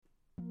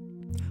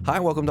Hi,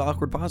 welcome to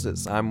Awkward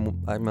Pauses.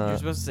 I'm You're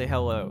supposed to say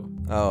hello.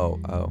 Oh.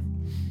 All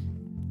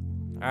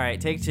right,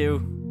 take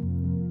two.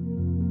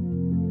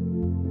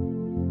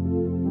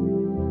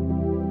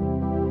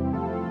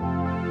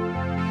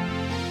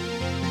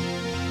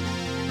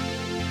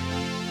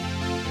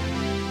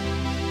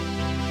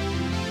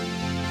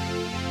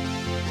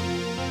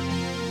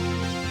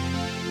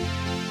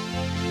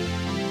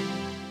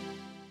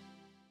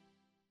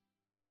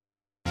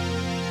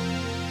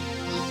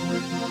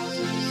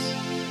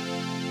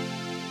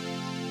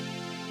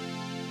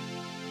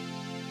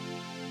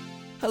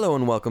 Hello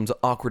and welcome to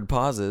Awkward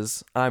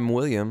Pauses. I'm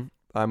William.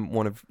 I'm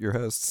one of your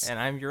hosts. And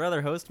I'm your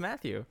other host,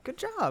 Matthew. Good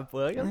job,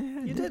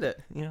 William. You did it.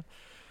 Yeah.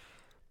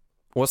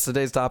 What's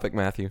today's topic,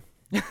 Matthew?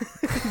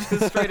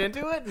 Just straight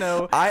into it?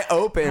 No. I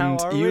opened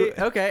How are you.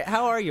 we? Okay,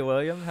 how are you,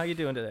 William? How you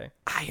doing today?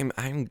 I'm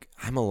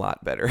a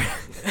lot better.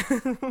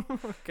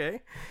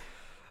 Okay.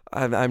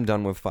 I'm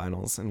done with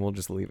finals, and we'll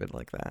just leave it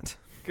like that.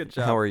 Good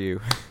job. How are you?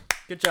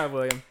 Good job,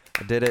 William.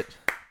 I did it.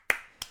 I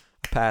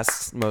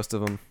passed most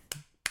of them.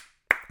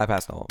 I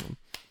passed all of them.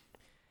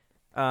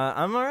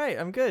 I'm all right.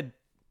 I'm good.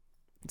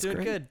 That's Doing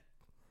great. good.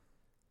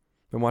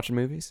 Been watching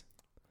movies?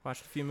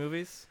 Watched a few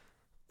movies.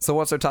 So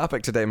what's our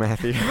topic today,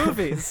 Matthew?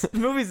 Movies.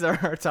 Movies are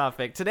our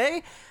topic.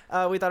 Today,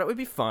 we thought it would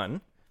be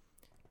fun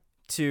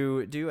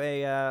to do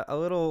a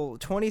little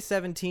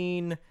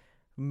 2017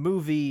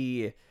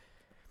 movie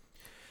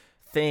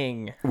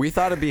thing. We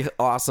thought it'd be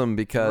awesome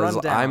because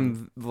Rundown.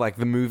 I'm like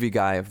the movie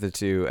guy of the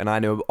two, and I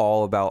know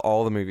all about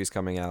all the movies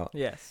coming out.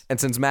 Yes. And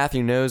since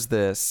Matthew knows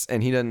this,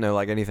 and he doesn't know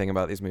like anything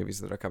about these movies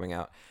that are coming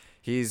out,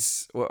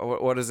 he's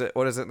what is it?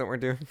 What is it that we're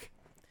doing?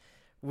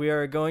 We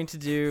are going to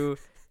do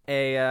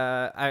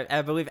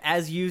I believe,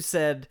 as you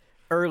said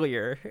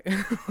earlier,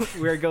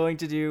 we're going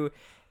to do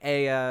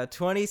a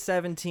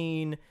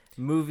 2017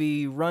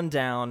 movie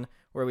rundown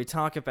where we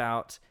talk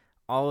about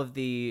all of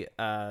the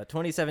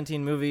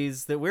 2017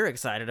 movies that we're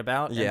excited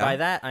about. Yeah. And by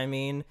that, I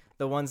mean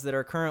the ones that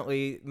are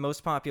currently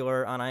most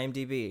popular on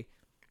IMDb.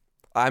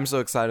 I'm so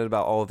excited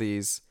about all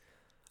these.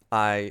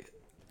 I'm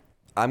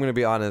gonna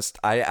be honest.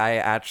 I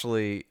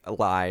actually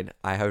lied.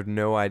 I have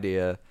no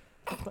idea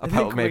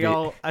about maybe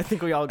I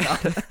think we all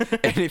got it.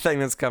 anything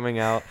that's coming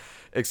out,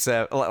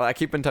 except I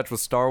keep in touch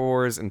with Star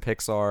Wars and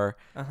Pixar.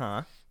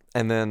 Uh-huh.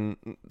 And then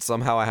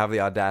somehow I have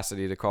the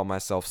audacity to call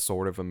myself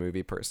sort of a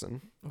movie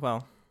person.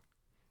 Well,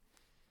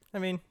 I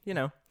mean,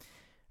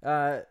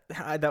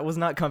 that was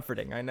not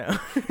comforting, I know.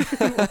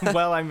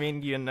 Well, I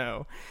mean,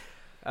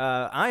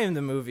 I am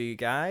the movie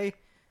guy.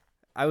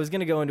 I was going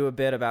to go into a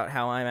bit about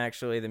how I'm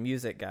actually the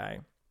music guy,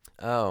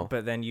 Oh.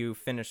 but then you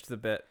finished the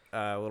bit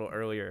a little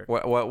earlier.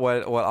 What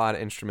odd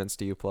instruments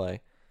do you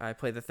play? I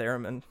play the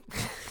theremin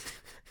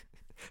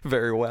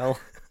Very well.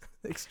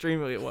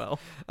 extremely well.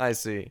 I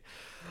see.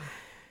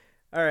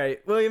 All right,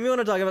 William, you want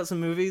to talk about some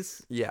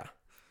movies? Yeah.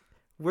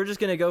 We're just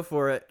going to go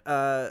for it.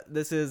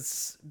 This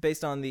is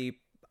based on the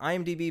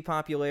IMDb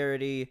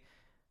popularity,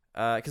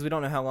 because we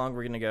don't know how long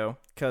we're going to go.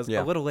 Because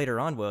Yeah. a little later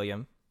on,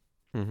 William,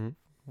 Mm-hmm.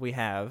 we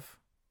have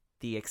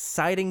the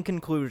exciting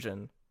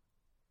conclusion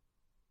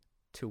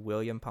to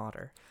William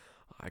Potter.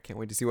 I can't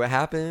wait to see what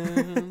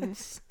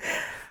happens.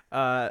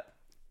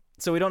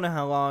 So we don't know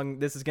how long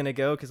this is going to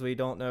go because we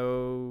don't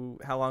know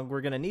how long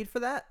we're going to need for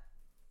that.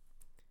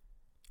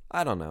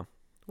 I don't know.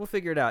 We'll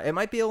figure it out. It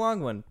might be a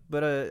long one,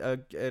 but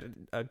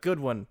a good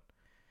one.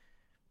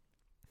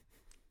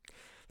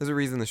 There's a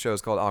reason the show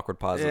is called Awkward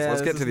Pauses. Yeah,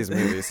 Let's this get to is- these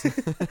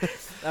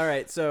movies. All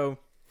right, so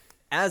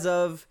as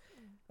of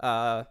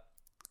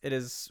it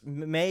is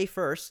May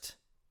 1st.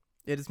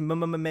 It is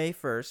May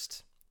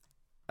 1st,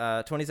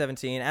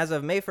 2017. As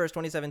of May 1st,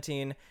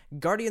 2017,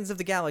 Guardians of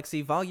the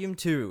Galaxy Volume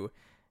 2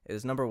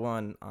 is number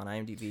 1 on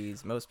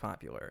IMDb's most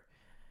popular.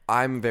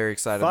 I'm very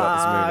excited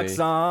about this Fox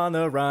movie. on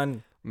the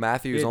run.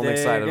 Matthew's only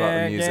excited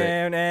about the music.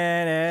 And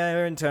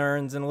Aaron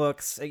turns and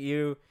looks at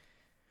you.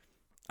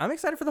 I'm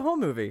excited for the whole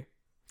movie.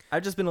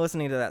 I've just been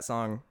listening to that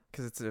song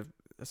because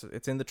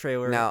it's in the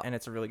trailer Now, and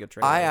it's a really good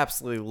trailer. I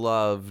absolutely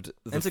loved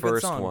the It's a good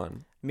first song.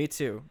 one. Me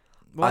too.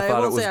 Well, I I, thought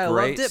won't it was say I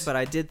great. loved it, but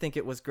I did think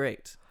it was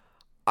great.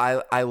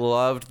 I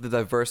loved the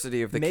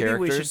diversity of the Maybe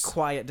characters. we should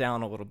quiet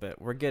down a little bit.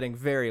 We're getting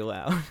very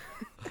loud.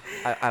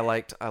 I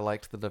liked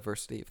the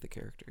diversity of the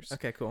characters.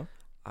 Okay, cool.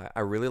 I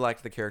really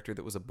liked the character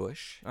that was a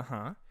bush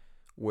Uh-huh.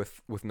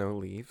 with no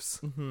leaves.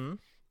 Mm-hmm.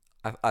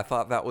 I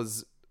thought that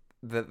was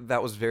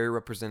very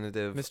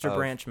representative. Mr. of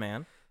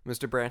Branchman,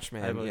 Mr.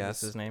 Branchman, I believe yes,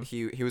 that's his name.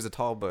 He was a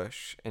tall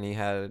bush, and he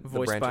had the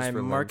voiced branches by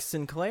for Mark limbs.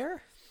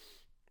 Sinclair.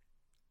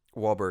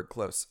 Wahlberg,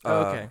 close.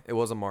 Oh, okay. It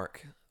was a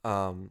Mark.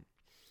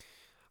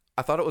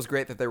 I thought it was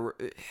great that there were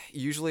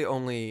usually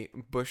only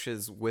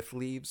bushes with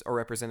leaves are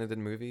represented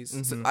in movies.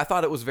 So Mhm. I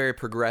thought it was very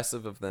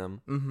progressive of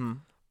them. Mm-hmm.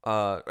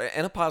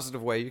 In a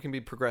positive way. You can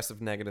be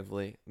progressive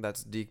negatively.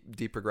 That's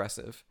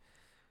deprogressive.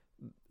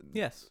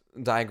 Yes.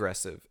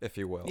 Digressive, if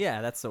you will.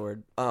 Yeah, that's the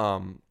word.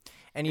 Um,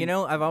 And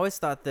I've always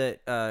thought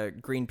that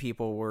green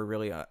people were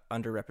really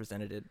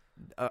underrepresented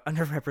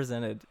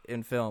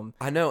in film.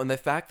 I know, and the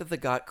fact that they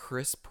got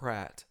Chris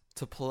Pratt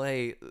to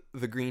play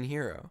the Green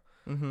Hero,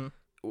 Mm-hmm.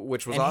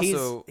 which was and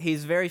also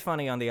he's very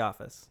funny on The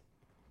Office.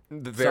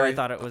 the So I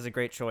thought it was a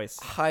great choice.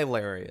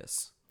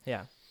 hilarious.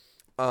 Yeah.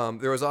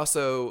 There was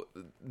also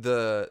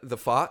the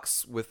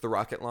Fox with the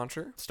rocket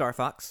launcher. Star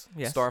Fox.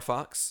 Yes. Star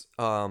Fox.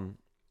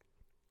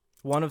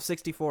 One of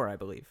 64, I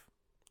believe.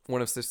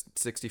 One of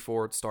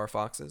 64 Star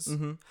Foxes.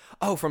 Mm-hmm.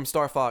 Oh, from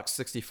Star Fox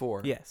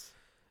 64. Yes.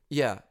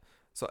 Yeah.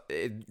 So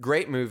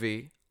great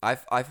movie. I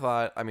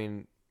thought. I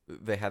mean,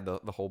 they had the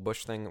whole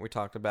Bush thing that we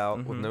talked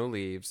about with no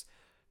leaves,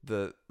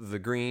 the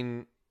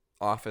green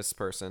office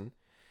person,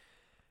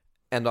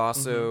 and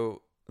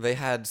also they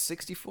had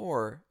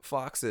 64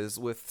 Foxes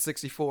with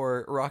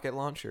 64 rocket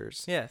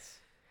launchers. Yes.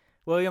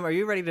 William, are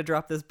you ready to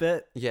drop this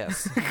bit?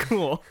 Yes.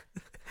 Cool.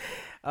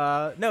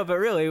 No, but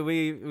really,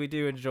 we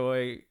do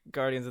enjoy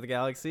Guardians of the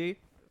Galaxy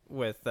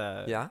with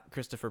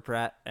Christopher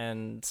Pratt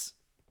and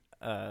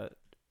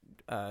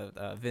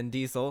Vin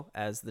Diesel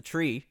as the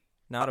tree,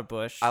 not a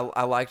bush.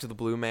 I liked the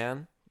Blue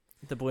Man.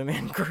 The Blue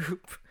Man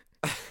Group.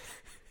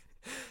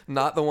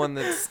 Not the one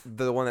that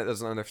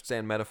doesn't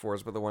understand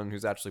metaphors, but the one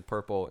who's actually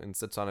purple and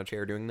sits on a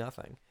chair doing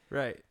nothing.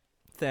 Right.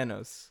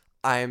 Thanos.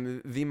 I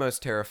am the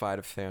most terrified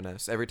of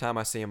Thanos. Every time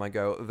I see him, I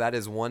go, that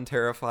is one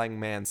terrifying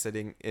man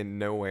sitting in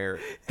nowhere.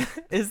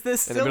 Is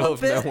this in the still middle a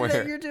of bit nowhere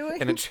that you're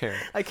doing? in a chair.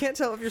 I can't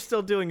tell if you're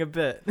still doing a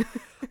bit.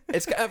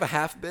 It's kind of a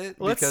half bit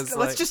because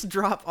let's just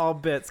drop all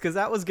bits because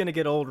that was gonna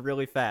get old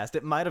really fast.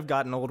 It might have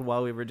gotten old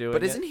while we were doing it.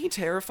 But isn't he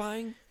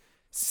terrifying?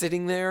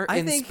 Sitting there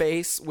in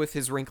space with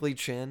his wrinkly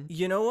chin.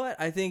 You know what?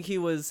 I think it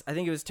was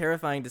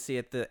terrifying to see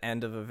at the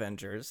end of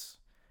Avengers.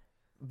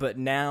 But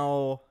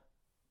now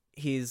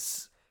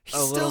he's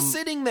still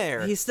sitting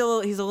there. He's a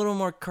little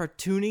more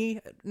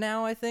cartoony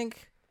now, I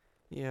think.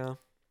 Yeah.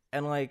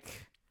 And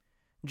like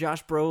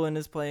Josh Brolin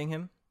is playing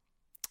him.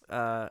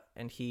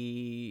 And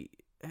he's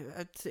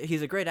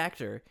a great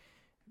actor,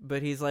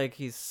 but he's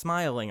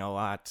smiling a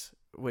lot,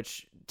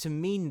 which to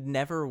me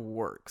never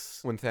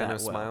works. When Thanos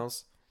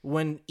smiles?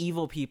 When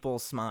evil people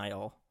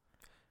smile.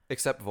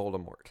 Except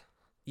Voldemort.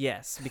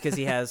 Yes, because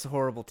he has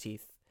horrible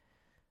teeth.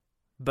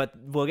 But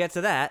we'll get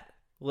to that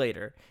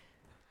later.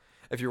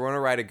 If you want to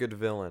write a good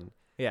villain,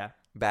 yeah,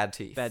 bad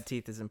teeth. Bad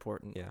teeth is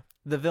important. Yeah.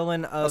 The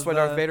villain of... That's why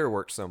Darth Vader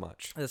works so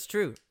much. That's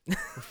true.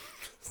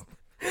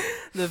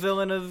 The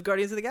villain of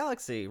Guardians of the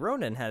Galaxy,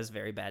 Ronan, has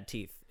very bad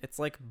teeth. It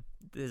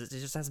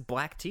just has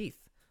black teeth.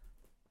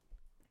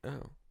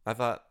 Oh. I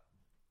thought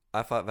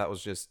that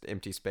was just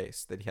empty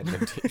space, that he had no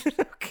teeth.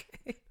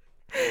 Okay.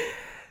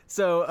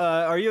 So,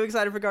 are you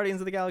excited for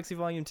Guardians of the Galaxy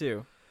Volume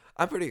 2?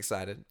 I'm pretty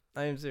excited.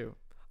 I am too.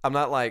 I'm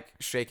not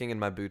shaking in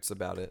my boots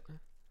about it.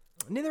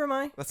 Neither am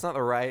I. That's not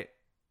the right.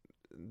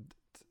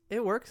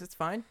 It works. It's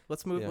fine.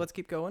 Let's move. Yeah. Let's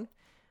keep going.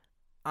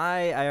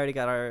 I already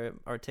got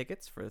our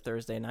tickets for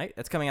Thursday night.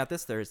 It's coming out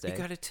this Thursday. You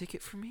got a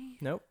ticket for me?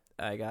 Nope.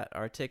 I got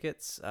our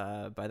tickets.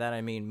 By that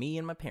I mean me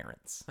and my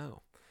parents.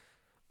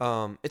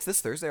 Oh. It's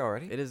this Thursday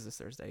already? It is this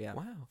Thursday, yeah.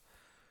 Wow.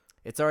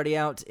 It's already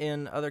out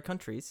in other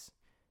countries,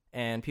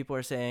 and people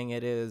are saying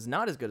it is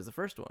not as good as the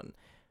first one,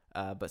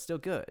 but still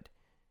good.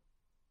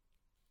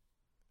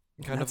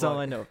 That's all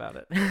I know about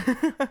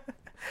it.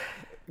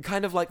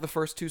 Kind of like the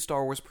first two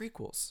Star Wars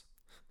prequels.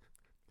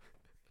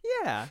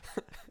 Yeah.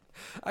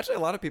 Actually, a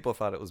lot of people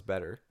thought it was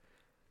better.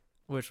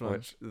 Which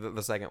one?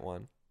 The second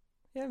one.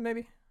 Yeah,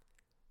 maybe.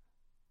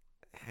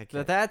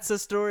 But that's a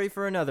story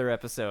for another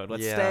episode.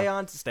 Let's stay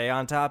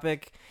on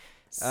topic.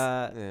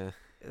 Yeah.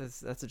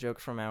 That's a joke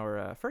from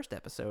our first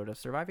episode of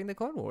Surviving the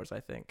Clone Wars,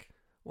 I think.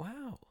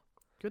 Wow.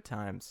 Good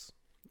times.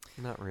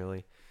 Not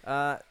really.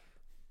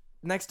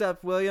 Next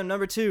up, William,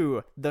 number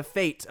 2, The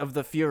Fate of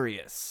the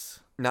Furious.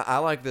 Now, I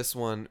like this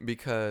one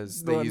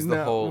because they use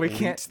the whole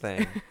leet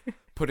thing,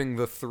 putting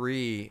the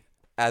 3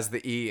 as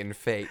the E in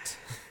fate.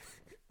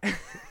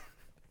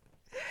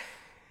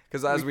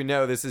 Because as we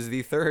know, this is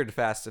the third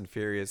Fast and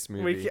Furious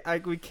movie.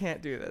 We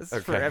can't do this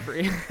okay. for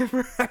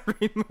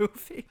every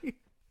movie.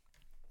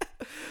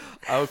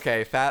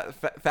 Okay,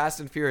 Fast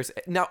and Furious.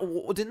 Now,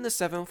 didn't the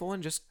 7th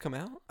one just come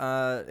out?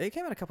 It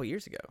came out a couple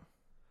years ago.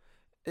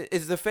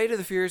 Is the Fate of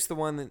the Furious the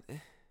one that...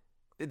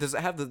 Does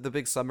it have the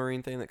big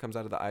submarine thing that comes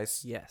out of the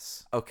ice?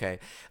 Yes. Okay.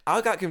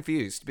 I got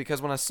confused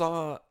because when I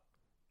saw...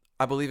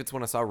 I believe it's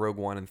when I saw Rogue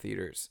One in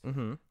theaters.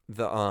 Mm-hmm.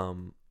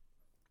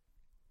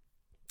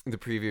 The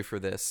preview for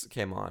this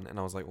came on, and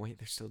I was like, wait,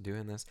 they're still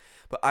doing this?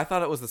 But I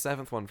thought it was the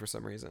 7th one for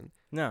some reason.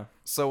 No.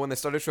 So when they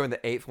started showing the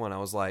 8th one, I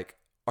was like,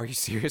 are you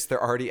serious?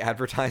 They're already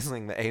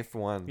advertising the 8th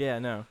one. Yeah,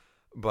 no.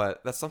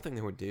 But that's something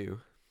they would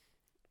do.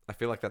 I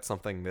feel like that's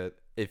something that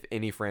if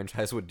any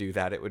franchise would do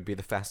that, it would be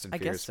the Fast and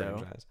Furious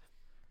franchise.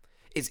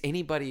 Is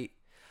anybody...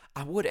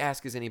 I would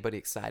ask, is anybody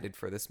excited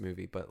for this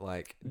movie? But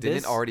didn't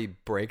it already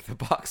break the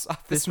box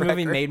office This movie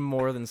record? made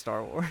more than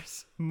Star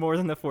Wars. More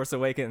than The Force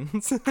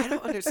Awakens. I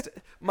don't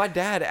understand. My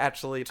dad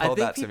actually told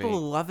that to me. I think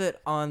people love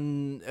it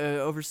on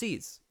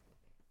overseas.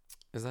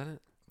 Is that it?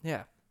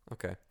 Yeah.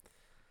 Okay.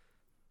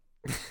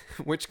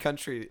 Which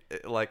country,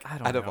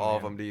 out of all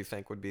of them, do you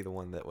think would be the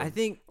one that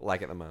would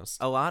like it the most?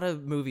 A lot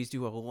of movies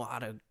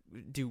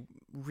do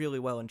really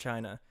well in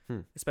China,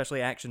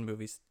 especially action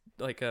movies.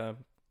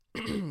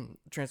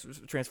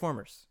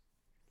 Transformers.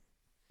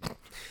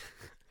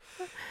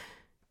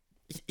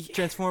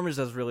 Transformers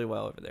does really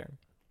well over there.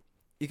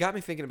 You got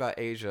me thinking about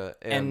Asia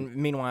And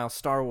meanwhile,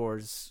 Star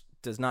Wars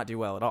does not do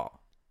well at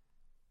all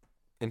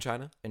in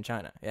China. in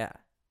China. Yeah,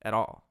 at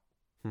all.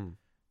 They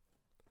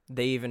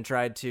They even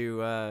tried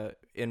to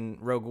in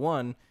Rogue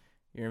One.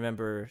 You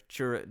remember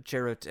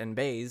Chirrut and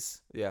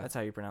Baze? Yeah, That's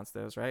how you pronounce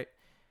those, right?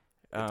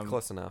 it's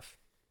close enough.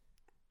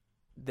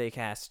 They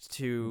cast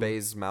two.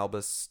 Baze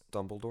Malbus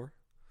Dumbledore.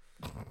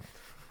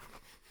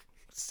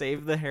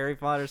 Save the Harry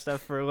Potter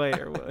stuff for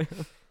later,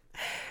 William.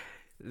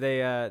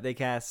 They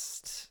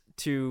cast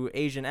two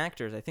Asian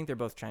actors. I think they're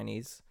both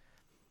Chinese.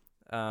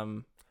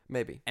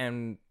 Maybe.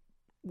 And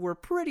we're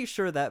pretty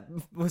sure that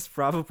was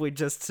probably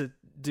just to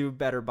do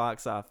better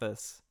box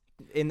office,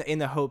 in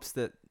the hopes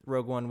that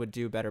Rogue One would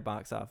do better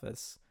box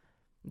office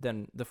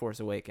than The Force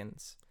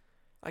Awakens.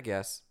 I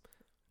guess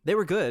They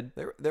were good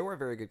they were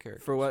very good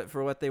characters for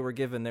what they were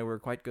given. They were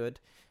quite good.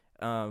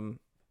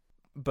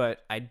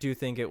 But I do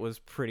think it was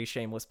pretty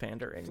shameless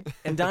pandering.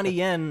 And Donnie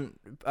Yen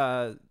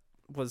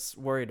was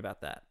worried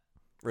about that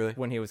Really?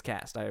 when he was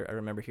cast. I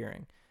remember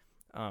hearing.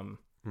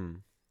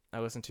 I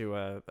listened to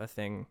a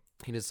thing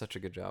He did such a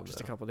good job. just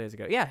though. a couple days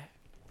ago. Yeah,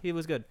 he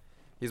was good.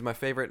 He's my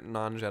favorite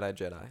non-Jedi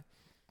Jedi.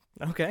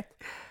 Okay.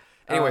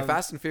 Anyway,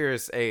 Fast and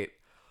Furious 8.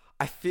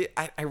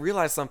 I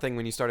realized something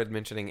when you started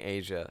mentioning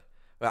Asia.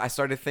 I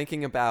started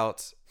thinking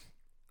about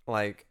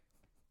like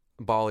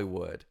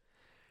Bollywood,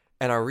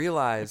 and I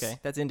realized, Okay,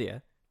 that's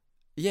India.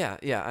 yeah,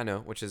 I know,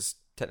 which is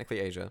technically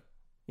Asia.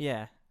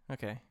 Yeah.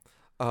 Okay.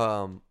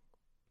 Um,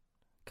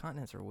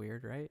 Continents are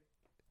weird, right?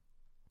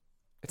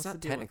 it's What's the not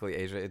deal technically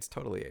Asia; it's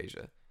totally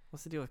Asia.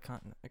 What's the deal with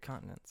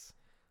continents?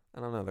 I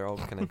don't know; they're all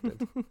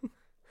connected.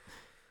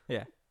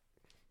 Yeah.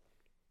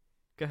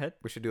 Go ahead.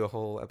 We should do a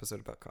whole episode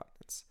about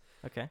continents.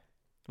 Okay.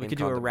 We And could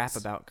do a rap condiments.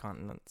 about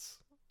continents.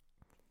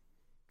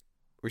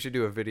 We should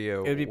do a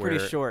video. It would be pretty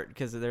where short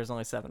because there's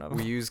only 7 of them.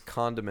 We use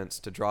condiments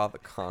to draw the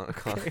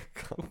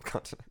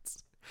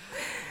continents.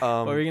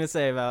 What were you gonna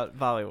say about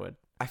Bollywood?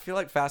 I feel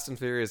like Fast and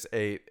Furious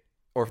 8,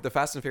 or the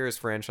Fast and Furious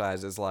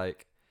franchise, is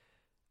like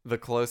the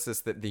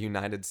closest that the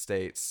United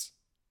States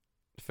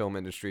film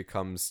industry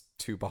comes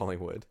to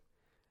Bollywood.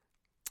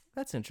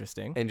 That's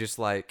interesting. And just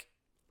like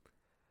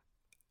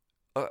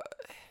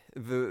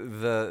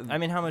the I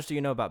mean, how much do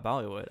you know about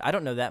Bollywood? I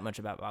don't know that much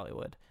about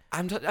Bollywood.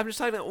 I'm just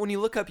talking about when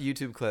you look up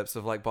YouTube clips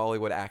of like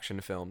Bollywood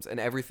action films and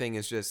everything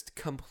is just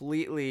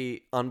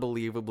completely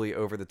unbelievably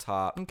over the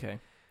top. Okay.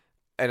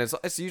 And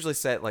it's usually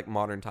set like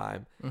modern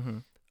time. Mm-hmm.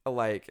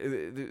 Like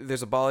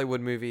there's a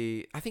Bollywood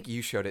movie, I think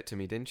you showed it to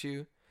me, didn't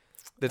you?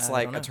 That's I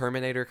like don't a know.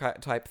 Terminator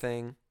type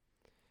thing.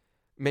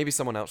 Maybe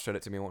someone else showed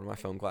it to me in one of my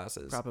film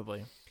classes.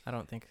 Probably. I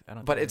don't think. But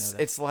think I know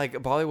that. it's like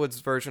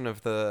Bollywood's version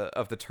of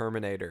the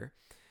Terminator,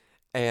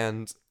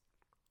 and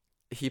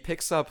he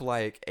picks up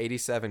like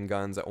 87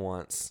 guns at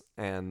once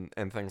and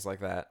things like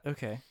that.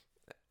 Okay.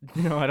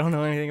 No, I don't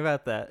know anything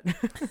about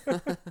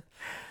that.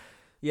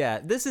 Yeah,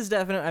 this is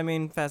definitely, I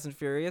mean, Fast and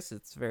Furious,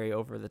 it's very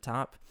over the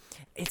top.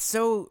 It's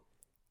so,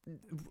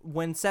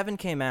 when 7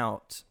 came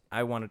out,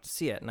 I wanted to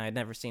see it, and I had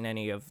never seen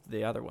any of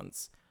the other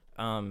ones.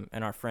 And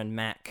our friend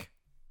Mac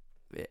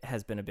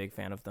has been a big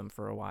fan of them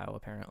for a while,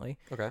 apparently.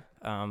 Okay.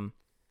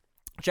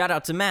 Shout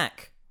out to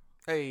Mac.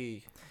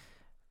 Hey,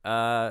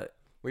 Uh,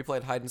 we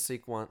played hide and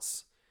seek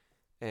once,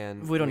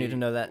 and we don't need to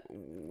know that.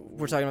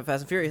 We're talking about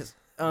Fast and Furious.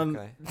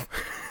 Okay.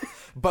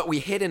 But we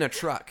hid in a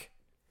truck,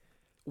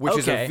 which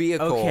is a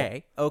vehicle.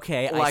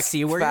 Okay. I like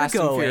see where Fast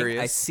you're and going.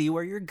 Furious. I see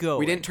where you're going.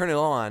 We didn't turn it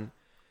on.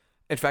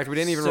 In fact, we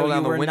didn't even So roll down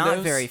you the were windows. not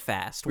very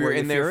fast. We were Were you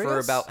in there for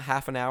furious? about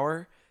half an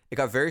hour. It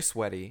got very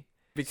sweaty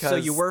because So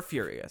you were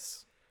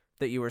furious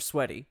that you were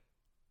sweaty.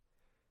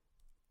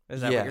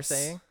 Is that what you're Yes.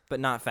 saying? But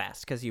not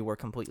fast because you were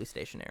completely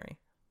stationary.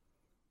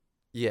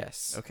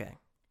 Yes. Okay.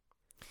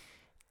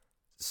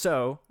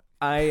 So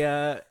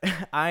I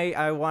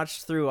I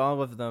watched through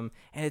all of them,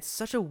 and it's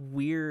such a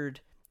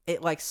weird.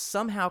 It like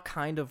somehow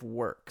kind of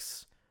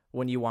works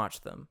when you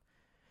watch them.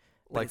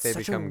 But Like it's they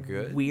such become a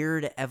good.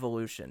 Weird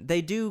evolution.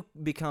 They do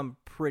become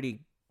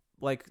pretty.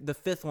 Like the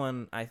 5th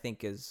one, I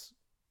think is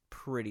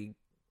pretty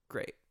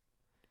great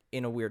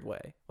in a weird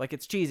way. Like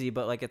it's cheesy,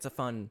 but like it's a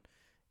fun.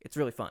 It's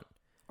really fun.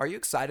 Are you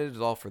excited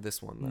at all for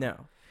this one? Though?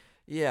 No,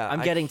 Yeah,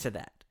 I'm getting to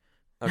that.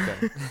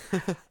 Okay.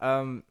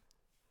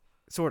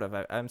 Sort of.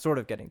 I'm sort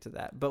of getting to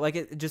that, but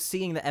like just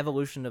seeing the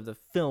evolution of the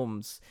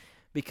films,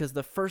 because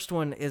the first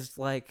one is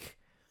like,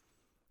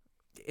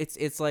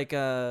 it's like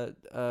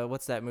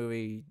what's that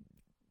movie?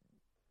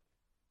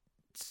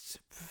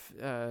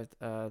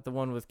 The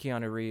one with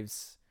Keanu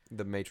Reeves.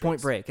 The Matrix.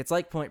 Point Break. It's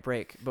like Point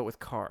Break, but with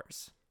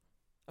cars.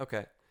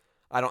 Okay.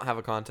 I don't have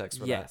a context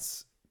for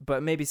Yes,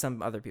 but maybe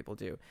some other people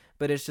do.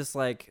 But it's just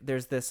like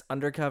there's this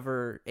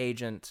undercover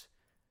agent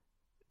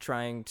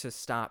trying to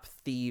stop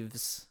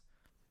thieves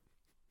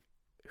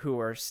who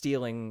are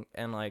stealing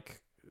and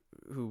like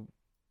who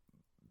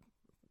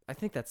I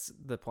think that's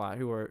the plot,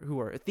 who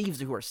are thieves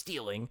who are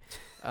stealing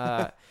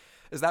that.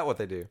 Is that what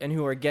they do? and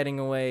who are getting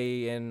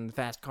away in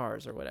fast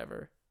cars or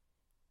whatever.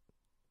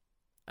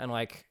 And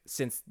like,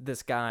 since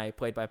this guy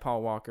played by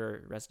Paul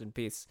Walker, rest in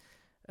peace,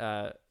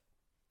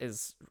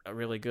 is a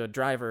really good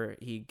driver,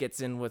 he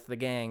gets in with the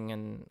gang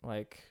and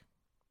like,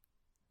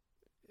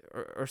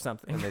 or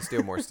something. And they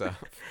steal more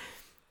stuff.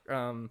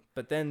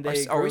 But then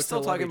they are we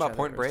still talking about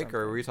Point Break,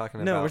 or are we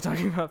talking about? No, we're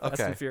talking about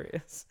Fast and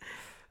Furious.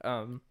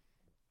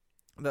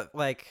 But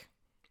like,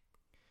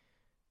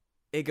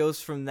 it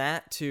goes from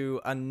that to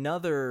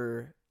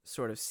another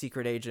sort of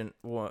secret agent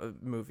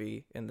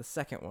movie in the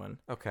second one.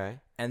 Okay.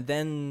 And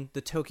then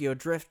the Tokyo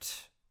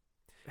Drift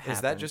happened.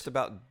 Is that just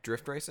about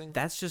drift racing?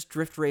 That's just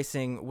drift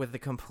racing with a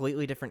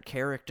completely different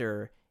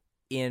character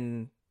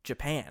in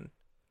Japan.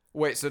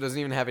 Wait, so it doesn't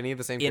even have any of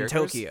the same characters? In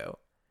Tokyo.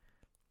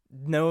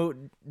 No,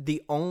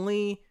 the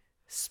only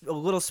a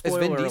little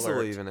spoiler Is Vin Diesel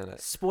alert. even in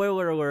it?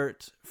 Spoiler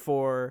alert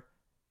for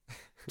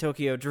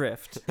Tokyo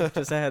Drift.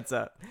 Just a heads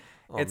up.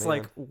 Oh, It's man.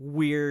 like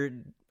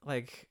weird,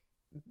 like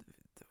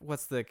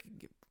what's the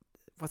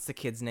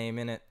kid's name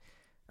in it?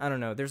 I don't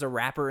know. There's a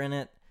rapper in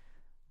it,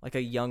 like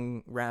a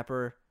young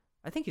rapper.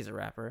 I think he's a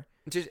rapper.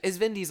 Is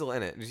Vin Diesel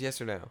in it?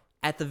 Yes or no?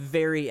 At the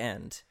very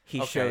end, he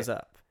Okay. shows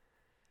up.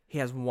 He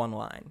has one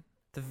line.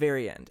 The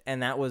very end.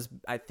 And that was,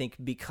 I think,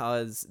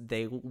 because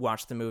they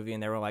watched the movie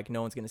and they were like,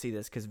 no one's going to see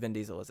this because Vin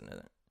Diesel isn't in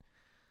it.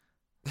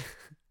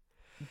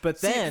 But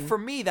See, then, for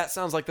me, that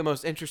sounds like the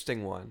most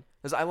interesting one,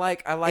 because I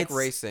like it's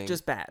racing.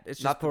 just bad. It's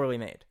just Not- poorly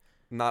made.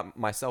 Not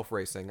myself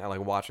racing. I like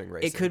watching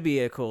racing. It could be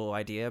a cool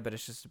idea, but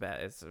it's just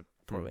bad. It's a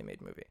poorly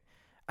made movie.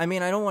 I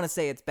mean, I don't want to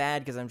say it's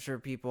bad because I'm sure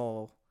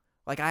people,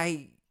 like,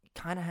 I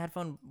kind of had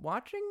fun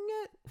watching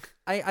it.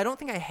 I don't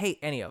think I hate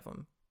any of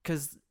them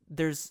because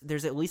there's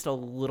at least a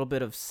little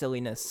bit of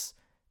silliness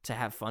to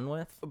have fun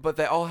with. But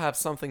they all have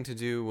something to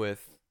do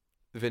with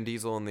Vin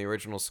Diesel and the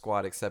original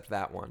squad, except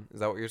that one. Is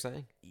that what you're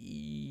saying?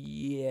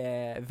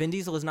 Yeah, Vin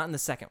Diesel is not in the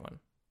second one.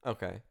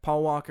 Okay.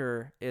 Paul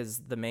Walker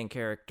is the main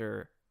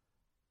character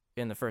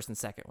in the first and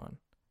second one.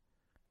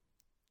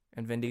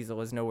 And Vin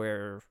Diesel is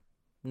nowhere.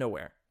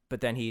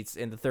 But then he's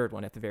in the third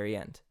one at the very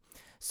end.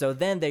 So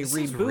then they This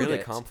reboot is really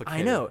it.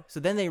 complicated. I know. So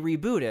then they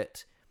reboot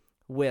it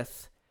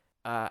with,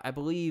 I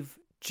believe,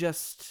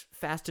 just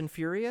Fast and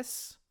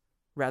Furious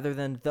rather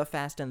than The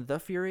Fast and the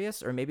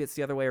Furious, or maybe it's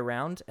the other way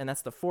around, and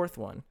that's the fourth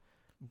one.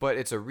 But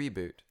it's a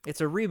reboot.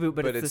 It's a reboot,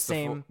 but it's the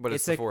same. But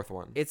it's the fourth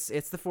one. It's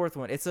the fourth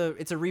one. It's a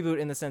reboot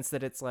in the sense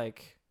that it's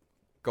like,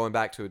 Going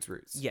back to its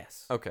roots.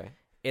 yes. Okay.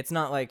 It's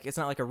not like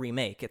a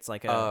remake. It's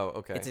like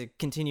okay. It's a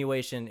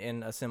continuation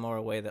in a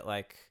similar way that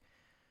like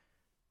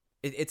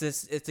it's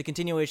a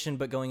continuation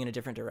but going in a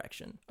different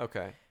direction.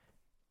 Okay.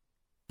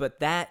 But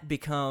that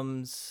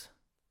becomes,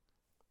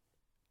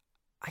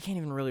 I can't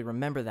even really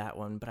remember that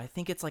one, but I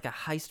think it's like a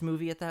heist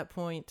movie at that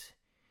point.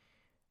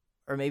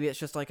 Or maybe it's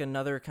just like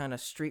another kind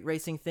of street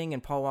racing thing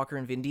and Paul Walker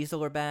and Vin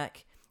Diesel are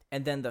back.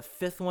 And then the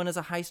fifth one is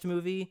a heist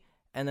movie.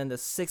 And then the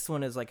sixth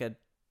one is like a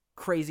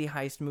crazy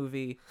heist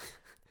movie.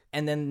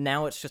 And then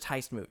now it's just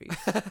heist movies.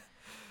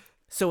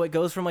 So it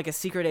goes from like a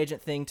secret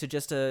agent thing to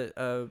just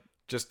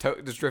Just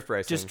drift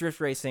racing. just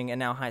drift racing and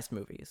now heist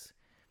movies.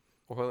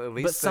 Well, at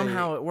least But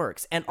somehow it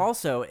works. And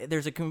also,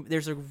 there's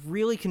a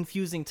really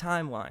confusing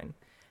timeline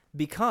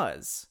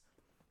because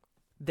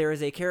there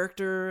is a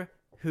character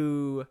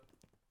who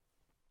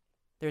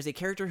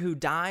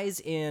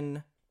dies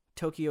in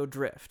Tokyo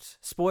Drift.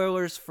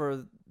 Spoilers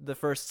for the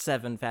first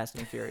 7 Fast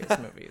and Furious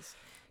movies,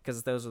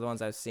 because those are the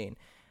ones I've seen.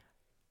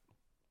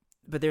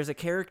 But there's a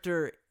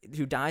character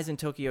who dies in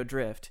Tokyo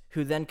Drift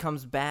who then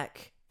comes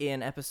back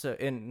in episode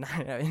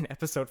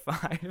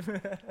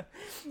 5,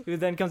 who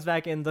then comes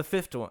back in the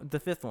fifth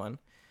one.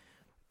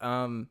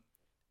 And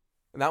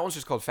that one's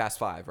just called Fast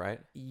 5,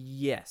 right?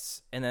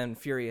 Yes, and then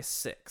Furious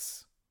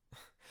 6.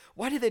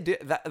 Why did they do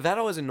that? That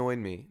always annoyed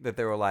me that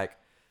they were like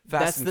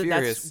Fast and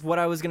Furious. That's what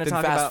I was going to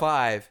then talk Fast about.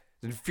 5,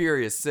 then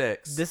Furious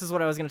 6. This is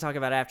what I was going to talk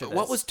about after this.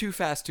 What was Too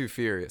Fast, Too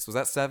Furious? Was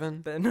that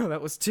 7? No,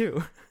 that was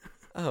 2.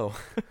 Oh.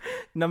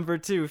 Number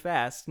 2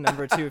 Fast,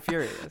 number 2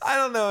 Furious. I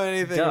don't know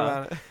anything Duh.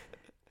 about it.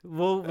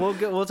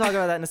 We'll talk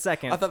about that in a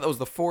second. I thought that was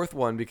the fourth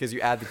one because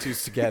you add the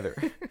twos together.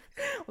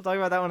 We'll talk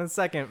about that one in a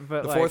second.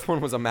 But The fourth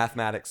one was a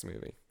mathematics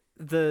movie.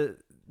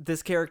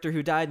 This character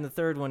who died in the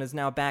third one is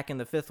now back in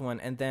the fifth one,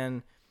 and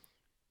then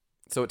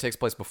So it takes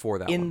place before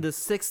that in one. the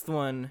sixth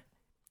one,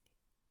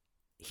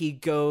 he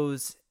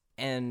goes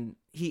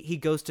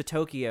to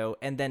Tokyo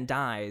and then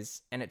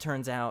dies, and it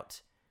turns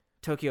out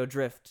Tokyo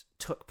Drift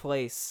took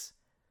place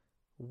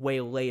way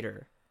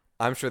later.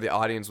 I'm sure the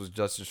audience was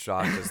just as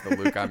shocked as the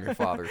Luke, I'm your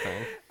father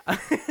thing.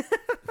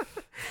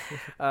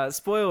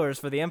 Spoilers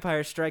for The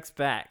Empire Strikes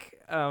Back.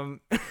 I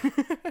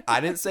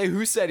didn't say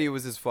who said he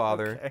was his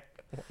father. Okay,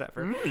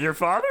 whatever. Your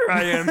father,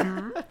 I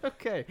am.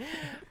 Okay.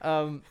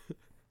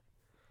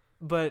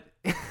 But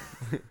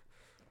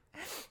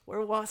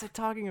what was I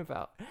talking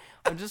about?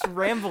 I'm just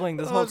rambling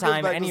this It whole always goes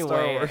time back to Star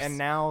anyway, Wars. and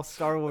now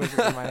Star Wars is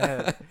in my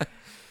head.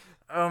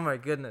 Oh my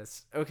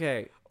goodness.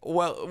 Okay.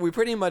 Well, we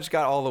pretty much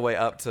got all the way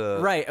up to...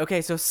 Right.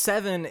 Okay. So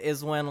 7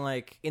 is when,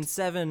 like, in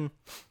 7,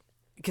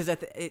 because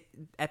at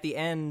the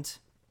end,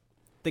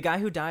 the guy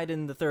who died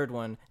in the third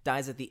one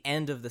dies at the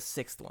end of the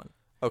sixth one.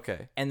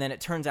 Okay. And then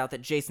it turns out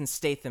that Jason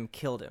Statham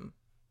killed him.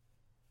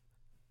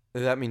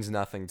 That means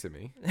nothing to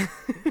me.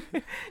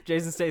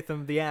 Jason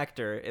Statham, the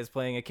actor, is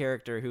playing a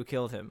character who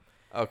killed him.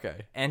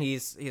 Okay. And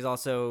he's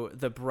also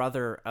the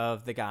brother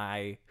of the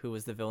guy who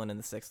was the villain in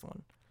the 6th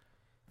one.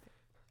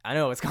 I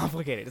know, it's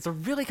complicated. It's a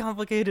really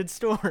complicated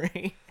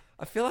story.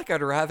 I feel like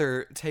I'd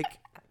rather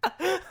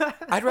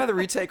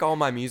retake all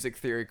my music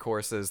theory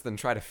courses than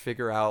try to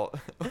figure out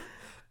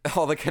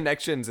all the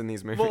connections in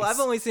these movies. Well, I've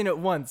only seen it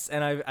once,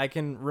 and I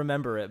can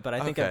remember it, but I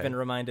think I've Okay. been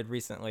reminded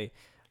recently,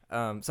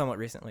 somewhat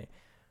recently.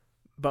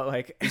 But,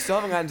 like... You still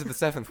haven't gotten to the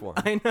 7th one.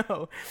 I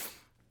know.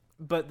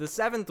 But the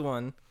 7th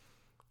one,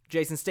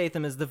 Jason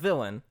Statham is the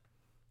villain,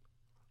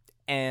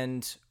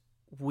 and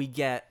we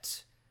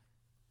get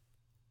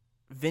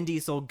Vin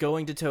Diesel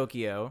going to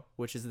Tokyo,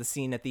 which is the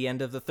scene at the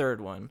end of the 3rd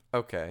one,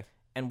 Okay.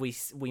 and we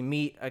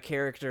meet a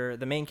character,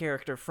 the main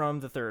character from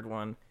the 3rd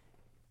one,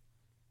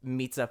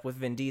 meets up with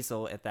Vin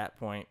Diesel at that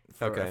point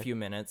for a Okay. few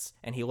minutes,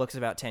 and he looks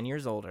about 10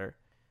 years older.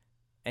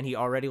 And he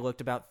already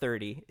looked about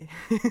 30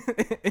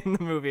 in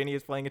the movie, and he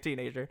was playing a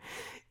teenager.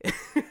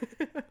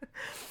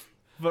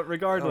 But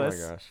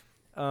regardless,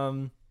 Oh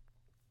my gosh.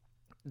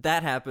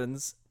 that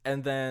happens,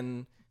 and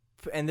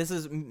this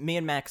is, me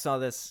and Max saw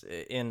this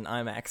in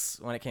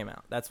IMAX when it came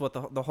out. That's what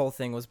the whole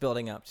thing was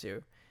building up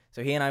to.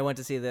 So he and I went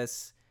to see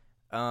this,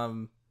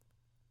 and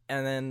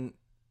then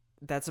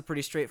that's a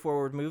pretty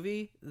straightforward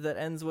movie that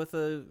ends with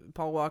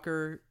Paul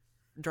Walker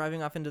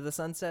driving off into the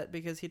sunset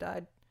because he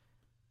died.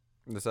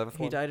 The 7th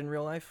He one? died in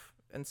real life,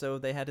 and so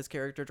they had his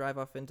character drive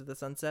off into the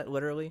sunset,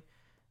 literally.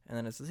 And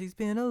then it says, "It's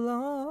been a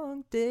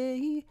long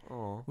day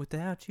Oh.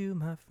 without you,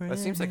 my friend." That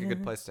seems like a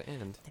good place to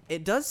end.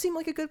 It does seem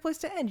like a good place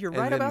to end. You're And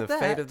right then about the that.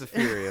 fate of the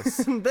Furious.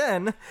 And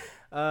then,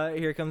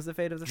 here comes the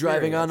fate of the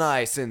Driving Furious. on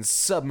ice in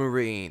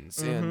submarines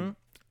and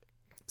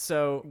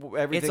So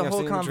everything it's a I've whole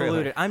seen in the trailer.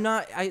 convoluted. I'm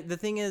not. The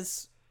thing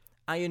is,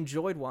 I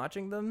enjoyed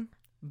watching them,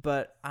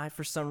 but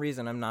for some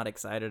reason, I'm not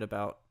excited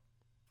about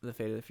the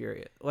fate of the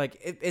Furious. Like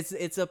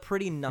it's a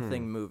pretty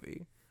nothing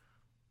movie.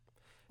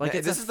 Like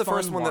Now, this is the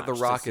first fun one that The watch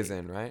to Rock is see.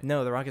 in, right?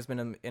 No, The Rock has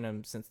been in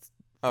him since.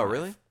 Oh, 5.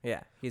 really?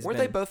 Yeah, Weren't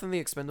they both in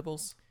The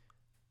Expendables?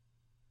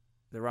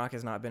 The Rock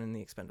has not been in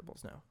The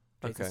Expendables. No,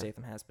 Jason Okay.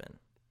 Statham has been.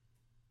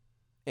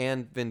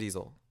 And Vin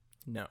Diesel.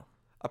 No,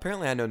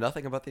 Apparently, I know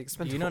nothing about The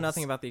Expendables. you know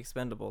nothing about The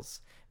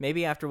Expendables.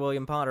 Maybe after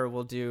William Potter,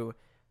 we'll do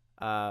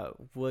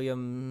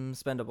William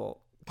Spendable.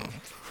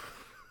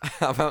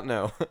 How about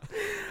no?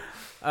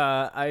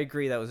 I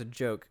agree, that was a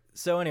joke.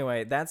 So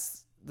anyway,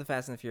 that's the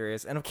Fast and the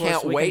Furious, and of course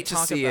Can't we wait can to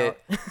talk see about...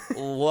 it.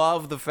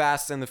 Love the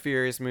Fast and the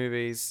Furious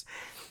movies.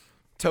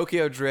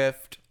 Tokyo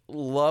Drift.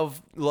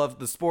 Love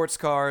the sports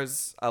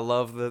cars. I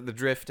love the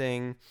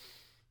drifting.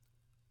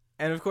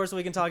 And of course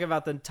we can talk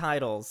about the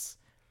titles,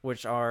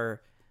 which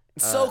are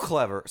So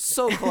clever.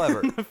 So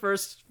clever. the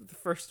first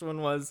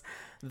one was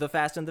The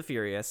Fast and the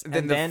Furious,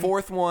 Then the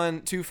fourth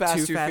one, Too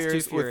Fast, Too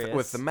Furious, Furious.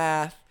 with the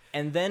math.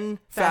 and then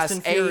Fast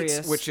and 8,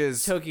 Furious, which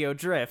is- Tokyo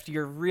Drift.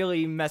 You're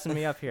really messing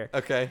me up here.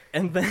 Okay.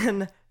 And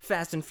then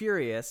Fast and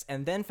Furious,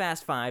 and then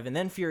Fast 5, and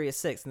then Furious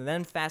 6, and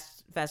then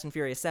Fast and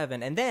Furious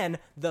 7, and then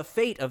The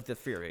Fate of the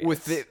Furious.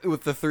 With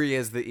the 3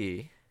 as the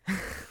E.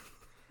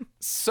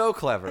 So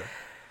clever.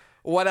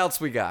 What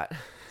else we got?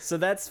 So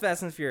that's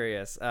Fast and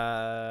Furious.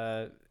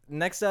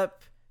 Next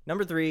up,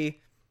 number 3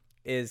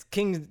 is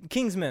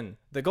Kingsman: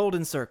 The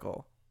Golden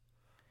Circle.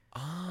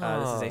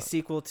 This is a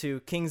sequel to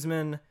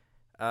Kingsman: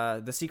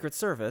 The Secret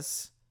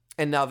Service.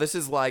 And now this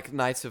is like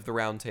Knights of the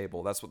Round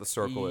Table. That's what the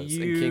circle is.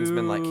 And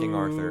Kingsman like King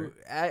Arthur.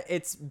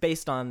 It's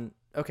based on...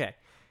 Okay.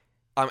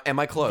 Am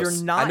I close?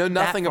 You're not I know that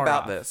nothing far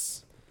about off.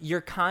 this.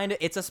 You're kind of...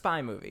 It's a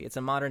spy movie. It's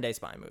a modern-day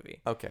spy movie.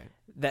 Okay.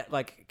 That,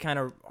 like, kind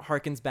of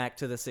harkens back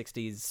to the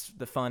 60s,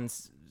 the fun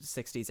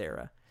 60s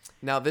era.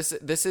 Now this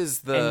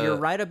is the... And you're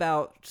right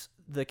about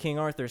the King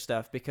Arthur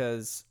stuff,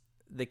 because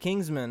the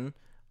Kingsmen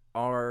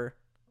are...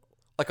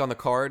 Like on the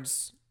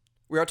cards.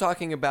 We are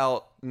talking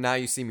about Now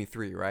You See Me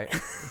 3, right?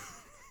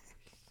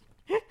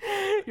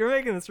 You're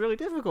making this really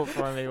difficult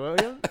for me,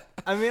 William.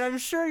 I mean, I'm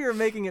sure you're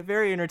making it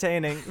very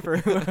entertaining for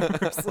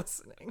whoever's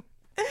listening.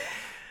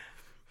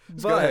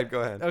 Go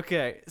ahead.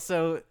 Okay,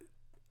 so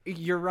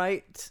you're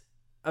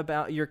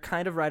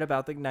kind of right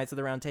about the Knights of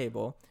the Round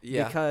Table.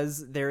 Yeah.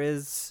 Because there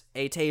is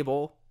a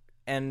table,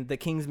 and the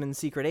Kingsman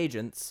secret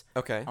agents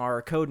Okay.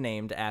 are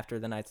codenamed after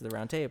the Knights of the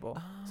Round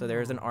Table. So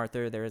there is an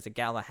Arthur, there is a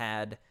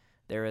Galahad,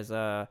 there is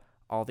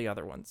all the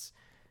other ones.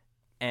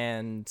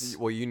 And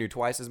Well, you knew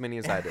twice as many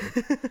as I did.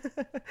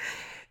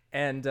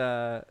 and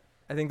I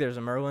think there's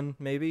a Merlin,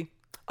 maybe.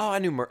 Oh, I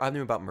knew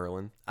about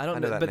Merlin. I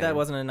don't know know, but that name.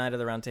 wasn't a Knight of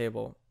the Round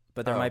Table.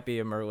 But there Oh. might be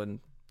a Merlin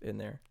in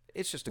there.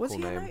 It's just a Was cool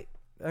he a name. knight?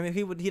 I mean,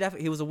 he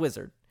was a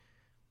wizard.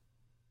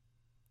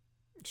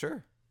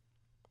 Sure.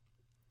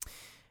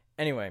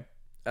 Anyway,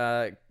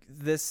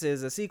 this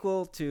is a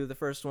sequel to the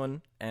first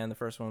one, and the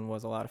first one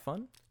was a lot of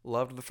fun.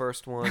 Loved the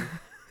first one.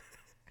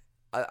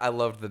 I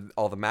loved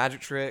all the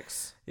magic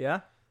tricks.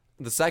 Yeah,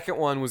 The second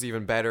one was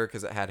even better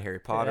because it had Harry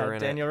Potter in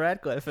Daniel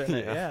Radcliffe in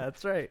it. Yeah. Yeah,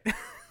 that's right.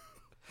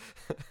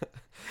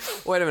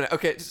 Wait a minute.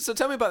 Okay, so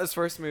tell me about this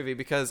first movie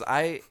because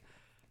I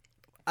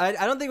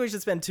don't think we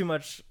should spend too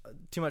much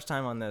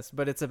time on this,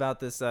 but it's about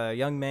this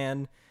young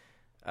man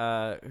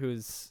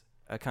who's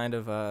a kind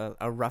of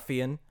a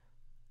ruffian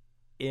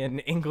in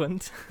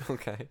England.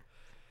 Okay.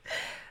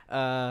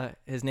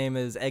 His name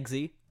is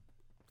Eggsy.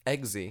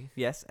 Eggsy.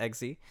 Yes,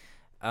 Eggsy.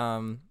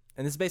 And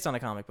this is based on a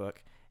comic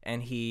book,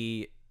 and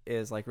he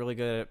is like really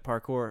good at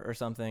parkour or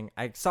something.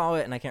 I saw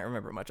it and I can't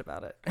remember much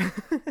about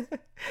it.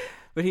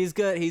 But he's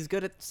good. He's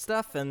good at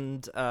stuff,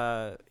 and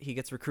he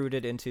gets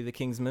recruited into the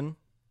Kingsmen,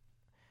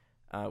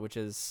 which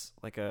is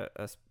like a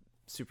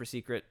super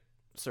secret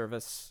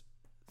service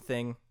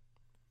thing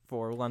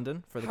for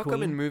London for the How Queen.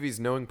 come in movies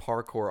knowing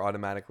parkour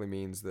automatically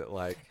means that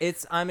like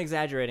I'm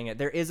exaggerating it.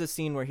 There is a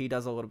scene where he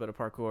does a little bit of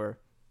parkour,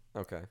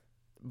 okay.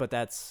 but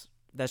that's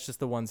just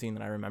the one scene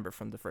that I remember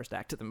from the first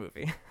act of the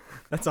movie.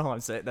 That's all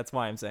I'm saying. That's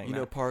why I'm saying You that.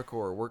 know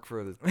parkour, work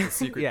for the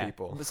secret Yeah.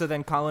 people. So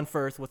then Colin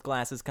Firth with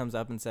glasses comes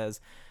up and says,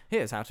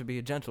 "Here's how to be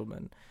a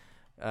gentleman,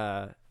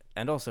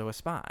 and also a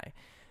spy."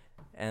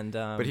 And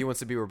But he wants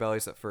to be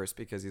rebellious at first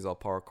because he's all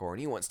parkour and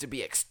he wants to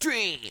be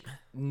extreme.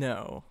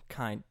 no,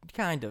 kind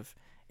of.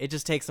 It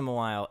just takes him a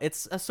while.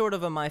 It's a sort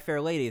of a My Fair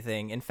Lady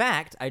thing. In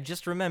fact, I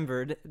just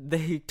remembered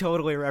they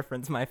totally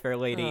reference My Fair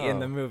Lady in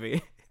the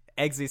movie.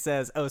 Eggsy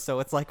says, "Oh,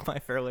 so it's like My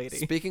Fair Lady."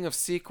 Speaking of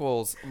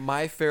sequels,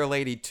 My Fair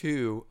Lady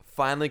 2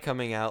 finally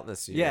coming out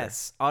this year.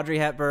 Yes, Audrey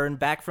Hepburn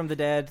back from the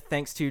dead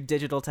thanks to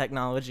digital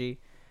technology.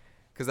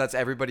 Because that's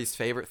everybody's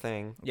favorite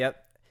thing.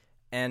 Yep,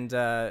 and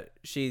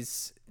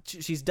she's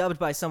dubbed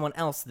by someone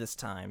else this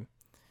time.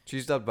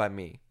 She's dubbed by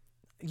me.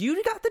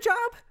 You got the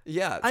job?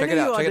 Yeah, I check knew it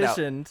out. you Check it out.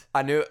 auditioned.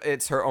 I knew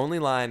it's her only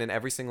line in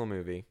every single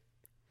movie.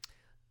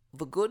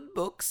 The good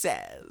book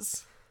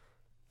says.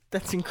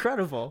 That's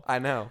incredible. I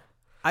know.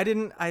 I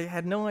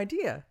had no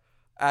idea.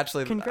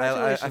 Actually, I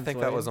Congratulations, think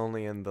that William. was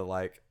only in the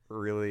like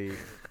really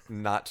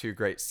not too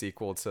great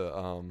sequel to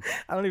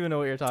I don't even know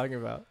what you're talking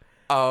about.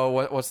 oh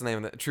what's the name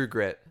of it? True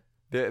Grit,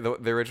 the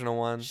original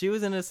one. She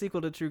was in a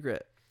sequel to True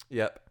Grit.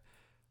 Yep,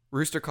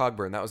 Rooster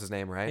Cogburn, that was his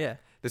name, right? Yeah.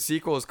 The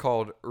sequel is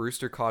called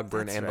Rooster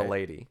Cogburn That's and right. the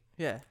Lady,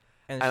 Yeah.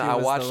 And and she I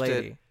was watched the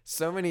lady. it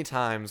so many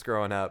times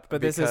growing up.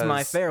 But this is My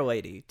because- Fair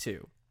Lady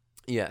too.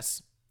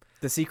 Yes.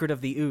 The Secret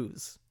of the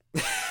Ooze.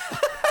 I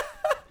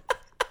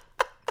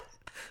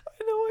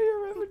know what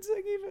you're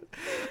referencing even.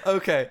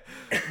 Okay,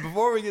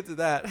 before we get to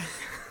that,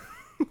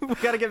 We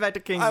gotta get back to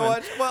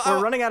Kingsman. We're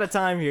running out of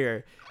time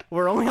here.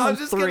 We're only on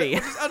 3.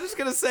 I'm just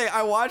gonna say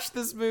I watched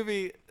this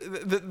movie,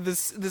 the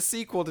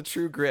sequel to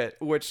True Grit,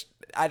 which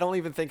I don't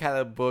even think had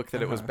a book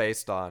that it was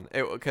based on.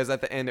 Because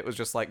at the end it was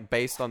just like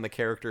based on the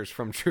characters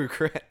from True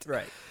Grit.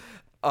 Right.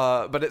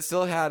 But it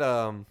still had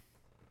oh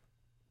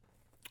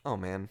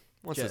man,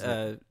 what's his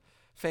name?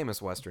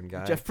 Famous Western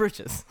guy. Jeff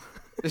Bridges.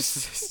 It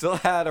still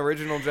had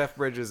original Jeff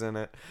Bridges in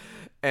it,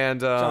 and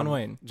John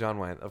Wayne. John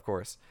Wayne, of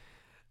course.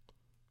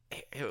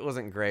 It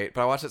wasn't great,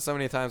 but I watched it so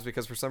many times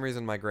because for some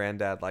reason my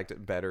granddad liked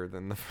it better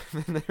than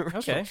the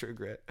original True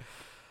Grit.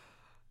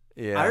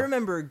 Yeah, I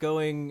remember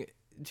going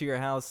to your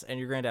house and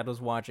your granddad was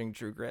watching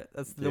True Grit.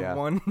 That's the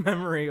one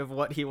memory of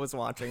what he was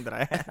watching that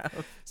I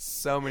have.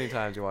 so many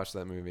times you watched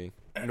that movie.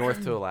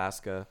 North to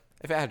Alaska.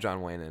 If it had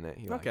John Wayne in it,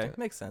 he liked it.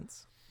 Makes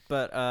sense.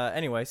 But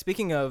anyway,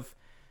 speaking of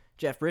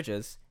Jeff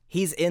Bridges,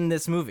 he's in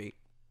this movie.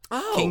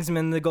 Oh,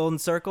 Kingsman: The Golden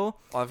Circle.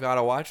 Well, I've got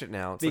to watch it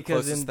now. It's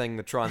Because the closest thing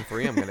to Tron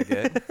 3 I'm gonna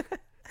get.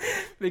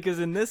 Because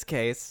in this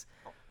case,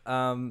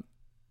 the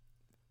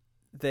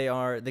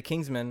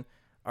Kingsmen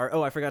are.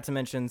 Oh, I forgot to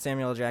mention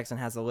Samuel L. Jackson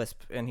has a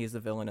lisp, and he's the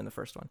villain in the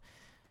first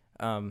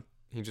one.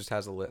 He just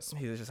has a lisp.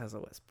 He just has a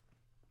lisp,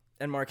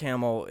 and Mark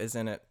Hamill is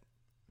in it.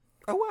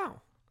 Oh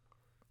wow!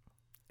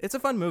 It's a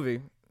fun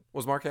movie.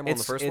 Was Mark Hamill in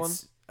the first one?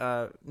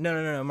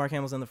 No. Mark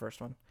Hamill's in the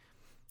first one,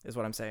 is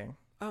what I'm saying.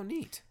 Oh,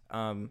 neat.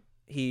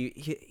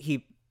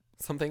 He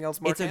Something else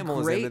Mark It's a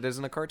Hamill is great- in that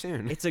isn't a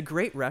cartoon. It's a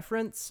great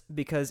reference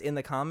because in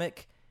the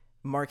comic,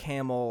 Mark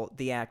Hamill,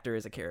 the actor,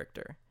 is a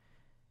character.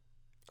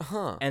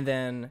 Huh. And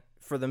then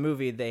for the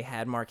movie, they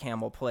had Mark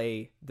Hamill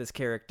play this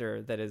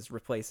character that is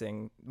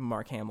replacing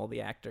Mark Hamill, the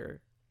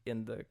actor,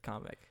 in the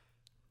comic.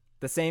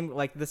 The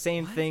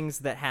same things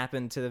that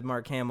happen to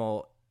Mark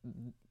Hamill,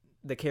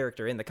 the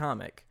character in the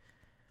comic,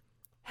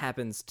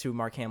 happens to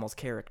Mark Hamill's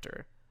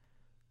character.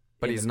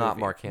 But in he's the not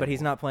movie. Mark Hamill. But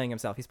he's not playing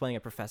himself. He's playing a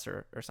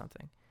professor or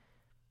something.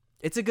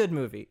 It's a good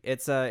movie.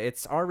 It's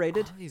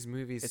R-rated. All these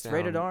movies It's sound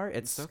rated R.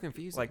 It's so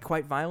confusing. like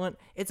quite violent.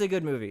 It's a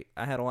good movie.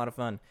 I had a lot of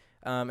fun.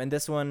 And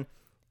this one,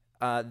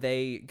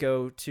 they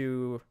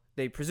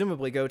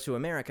presumably go to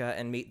America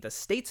and meet the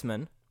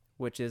Statesman,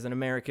 which is an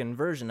American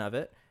version of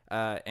it.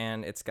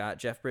 And it's got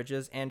Jeff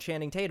Bridges and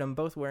Channing Tatum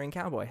both wearing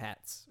cowboy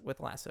hats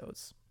with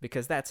lassos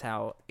because that's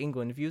how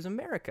England views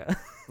America.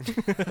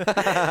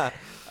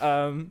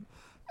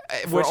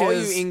 For which all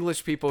is you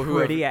English people who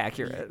Pretty have,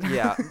 accurate.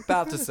 yeah,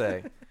 about to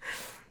say.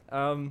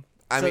 I mean-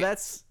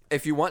 that's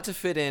If you want to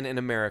fit in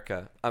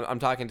America, I'm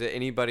talking to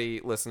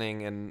anybody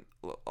listening and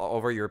all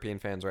of our European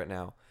fans right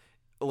now.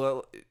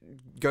 Go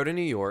to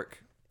New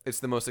York. It's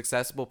the most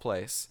accessible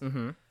place.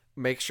 mm-hmm.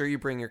 make sure you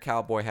bring your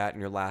cowboy hat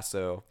and your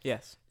lasso.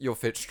 Yes. You'll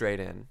fit straight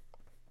in.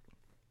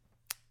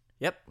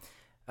 Yep.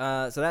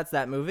 So that's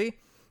that movie.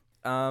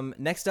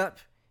 Next up,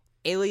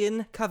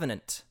 Alien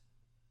Covenant.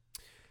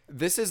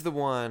 This is the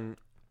one,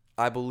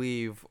 I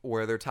believe,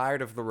 where they're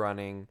tired of the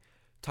running,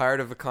 tired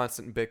of the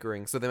constant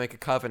bickering, so they make a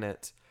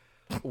covenant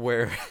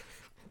where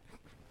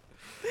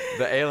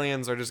the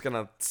aliens are just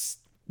gonna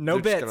No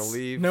they're just bits. gonna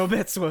leave. No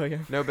bits,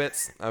 William. No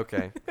bits.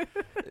 Okay,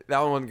 that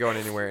one wasn't going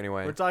anywhere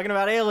anyway. We're talking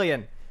about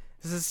Alien.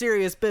 This is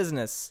serious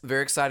business.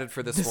 Very excited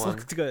for this one.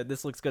 Looks good.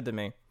 This looks good to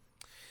me.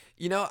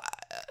 You know,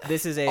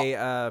 This is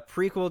a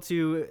prequel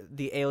to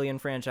the Alien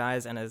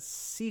franchise and a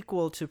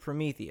sequel to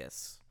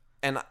Prometheus.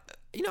 and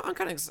you know,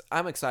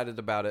 I'm excited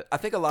about it. I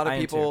think a lot of I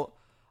am people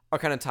are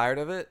kind of tired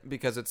of it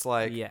because it's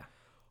like, Yeah.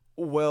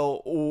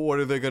 well, what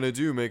are they gonna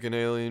do? Make an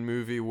alien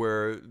movie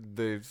where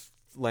they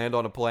land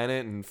on a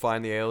planet and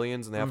find the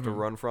aliens and they have to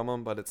run from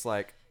them? But it's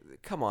like,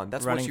 come on,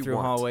 that's Running what you through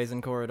want. hallways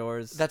and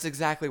corridors. That's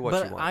exactly what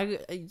but you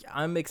want.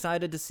 I'm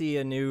excited to see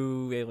a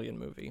new Alien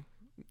movie.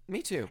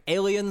 Me too.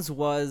 Aliens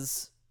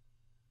was,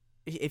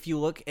 if you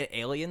look at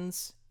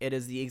Aliens, it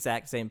is the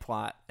exact same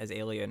plot as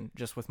Alien,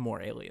 just with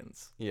more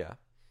aliens. Yeah.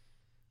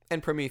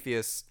 And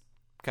Prometheus,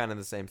 kind of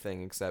the same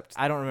thing, except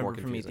I don't more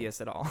remember confusing.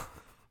 Prometheus at all.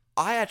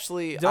 I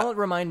actually Don't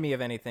remind me of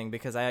anything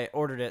because I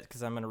ordered it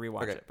because I'm going to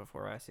rewatch Okay. it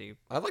before I see.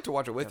 I'd like to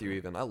watch it with you.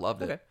 Even I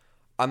loved it. Okay.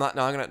 I'm not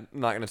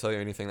gonna tell you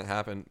anything that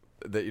happened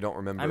that you don't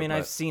remember. I mean, but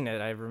I've seen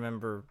it. I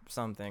remember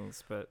some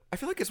things, but I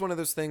feel like it's one of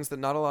those things that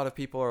not a lot of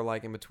people are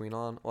like in between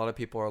on. A lot of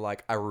people are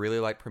like, I really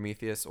like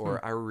Prometheus,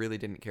 or I really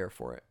didn't care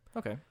for it.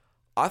 okay.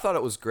 I thought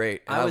it was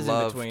great. And I was in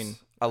loved, between,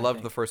 I I loved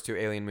think. the first two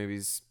Alien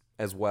movies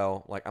as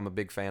well. Like, I'm a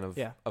big fan of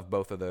Yeah.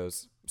 both of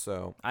those.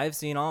 So I've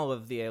seen all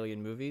of the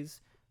Alien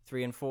movies.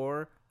 3 and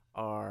 4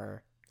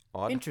 are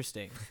odd.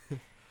 interesting.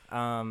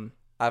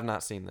 I've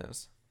not seen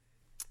those.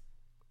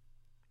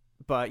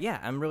 But yeah,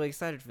 I'm really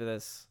excited for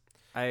this.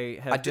 I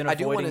have been I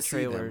do wanna avoiding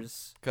see them,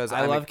 trailers 'cause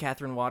I I'm love ex-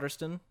 Catherine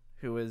Waterston,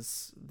 who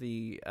is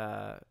the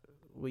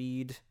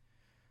lead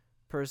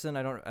person.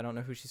 I don't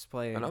know who she's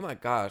playing. And oh my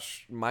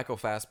gosh, Michael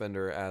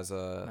Fassbender as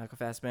Michael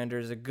Fassbender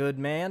is a good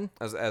man.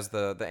 as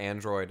the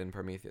android in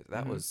Prometheus.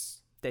 That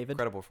was David.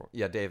 incredible for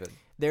David.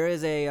 There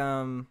is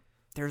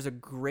there's a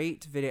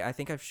great video. I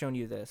think I've shown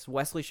you this.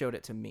 Wesley showed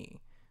it to me.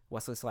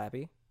 Wesley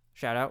Slappy.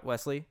 Shout out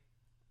Wesley.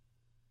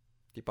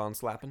 Keep on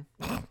slapping.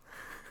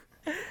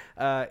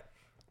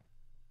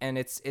 And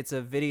it's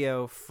a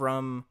video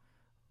from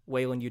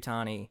Weyland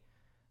Yutani,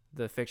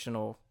 the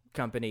fictional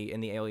company in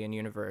the Alien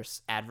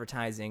universe,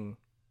 advertising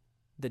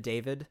the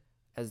David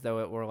as though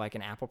it were like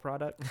an Apple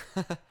product.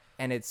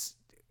 And it's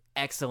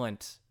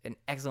excellent, an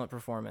excellent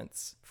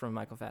performance from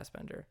Michael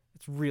Fassbender.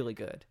 It's really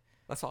good.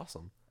 That's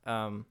awesome.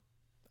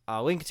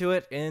 I'll link to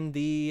it in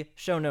the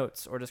show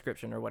notes or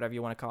description or whatever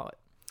you want to call it.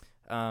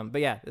 But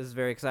yeah, this is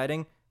very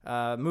exciting.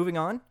 Moving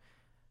on.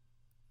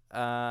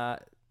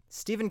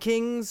 Stephen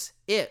King's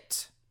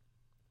It.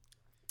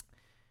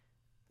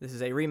 This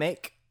is a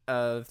remake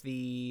of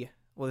this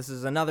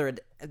is another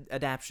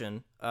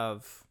adaptation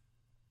of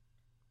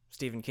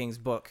Stephen King's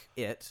book,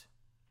 It,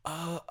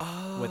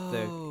 with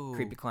the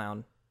creepy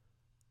clown.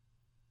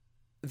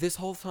 This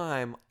whole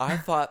time, I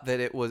thought that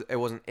it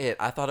wasn't It.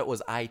 I thought it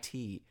was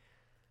IT.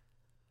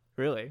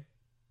 Really?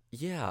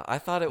 Yeah, I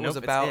thought it was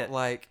Nope, it's about It.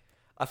 like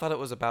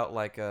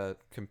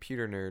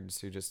computer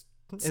nerds who just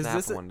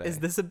snap one day. Is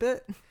this a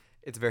bit?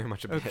 It's very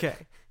much a bit. Okay.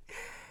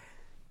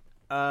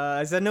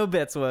 I said no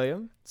bits,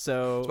 William.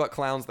 So, It's about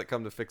clowns that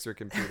come to fix your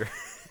computer,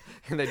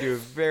 and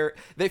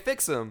they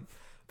fix them,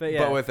 but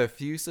yeah, but with a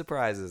few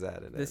surprises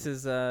added. this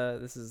is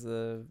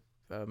a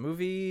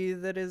movie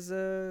that is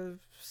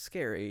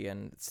scary,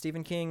 and it's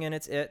Stephen King, and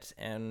it's It,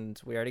 and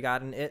we already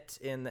got an It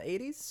in the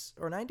 80s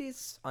or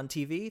 90s on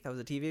TV. That was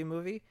a TV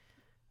movie.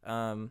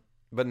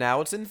 But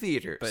now it's in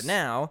theaters. But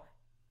now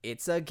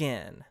it's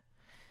again.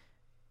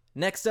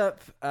 Next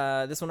up,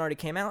 this one already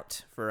came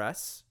out for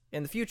us.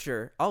 In the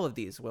future, all of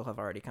these will have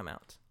already come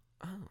out.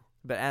 Oh.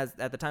 But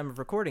at the time of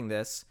recording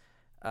this,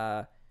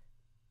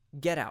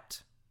 Get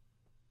Out.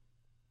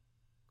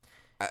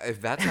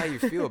 If that's how you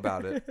feel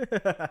about it,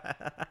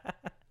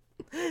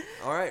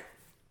 all right.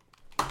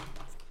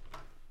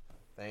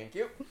 Thank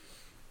you.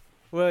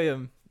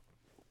 William,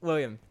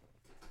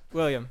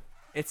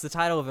 it's the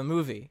title of a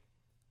movie.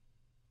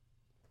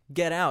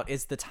 Get Out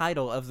is the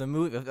title of the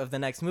movie of the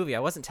next movie. I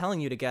wasn't telling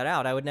you to get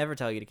out. I would never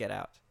tell you to get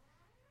out.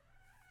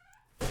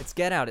 It's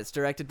Get Out. It's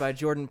directed by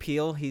Jordan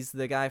Peele. He's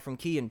the guy from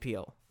Key and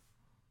Peele.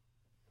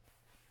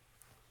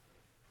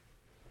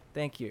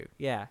 Thank you.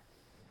 Yeah.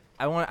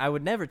 I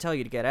would never tell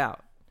you to get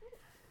out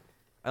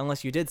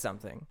unless you did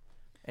something.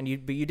 But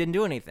you didn't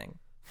do anything.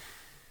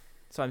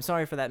 So I'm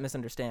sorry for that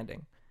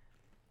misunderstanding.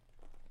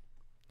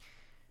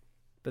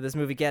 But this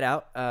movie, Get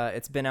Out,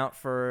 it's been out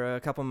for a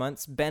couple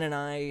months. Ben and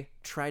I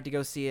tried to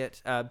go see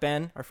it.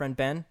 Ben, our friend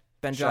Ben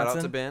Johnson. Shout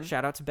out to Ben.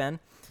 Shout out to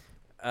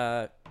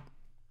Ben.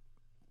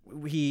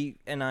 He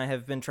and I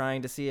have been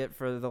trying to see it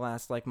for the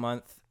last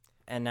month,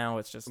 and now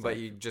it's just. But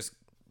you just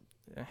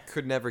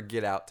could never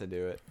get out to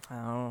do it.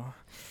 Oh.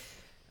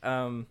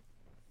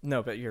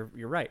 No, but you're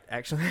right.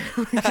 Actually,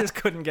 we just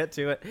couldn't get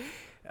to it.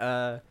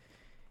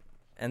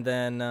 And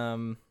then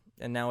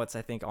and now it's,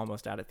 I think,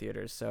 almost out of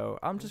theaters. So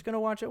I'm just gonna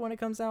watch it when it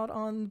comes out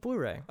on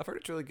Blu-ray. I've heard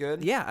it's really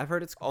good. Yeah, I've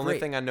heard it's Only great.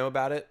 thing I know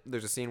about it,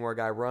 there's a scene where a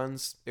guy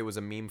runs. It was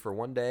a meme for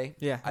one day.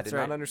 Yeah, I that's did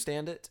right. not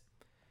understand it.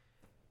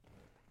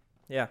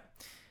 Yeah.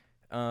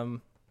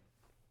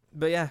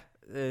 But yeah,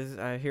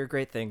 I hear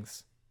great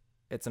things.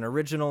 It's an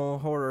original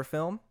horror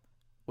film,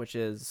 which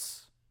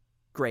is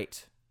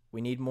great.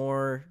 We need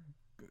more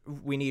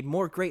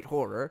great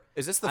horror.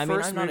 Is this the I mean,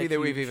 first I'm not a movie that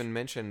we've huge- even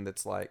mentioned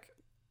that's like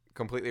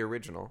completely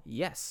original?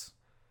 Yes.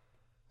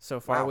 So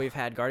far, Wow. we've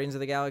had Guardians of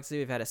the Galaxy.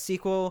 We've had a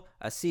sequel,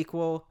 a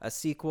sequel, a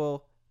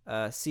sequel,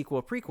 a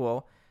sequel,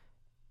 prequel,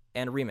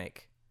 and a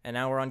remake. And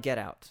now we're on Get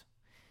Out.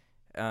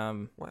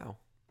 Wow.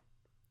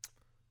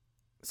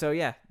 So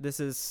yeah,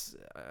 this is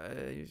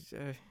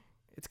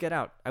it's Get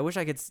Out. I wish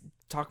I could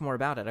talk more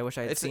about it. I wish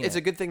I had seen It's it.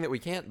 a good thing that we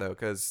can't though,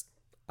 because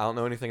I don't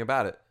know anything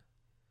about it.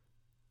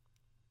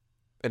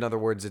 In other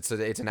words, it's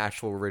an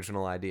actual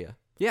original idea.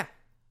 Yeah.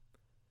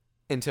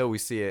 Until we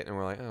see it and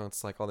we're like, oh,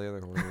 it's like all the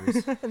other horror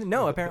movies.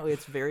 No, apparently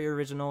it's very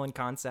original in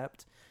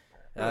concept,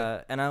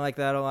 and I like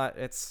that a lot.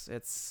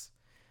 It's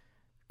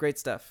great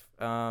stuff.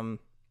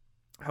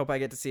 Hope I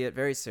get to see it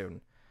very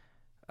soon.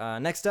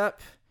 Next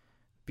up,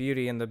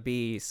 Beauty and the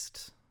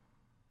Beast.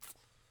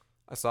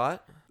 I saw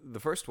it, the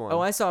first one. Oh,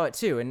 I saw it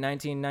too in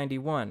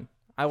 1991.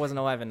 I wasn't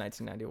alive in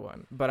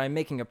 1991, but I'm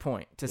making a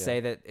point to say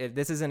that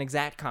this is an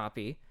exact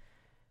copy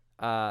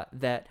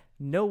that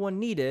no one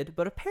needed,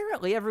 but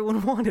apparently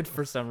everyone wanted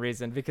for some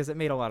reason because it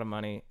made a lot of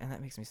money, and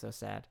that makes me so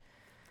sad.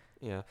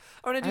 Yeah.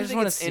 I mean, I do just think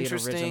wanna it's see an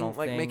interesting, original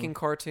like thing. making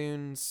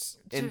cartoons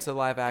into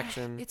live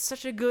action. It's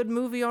such a good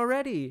movie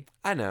already.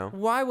 I know.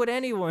 Why would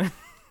anyone?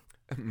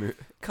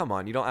 Come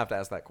on, you don't have to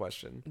ask that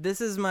question. This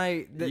is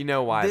my. You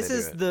know why This they do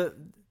is it. the.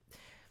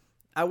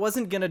 I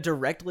wasn't gonna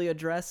directly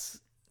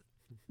address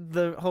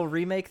the whole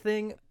remake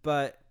thing,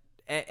 but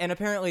and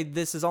apparently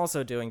this is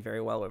also doing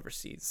very well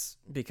overseas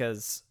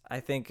because I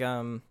think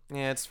Yeah,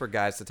 it's for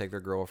guys to take their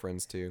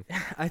girlfriends too.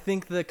 I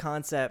think the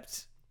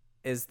concept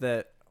is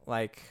that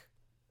like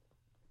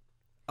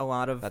a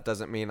lot of That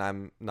doesn't mean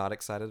I'm not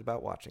excited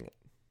about watching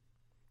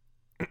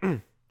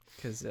it.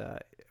 because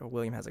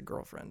William has a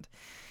girlfriend.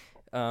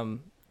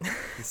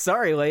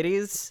 Sorry,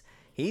 ladies,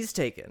 he's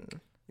taken.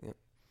 Yep.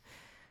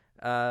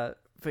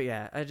 But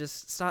yeah, I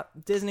just stop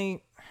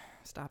Disney.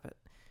 Stop it.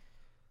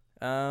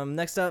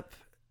 Next up,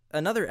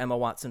 another Emma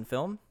Watson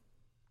film,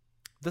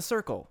 The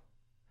Circle.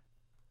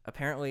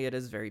 Apparently, it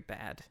is very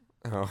bad.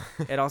 Oh,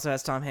 It also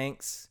has Tom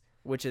Hanks,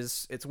 which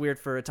is it's weird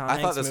for a Tom I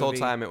Hanks thought this whole movie.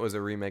 time it was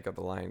a remake of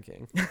The Lion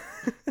King.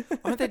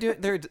 Aren't they doing?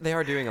 They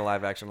are doing a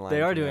live action Lion.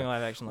 They are King doing now,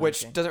 live action, Lion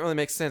which King. doesn't really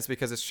make sense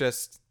because it's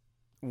just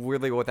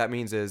weirdly what that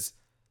means is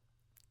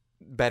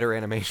better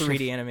animation.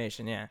 3D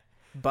animation, yeah.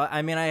 But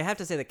I mean, I have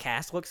to say the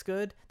cast looks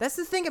good. That's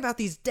the thing about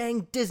these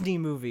dang Disney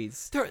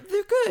movies. They're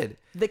good.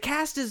 The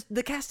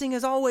casting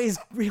is always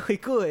really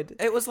good.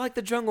 It was like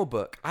The Jungle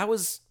Book. I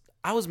was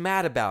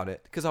mad about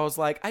it because I was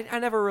like, I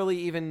never really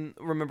even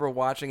remember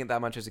watching it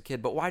that much as a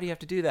kid. But why do you have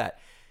to do that?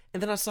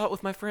 And then I saw it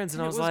with my friends,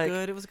 and I was like,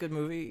 good. It was a good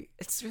movie.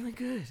 it's really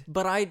good.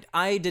 But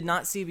I did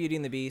not see Beauty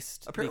and the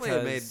Beast. Apparently,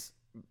 because it made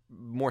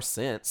more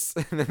sense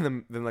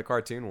than the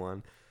cartoon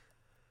one.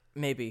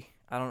 maybe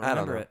I don't I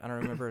don't remember know. it. I don't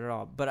remember it at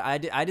all. But I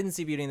didn't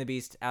see Beauty and the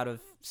Beast out of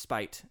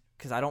spite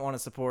because I don't want to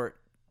support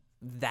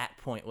that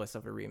pointless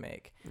of a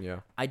remake.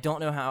 Yeah. I don't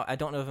know if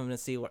I'm going to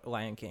see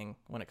Lion King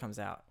when it comes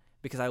out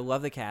because I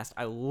love the cast.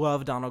 I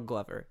love Donald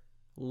Glover.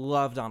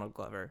 Love Donald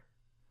Glover.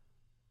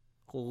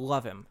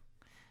 Love him.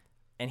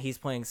 And he's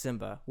playing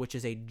Simba, which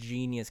is a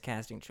genius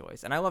casting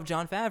choice. And I love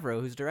Jon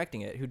Favreau, who's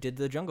directing it, who did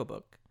The Jungle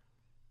Book.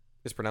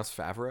 It's pronounced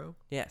Favreau?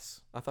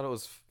 Yes. I thought it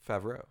was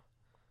Favreau.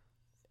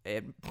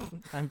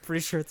 I'm pretty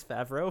sure it's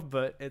Favreau,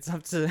 but it's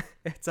up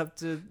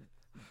to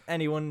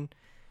anyone.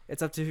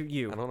 It's up to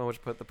you. I don't know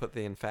what to put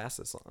the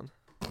emphasis on.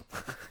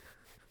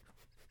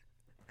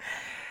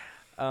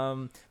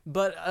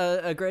 But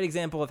a great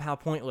example of how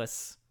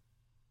pointless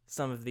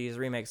some of these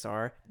remakes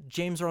are.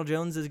 James Earl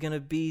Jones is gonna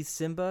be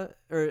Simba,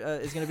 or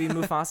is gonna be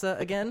Mufasa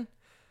again.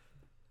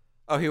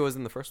 Oh, he was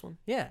in the first one?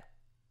 Yeah,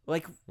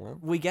 like Well.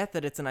 we get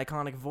that it's an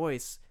iconic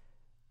voice,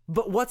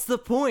 but what's the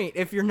point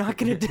if you're not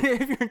gonna do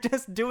if you're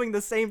just doing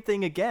the same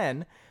thing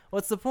again?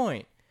 What's the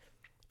point?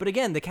 But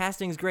again, the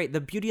casting's great.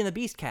 The Beauty and the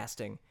Beast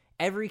casting.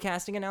 Every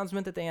casting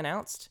announcement that they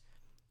announced,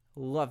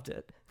 loved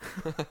it.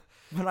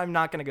 But I'm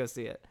not gonna go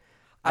see it.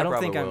 I don't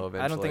think I'm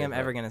eventually,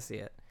 ever gonna see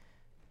it.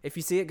 If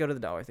you see it, go to the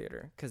Dollar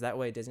Theater because that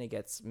way Disney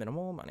gets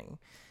minimal money.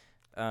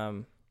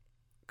 Come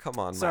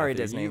on, Sorry,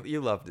 Matthew. Disney.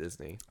 You love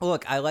Disney.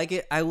 Look, I like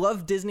it. I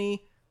love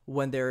Disney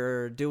when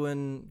they're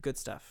doing good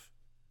stuff,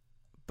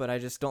 but I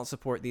just don't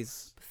support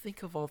these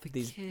Think of all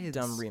these kids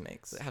dumb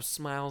remakes. that have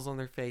smiles on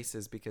their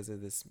faces because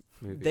of this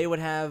movie. They would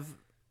have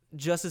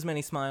just as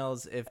many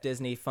smiles if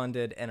Disney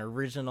funded an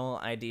original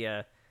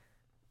idea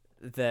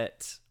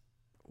that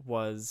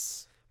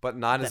was but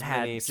not that as had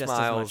many just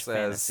smiles as much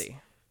fantasy.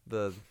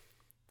 the.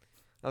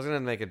 I was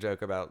gonna make a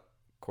joke about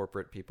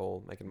corporate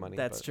people making money.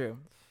 That's but true.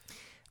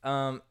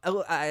 And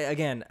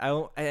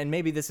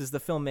maybe this is the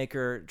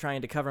filmmaker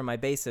trying to cover my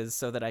bases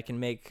so that I can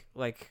make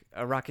like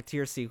a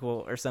Rocketeer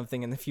sequel or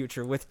something in the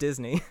future with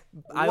Disney.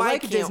 I Why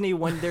like can't- Disney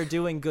when they're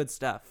doing good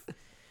stuff,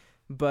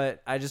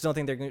 but I just don't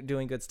think they're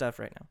doing good stuff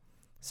right now.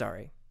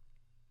 Sorry.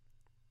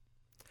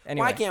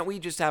 Anyway, Why can't we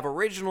just have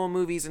original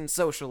movies and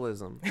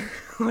socialism?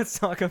 let's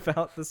talk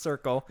about The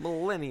Circle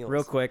Millennials.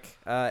 real quick.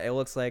 It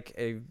looks like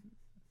a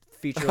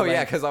feature. Oh yeah,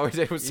 length- because all we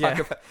did was talk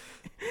about.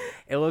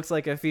 It looks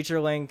like a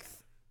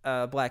feature-length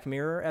Black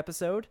Mirror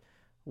episode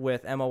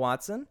with Emma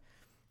Watson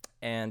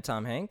and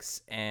Tom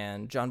Hanks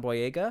and John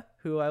Boyega,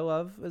 who I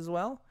love as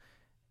well.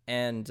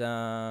 And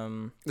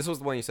This was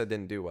the one you said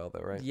didn't do well,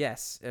 though, right?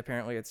 yes,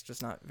 apparently it's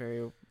just not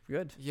very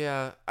good.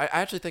 Yeah, I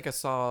actually think I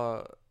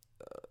saw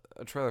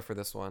a trailer for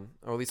this one,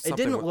 or at least It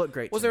something. didn't look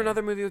great. Was to there me.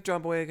 another movie with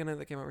John Boyega in it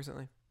that came out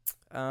recently,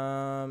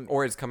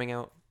 or is coming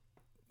out?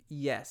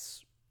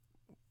 Yes,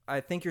 I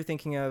think you're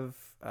thinking of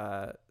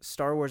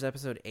Star Wars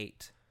Episode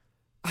 8.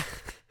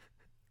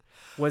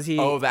 Was he?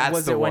 Oh, that's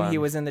was the it when he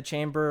one. was in the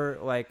chamber,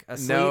 like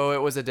asleep? No,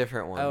 it was a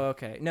different one. Oh,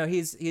 okay. No,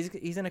 he's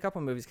in a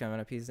couple movies coming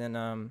up. He's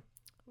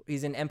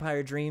in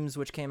Empire Dreams,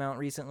 which came out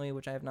recently,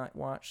 which I have not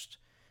watched.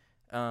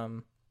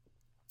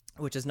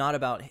 Which is not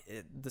about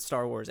the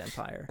Star Wars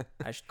Empire.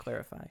 I should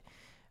clarify.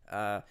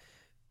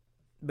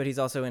 But he's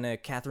also in a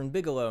Catherine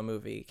Bigelow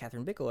movie.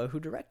 Catherine Bigelow, who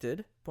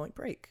directed Point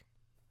Break.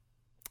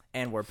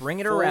 And we're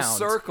bringing it Full around.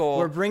 circle.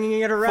 We're bringing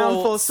it around.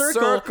 Full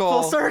circle.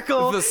 Full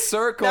circle. The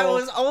circle. That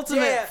was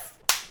ultimate. Yeah.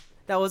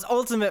 That was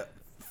ultimate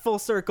full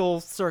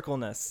circle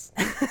circleness.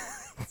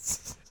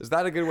 Is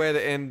that a good way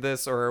to end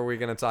this, or are we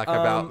going to talk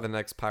about the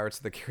next Pirates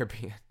of the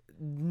Caribbean?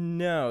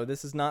 No,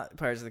 this is not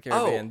Pirates of the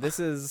Caribbean. Oh. This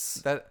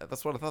is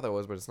That's what I thought that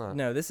was, but it's not.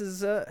 no. This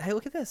is hey,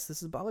 look at this.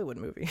 This is a Bollywood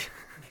movie,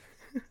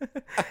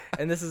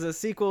 and this is a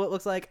sequel. It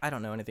looks like I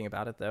don't know anything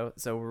about it though,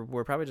 so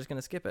we're probably just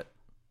gonna skip it,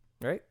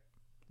 right?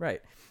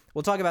 Right.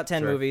 We'll talk about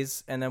 10 Sure.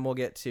 movies, and then we'll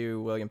get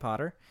to William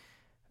Potter.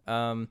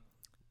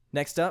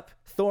 Next up,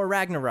 Thor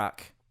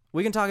Ragnarok.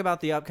 We can talk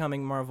about the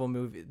upcoming Marvel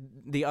movie,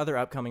 the other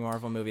upcoming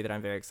Marvel movie that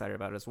I'm very excited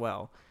about as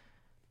well.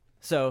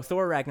 So,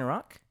 Thor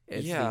Ragnarok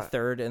is Yeah. the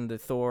third in the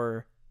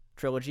Thor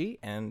trilogy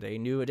and a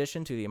new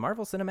addition to the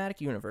Marvel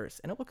Cinematic Universe,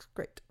 and it looks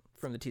great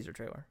from the teaser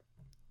trailer.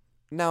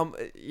 Now,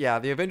 yeah,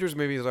 the Avengers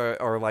movies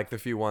are like the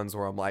few ones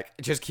where I'm like,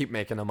 just keep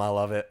making them. I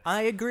love it.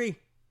 I agree,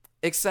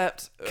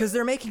 Except, because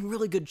they're making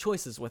really good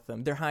choices with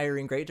them. They're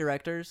hiring great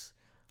directors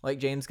like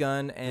James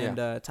Gunn and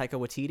Taika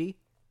Waititi,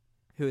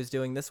 who is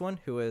doing this one,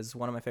 who is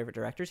one of my favorite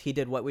directors. He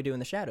did What We Do in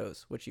the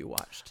Shadows, which you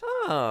watched.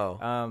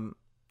 oh,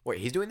 wait,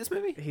 he's doing this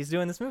movie? He's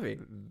doing this movie.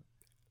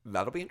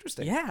 That'll be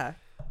interesting. Yeah.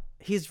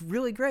 He's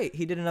really great.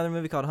 He did another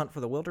movie called Hunt for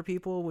the Wilder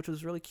People, which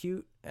was really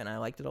cute, and I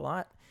liked it a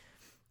lot.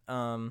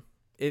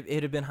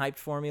 It had been hyped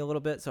for me a little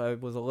bit, so I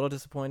was a little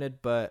disappointed,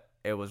 but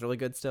it was really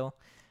good still.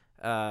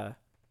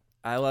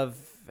 I love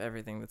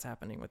everything that's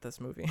happening with this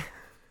movie.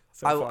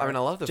 I mean, I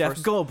love the Jeff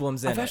first.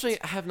 Goldblum's in I've actually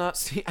it. have not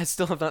seen. I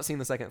still have not seen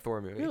the second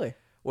Thor movie. Really?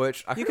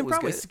 Which I You heard can was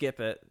probably good. skip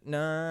it.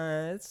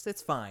 Nah,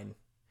 it's fine.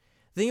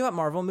 The thing about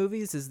Marvel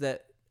movies is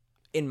that,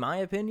 in my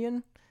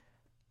opinion,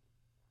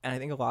 and I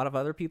think a lot of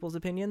other people's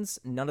opinions,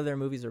 none of their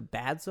movies are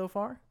bad so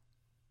far.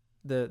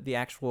 The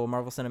actual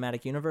Marvel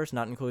Cinematic Universe,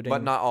 not including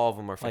But not all of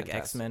them are like fantastic.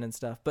 X-Men and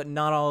stuff, but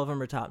not all of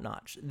them are top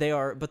notch. They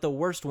are, but the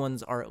worst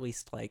ones are at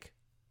least like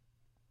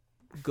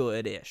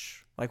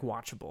good-ish, like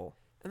watchable.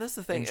 And that's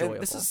the thing. And this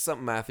enjoyable. is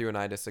something Matthew and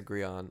I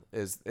disagree on.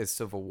 Is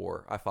Civil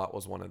War? I thought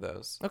was one of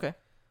those. Okay.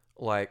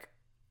 Like,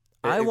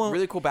 I a won't-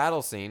 really cool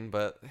battle scene,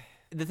 but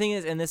The thing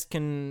is, and this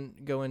can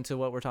go into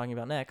what we're talking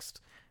about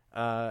next.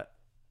 I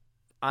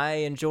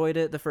enjoyed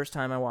it the first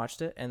time I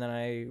watched it, and then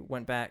I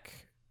went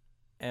back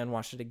and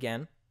watched it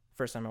again.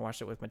 First time I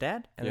watched it with my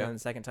dad, and Yeah. then the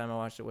second time I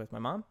watched it with my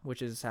mom,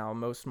 which is how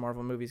most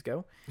Marvel movies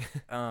go.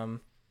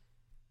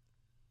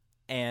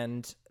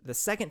 And the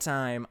second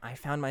time, I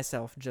found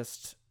myself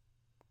just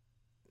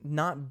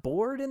not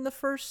bored in the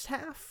first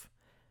half,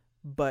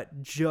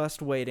 but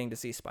just waiting to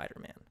see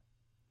Spider-Man.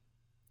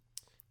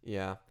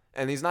 yeah.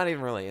 And he's not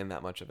even really in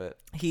that much of it.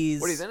 What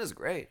he's in is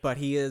great. But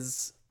he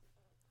is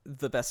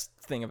the best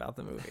thing about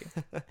the movie.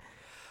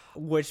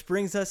 Which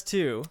brings us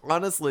to...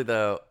 Honestly,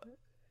 though.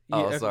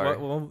 Oh, sorry.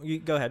 You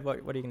go ahead. What are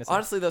you going to say?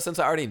 Honestly, though, since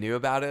I already knew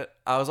about it,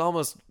 I was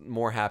almost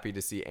more happy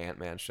to see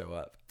Ant-Man show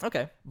up.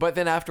 Okay. But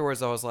then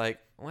afterwards, I was like,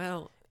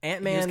 well,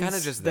 Ant-Man's kind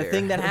of just the there.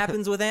 thing that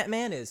happens with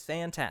Ant-Man is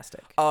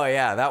fantastic. Oh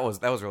yeah, that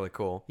was really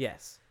cool.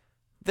 Yes.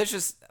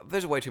 There's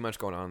way too much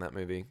going on in that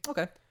movie,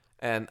 Okay.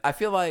 and I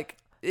feel like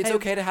it's Hey,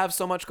 okay to have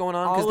so much going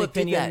on all because they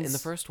did that opinions- in the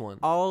first one.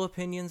 All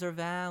opinions are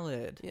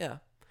valid. Yeah,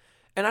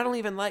 and I don't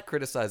even like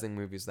criticizing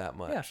movies that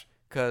Yeah. much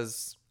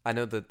because I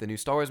know that the new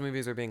Star Wars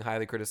movies are being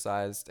highly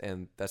criticized,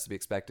 and that's to be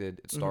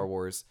expected. It's Star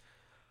Wars,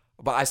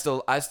 but I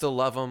still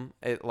love them.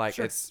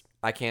 Sure.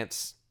 I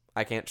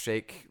can't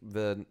shake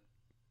the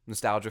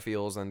nostalgia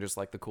feels and just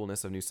like the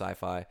coolness of new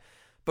sci-fi.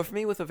 But for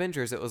me with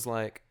Avengers, it was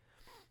like,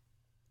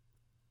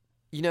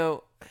 you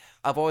know,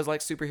 I've always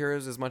liked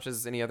superheroes as much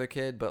as any other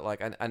kid, but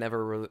like I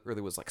never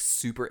really was like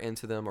super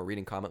into them or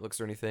reading comic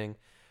books or anything.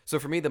 So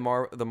for me, the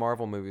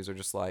Marvel movies are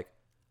just like,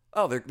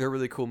 oh, they're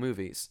really cool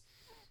movies.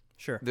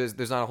 Sure.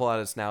 There's not a whole lot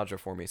of nostalgia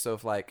for me. So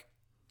if like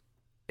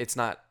it's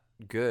not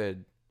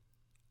good,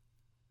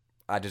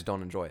 I just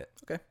don't enjoy it.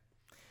 Okay.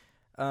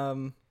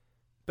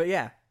 But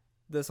yeah,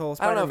 this whole I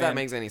Spider-Man. don't know if that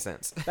makes any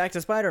sense. Back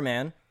to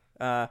Spider-Man,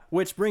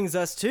 which brings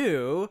us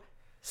to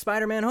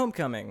Spider-Man: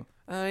 Homecoming.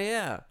 Oh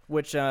yeah.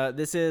 Which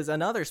this is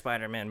another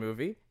Spider-Man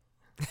movie.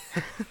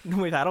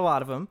 We've had a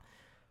lot of them.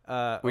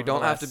 We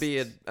don't have to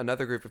be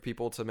another group of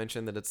people to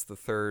mention that it's the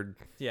third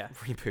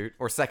reboot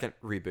or second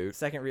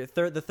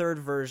reboot. The third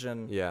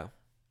version Yeah.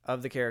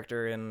 of the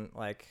character in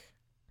like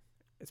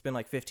it's been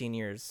like 15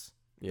 years.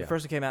 Yeah. The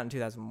first one came out in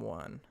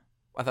 2001.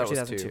 I thought it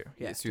was 2002. two.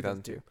 Yeah, It's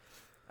 2002.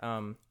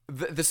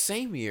 2002. The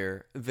same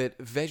year that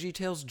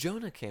VeggieTales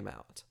Jonah came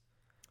out.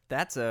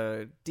 That's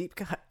a deep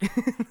cut.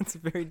 That's a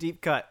very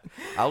deep cut.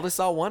 I only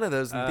saw one of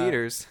those in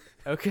theaters.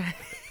 Okay.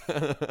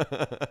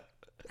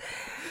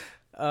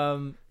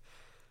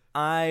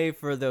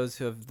 For those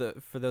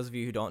of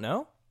you who don't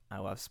know, I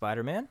love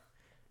Spider-Man,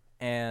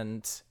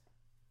 and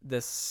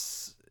the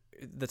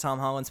Tom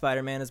Holland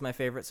Spider-Man is my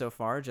favorite so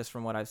far, just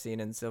from what I've seen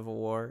in Civil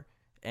War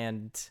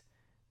and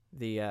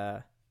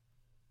the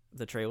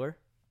trailer.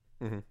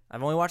 Mm-hmm.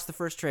 I've only watched the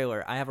first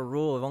trailer. I have a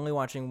rule of only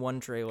watching one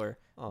trailer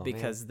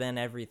because man. then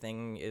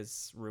everything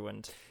is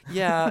ruined.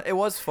 Yeah, it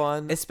was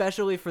fun.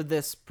 Especially for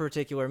this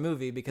particular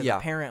movie because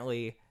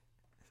apparently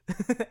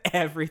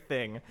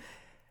everything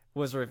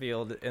was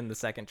revealed in the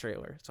second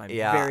trailer. So I'm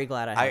very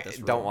glad I had this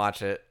rule. Don't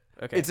watch it.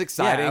 Okay. It's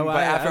exciting,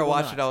 but after I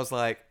watched not. it, I was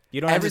like,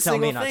 you don't have every to tell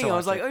me single not thing, to I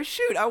was watch like, oh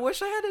shoot, I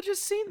wish I had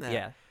just seen that.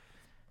 Yeah.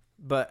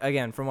 But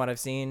again, from what I've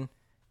seen,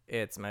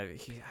 it's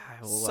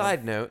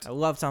Side note, I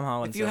love Tom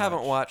Holland. if you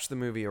haven't watched the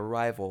movie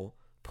Arrival,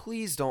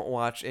 please don't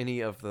watch any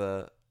of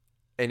the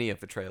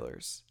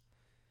trailers.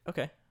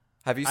 Okay.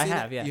 Have you seen it? I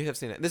have, yeah. You have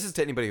seen it. This is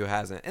to anybody who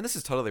hasn't. And this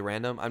is totally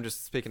random. I'm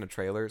just speaking of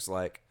trailers.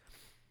 Like,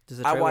 does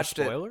the trailer I watched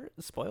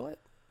spoil it?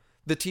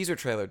 The teaser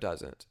trailer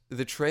doesn't.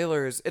 The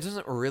trailers, it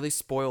doesn't really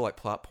spoil like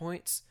plot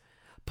points,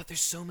 but there's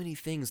so many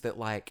things that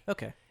like,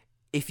 Okay.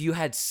 if you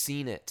had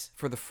seen it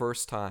for the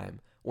first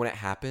time when it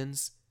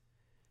happens,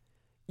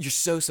 you're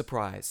so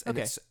surprised. And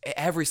it's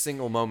every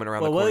single moment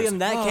around the corner. William,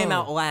 like, that came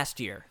out last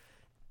year.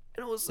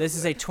 And it was This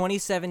is a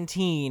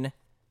 2017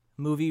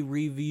 movie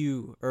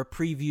review or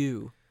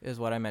preview is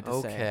what I meant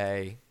to say.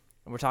 Okay.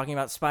 And we're talking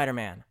about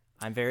Spider-Man.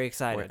 I'm very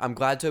excited. I'm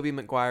glad Tobey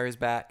Maguire is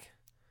back.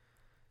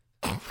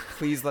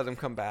 Please let him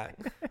come back.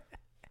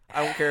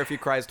 I don't care if he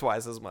cries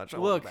twice as much. I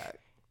want him back.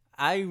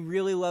 I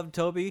really love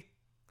Tobey.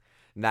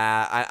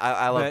 Nah,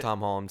 I love But Tom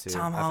Holland too.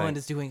 Tom Holland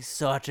is doing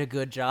such a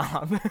good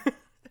job.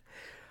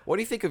 What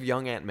do you think of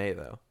young Aunt May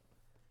though?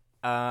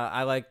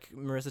 I like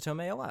Marissa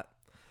Tomei a lot.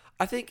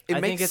 I think I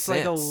makes think it's sense.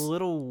 like a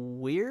little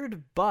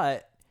weird,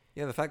 but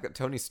Yeah, the fact that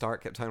Tony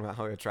Stark kept talking about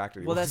how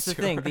attractive he well, was that's the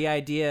to thing. her. The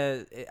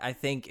idea, I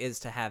think, is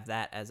to have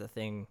that as a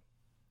thing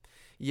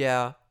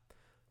Yeah.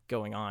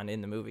 going on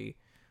in the movie.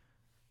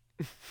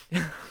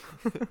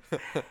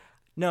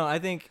 No, I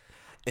think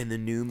In the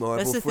new That's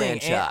Marvel the thing,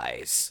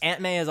 franchise, Aunt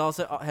May has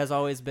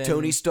always been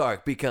Tony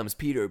Stark becomes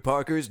Peter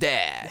Parker's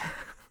dad.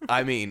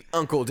 I mean,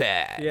 Uncle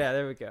Dad. Yeah,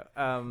 there we go.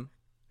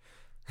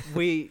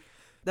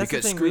 That's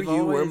because the thing, screw we've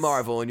you, we're always-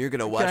 Marvel, and you're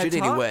gonna Can watch I it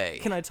talk? anyway.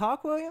 Can I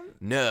talk, William?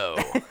 No.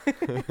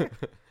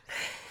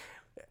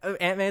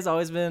 Aunt May's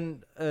always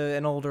been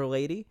an older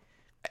lady.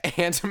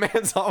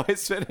 Ant-Man's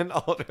always been an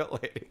older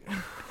lady.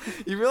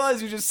 You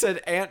realize you just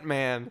said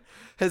Ant-Man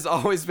has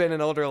always been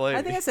an older lady.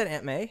 I think I said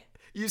Aunt May.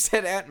 You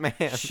said Ant-Man.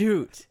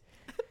 Shoot.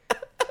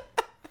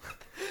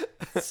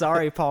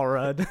 Sorry, Paul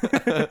Rudd.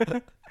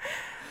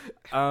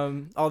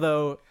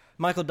 Although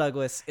Michael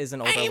Douglas is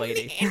an older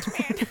lady.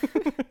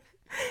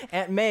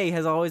 Aunt May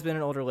has always been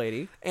an older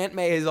lady. Aunt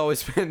May has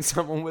always been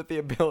someone with the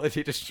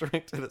ability to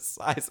shrink to the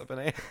size of an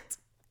ant.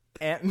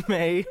 Aunt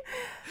May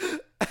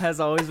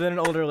has always been an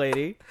older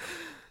lady.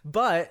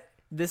 But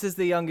this is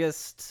the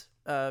youngest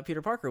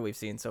Peter Parker we've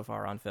seen so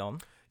far on film.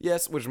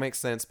 Yes, which makes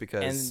sense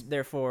because And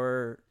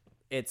therefore,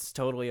 it's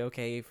totally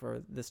okay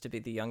for this to be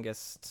the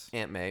youngest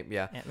Aunt May,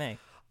 yeah. Aunt May.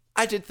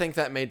 I did think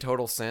that made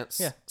total sense.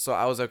 Yeah. So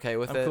I was okay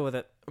with I'm it. cool with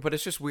it. But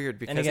it's just weird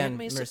because again, Aunt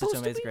May's Marissa supposed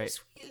to Tomei's be great. a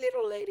sweet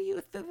little lady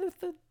with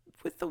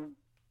the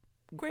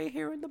gray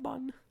hair in the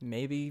bun.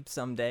 Maybe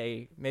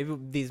someday, maybe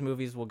these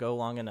movies will go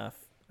long enough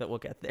that we'll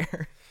get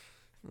there.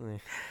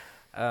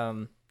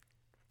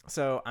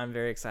 So I'm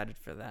very excited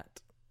for that.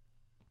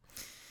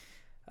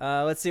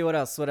 Let's see what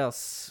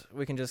else.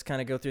 We can just kind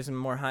of go through some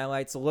more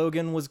highlights.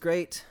 Logan was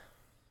great.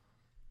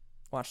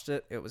 Watched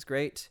it. It was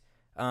great.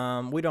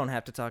 We don't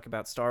have to talk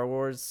about Star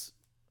Wars,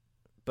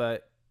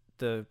 but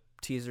the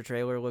teaser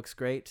trailer looks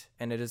great,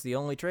 and it is the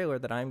only trailer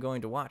that I'm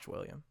going to watch,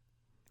 William.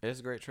 It is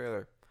a great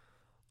trailer.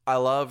 I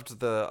loved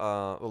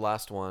the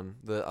last one,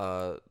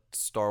 the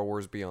Star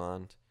Wars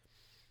Beyond.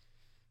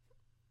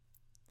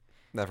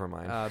 Never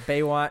mind.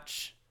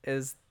 Baywatch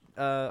is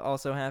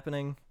also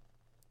happening.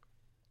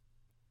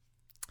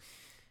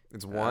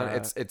 It's one.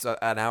 It's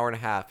an hour and a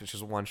half. It's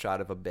just one shot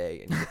of a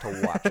bay, and you get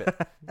to watch it.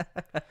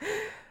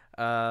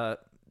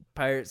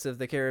 Pirates of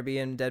the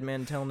Caribbean, Dead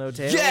Man Tell No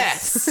Tales.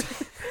 Yes!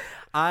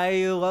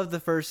 I love the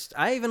first.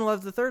 I even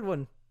love the third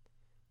one.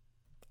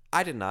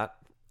 I did not.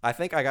 I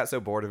think I got so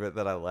bored of it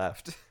that I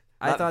left.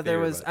 I thought there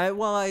was.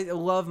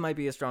 Love might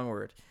be a strong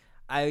word.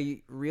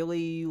 I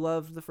really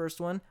loved the first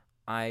one.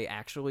 I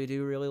actually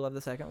do really love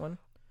the second one.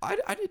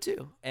 I did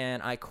too.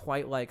 And I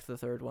quite like the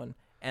third one.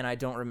 And I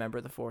don't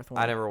remember the fourth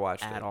one. I never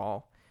watched at it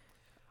all.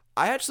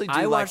 I actually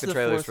do like the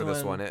trailers for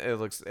this one. It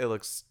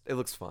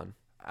looks fun.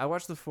 I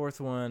watched the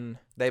fourth one.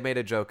 They made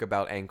a joke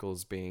about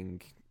ankles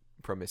being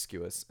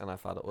promiscuous, and I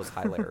thought it was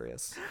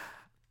hilarious.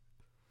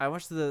 I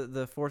watched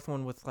the fourth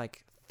one with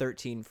like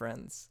 13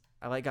 friends.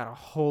 I got a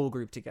whole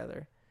group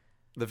together.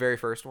 The very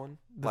first one?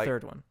 The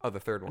third one. Oh,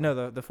 the third one.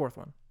 No, the fourth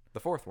one. The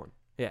fourth one.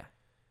 Yeah.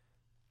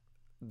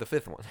 The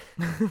fifth one.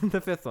 The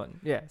fifth one.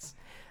 Yes.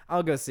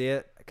 I'll go see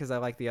it because I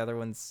like the other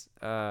ones.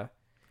 I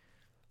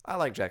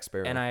like Jack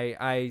Sparrow.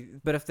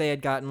 And but if they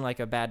had gotten like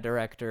a bad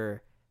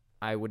director,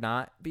 I would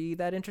not be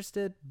that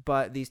interested.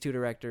 But these two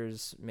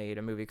directors made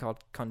a movie called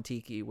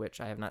Kon-Tiki, which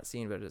I have not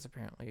seen, but is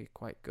apparently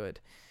quite good.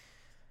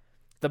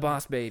 The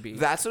Boss Baby.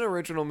 That's an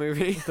original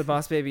movie. The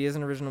Boss Baby is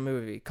an original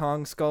movie.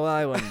 Kong Skull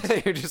Island.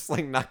 You're just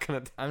like not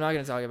gonna. I'm not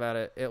gonna talk about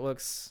it. It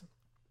looks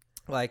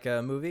like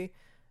a movie,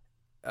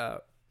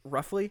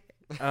 roughly.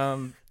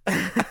 Kong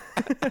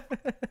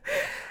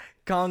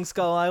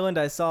Skull Island.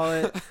 I saw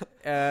it.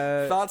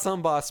 Thoughts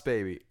on Boss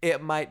Baby?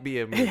 It might be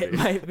a movie. It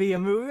might be a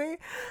movie.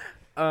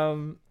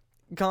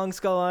 Kong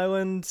Skull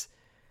Island.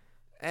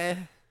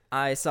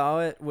 I saw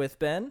it with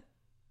Ben,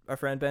 our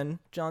friend Ben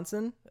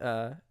Johnson.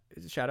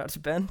 Shout out to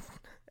Ben.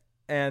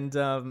 And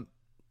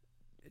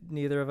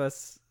neither of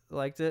us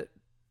liked it.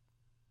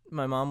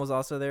 My mom was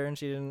also there and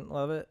she didn't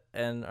love it.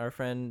 And our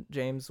friend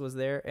James was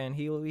there and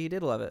he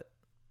did love it.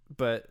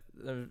 But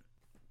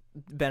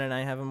Ben and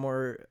I have a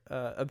more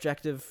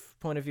objective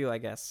point of view, I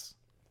guess.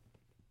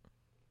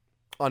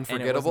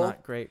 Unforgettable. And it was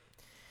not great.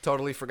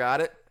 Totally forgot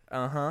it.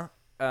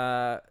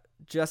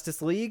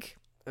 Justice League.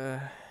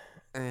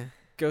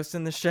 Ghost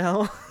in the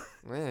Shell.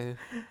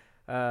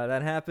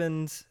 That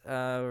happened.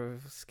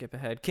 Skip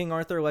ahead. King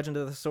Arthur, Legend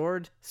of the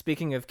Sword.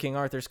 Speaking of King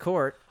Arthur's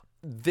court.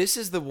 This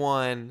is the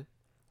one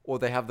where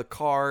they have the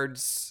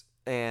cards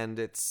and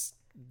it's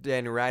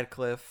Daniel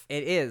Radcliffe.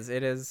 It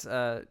is.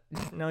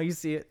 No, you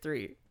see it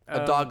 3.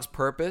 A Dog's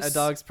Purpose. A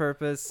Dog's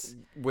Purpose.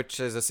 Which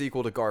is a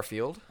sequel to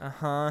Garfield.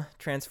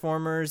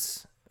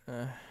 Transformers.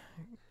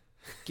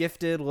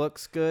 Gifted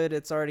looks good.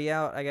 It's already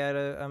out.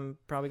 I'm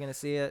probably gonna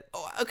see it.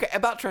 Oh, okay.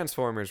 About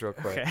Transformers real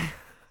quick. Okay.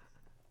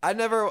 I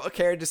never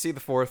cared to see the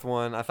fourth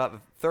one. I thought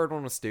the third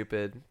one was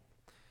stupid.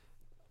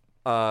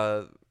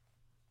 But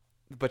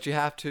you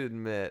have to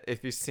admit,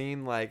 if you've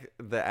seen like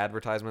the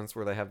advertisements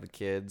where they have the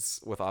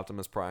kids with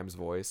Optimus Prime's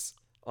voice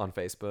on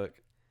Facebook,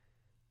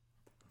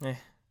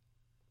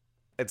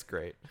 it's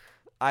great.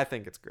 I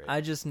think it's great. I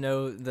just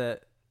know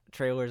that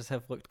trailers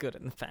have looked good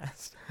in the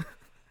past.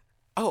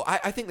 Oh,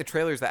 I think the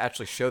trailers that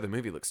actually show the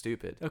movie look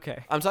stupid.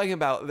 Okay. I'm talking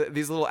about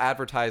these little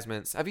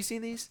advertisements. Have you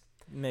seen these?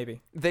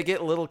 Maybe. They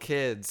get little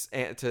kids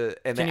and Can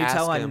they you ask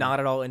tell them, I'm not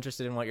at all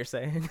interested in what you're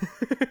saying?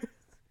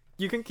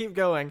 You can keep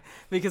going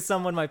because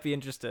someone might be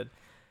interested.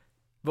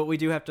 But we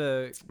do have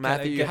to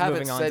Matthew, you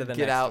haven't said get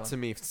get out one. to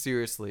me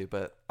seriously,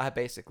 but I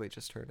basically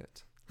just heard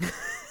it.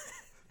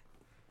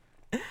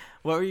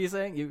 What were you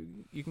saying?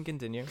 You can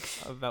continue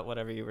about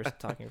whatever you were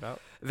talking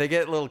about. They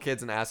get little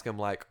kids and ask them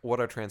like,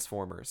 "What are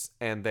Transformers?"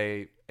 And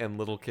they in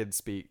little kid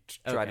speak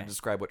try to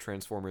describe what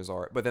Transformers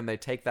are. But then they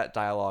take that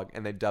dialogue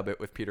and they dub it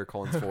with Peter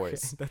Cullen's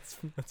voice.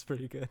 That's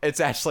pretty good. It's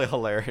actually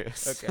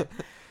hilarious. Okay.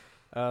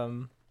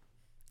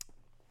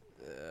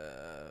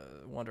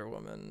 Wonder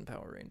Woman,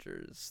 Power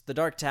Rangers, The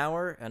Dark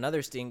Tower,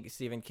 another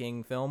Stephen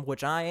King film,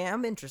 which I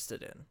am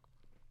interested in.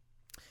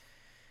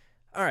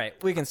 All right,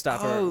 we can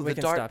stop. The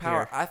Dark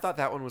Tower. I thought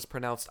that one was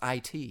pronounced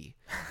IT.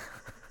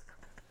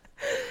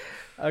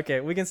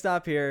 Okay, we can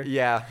stop here.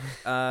 Yeah.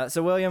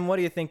 So, William, what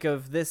do you think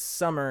of this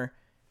summer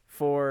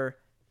for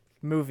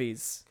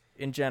movies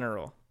in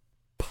general?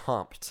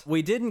 Pumped.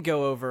 We didn't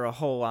go over a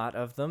whole lot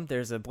of them.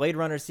 There's a Blade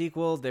Runner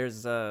sequel.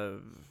 There's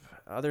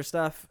other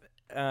stuff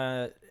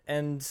and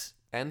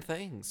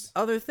things.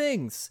 Other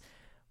things.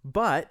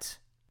 But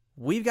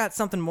we've got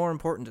something more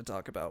important to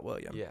talk about,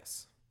 William.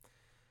 Yes.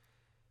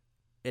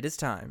 It is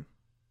time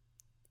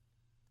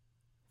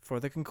for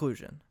the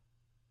conclusion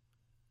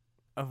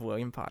of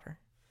William Potter.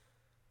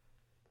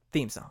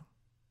 Theme song.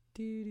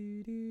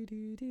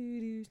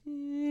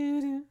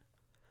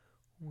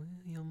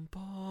 William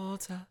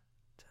Potter.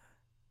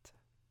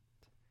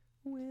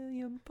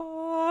 William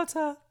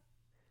Potter.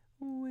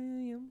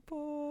 William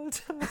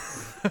Potter.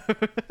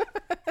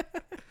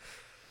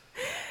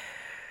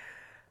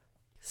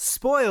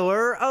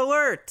 Spoiler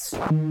alert!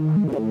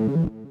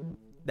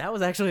 That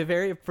was actually a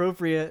very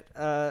appropriate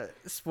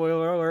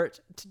spoiler alert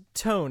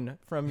tone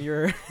from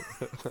your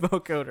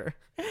vocoder.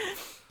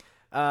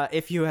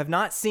 If you have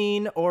not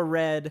seen or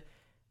read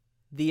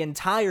the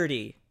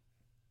entirety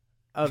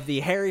of the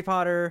Harry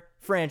Potter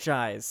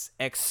franchise,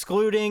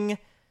 excluding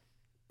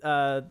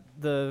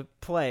the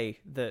play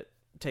that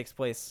takes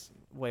place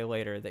way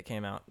later that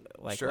came out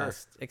like Sure.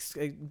 last.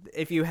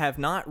 If you have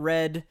not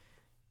read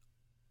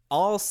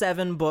all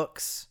 7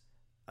 books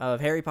of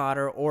Harry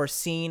Potter or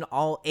seen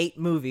all 8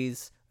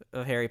 movies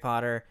of Harry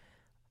Potter,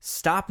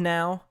 stop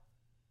now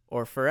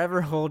or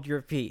forever hold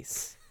your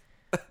peace.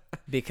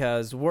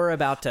 Because we're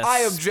about to I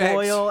object.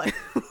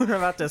 we're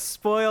about to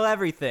spoil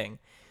everything.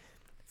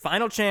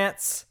 Final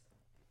chance.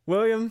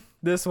 William,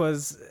 this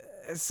was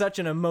such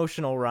an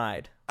emotional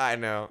ride. I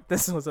know.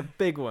 This was a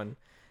big one.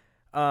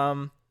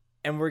 And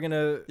we're going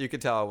to You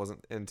could tell I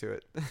wasn't into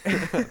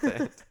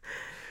it.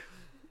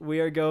 we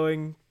are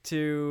going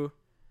to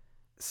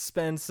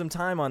spend some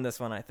time on this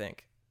one, I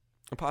think.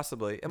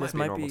 Possibly. It This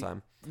might be normal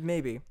time.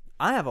 Maybe.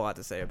 I have a lot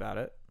to say about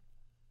it.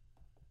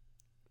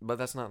 But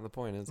that's not the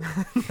point, is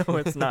it? No,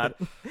 it's not.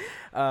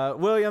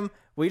 William,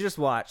 we just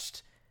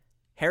watched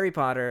Harry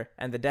Potter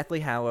and the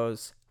Deathly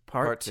Hallows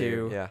Part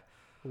 2. Yeah.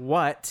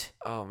 What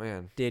Oh,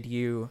 man. did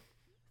you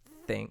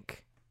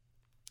think?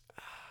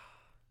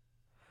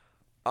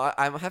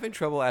 I'm having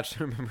trouble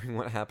actually remembering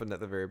what happened at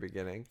the very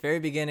beginning. Very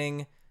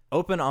beginning,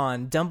 open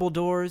on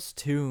Dumbledore's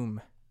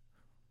tomb.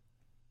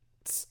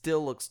 It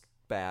still looks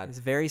bad. It's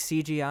a very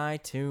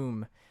CGI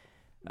tomb.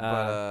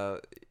 But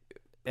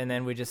And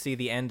then we just see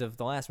the end of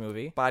the last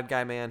movie. Bad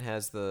Guy Man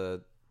has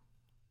the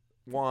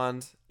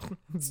wand.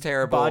 It's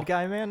terrible. Bad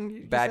Guy Man?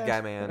 you Bad said?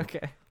 Guy Man.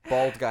 Okay.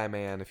 Bald Guy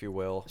Man, if you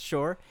will.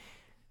 Sure.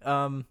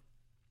 Then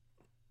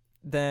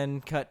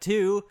cut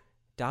to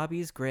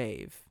Dobby's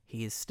grave.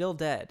 He is still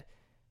dead.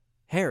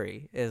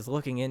 Harry is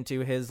looking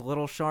into his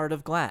little shard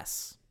of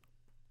glass.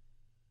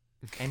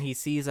 And he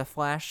sees a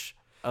flash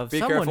of Be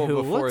someone careful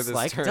who before looks this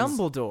like turns-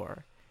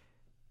 Dumbledore.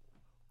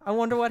 I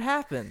wonder what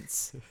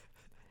happens.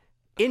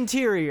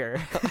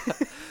 Interior.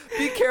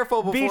 Be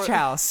careful before... Beach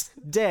house.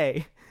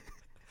 Day.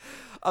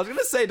 I was going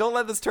to say, don't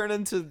let this turn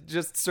into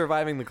just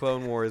surviving the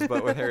Clone Wars,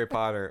 but with Harry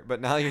Potter.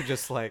 But now you're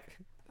just like...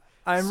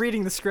 I'm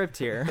reading the script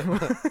here.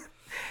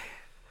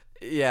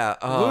 Yeah.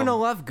 Luna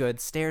Lovegood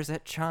stares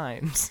at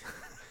chimes.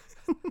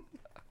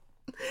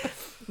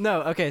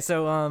 No, okay,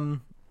 so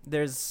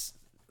there's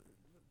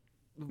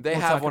They we'll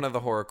have talk one of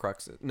the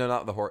Horcruxes. No,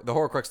 not the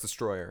Horcrux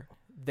Destroyer.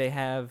 they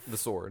have The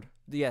sword.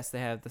 yes, they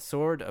have the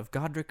sword of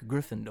Godric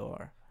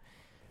Gryffindor.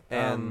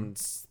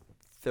 And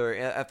they're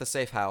at the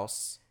safe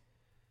house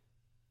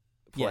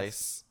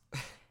place.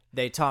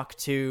 They talk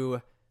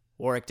to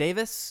Warwick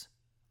Davis,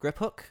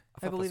 Griphook,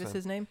 I thought believe that's is fine.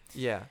 his name.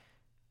 Yeah.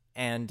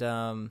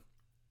 And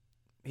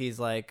he's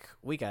like,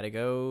 we gotta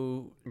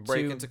go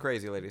Break to into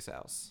Crazy Lady's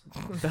house.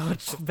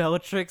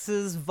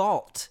 Bellatrix's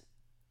vault.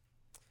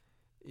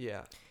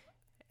 Yeah.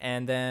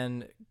 And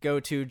then go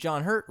to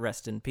John Hurt,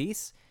 rest in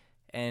peace.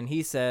 And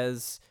he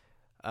says,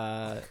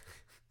 the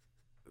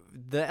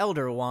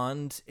Elder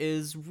Wand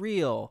is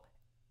real.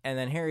 And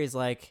then Harry's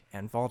like,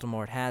 and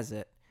Voldemort has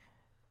it.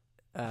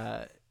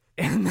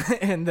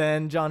 And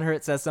then John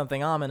Hurt says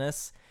something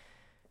ominous.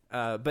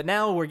 But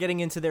now we're getting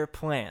into their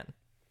plan.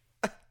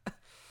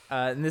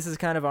 And this is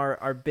kind of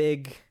our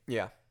big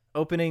Yeah.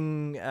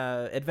 opening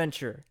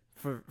adventure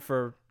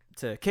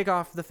to kick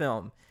off the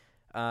film.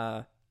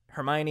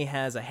 Hermione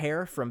has a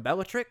hair from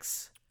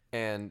Bellatrix.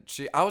 And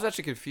I was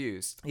actually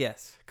confused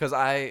Yes. because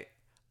I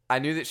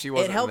knew that she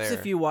wasn't It helps there,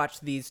 if you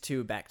watch these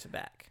two back to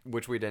back.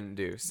 which we didn't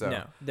do. So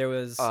No, there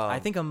was I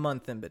think a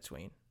month in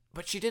between.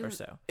 But she didn't. Or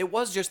so. It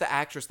was just the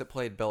actress that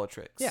played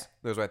Bellatrix. Yeah.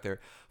 That was right there.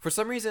 For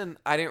some reason,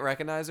 I didn't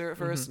recognize her at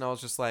 1st Mm-hmm. and I was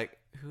just like,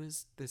 who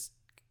is this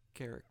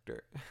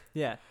character?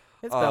 Yeah,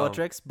 it's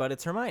Bellatrix, but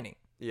it's Hermione.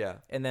 Yeah.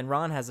 And then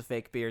Ron has a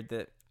fake beard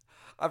that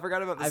I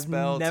forgot about the I've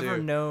spell, never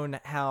too. known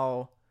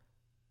how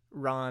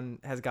Ron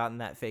has gotten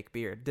that fake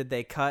beard. Did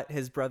they cut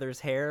his brother's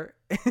hair,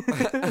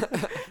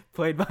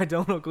 played by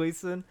Donald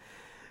Gleason?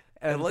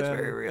 It And, looks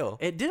very real.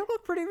 It did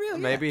look pretty real. Yeah.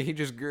 Maybe he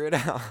just grew it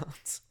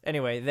out.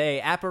 Anyway, they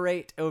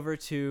apparate over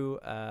to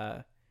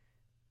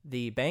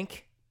the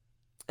bank.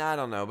 I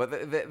don't know,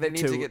 but they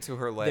need to get to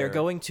her lair. They're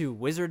going to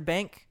Wizard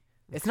Bank.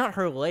 It's not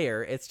her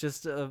lair. It's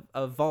just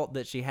a vault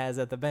that she has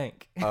at the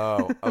bank.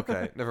 Oh,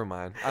 okay. Never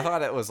mind. I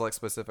thought it was like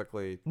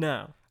specifically.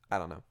 No. I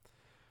don't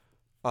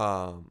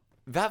know.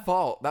 That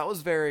vault that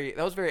was very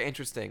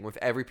interesting. With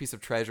every piece of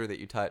treasure that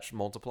you touch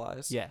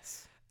multiplies.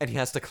 Yes. And he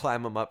has to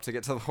climb them up to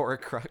get to the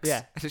Horcrux.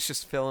 Yeah. And it's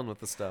just filling with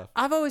the stuff.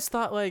 I've always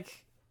thought,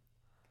 like,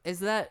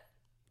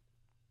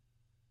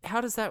 how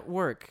does that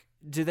work?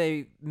 Do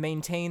they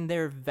maintain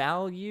their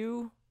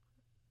value?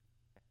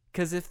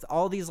 Because if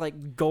all these,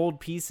 like, gold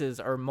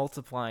pieces are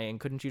multiplying,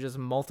 couldn't you just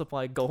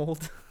multiply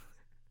gold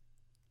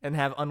and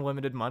have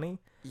unlimited money?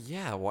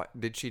 Yeah. What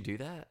did she do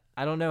that?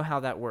 I don't know how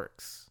that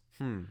works.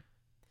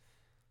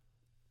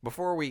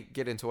 Before we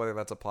get into whether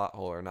that's a plot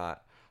hole or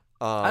not,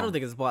 I don't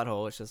think it's a plot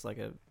hole. It's just like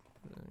a,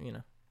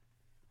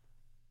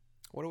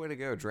 what a way to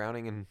go,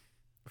 drowning in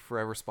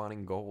forever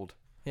spawning gold.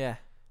 Yeah.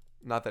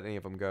 Not that any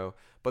of them go,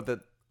 but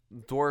the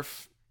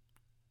dwarf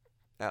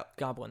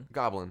Goblin.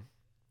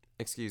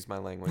 Excuse my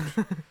language.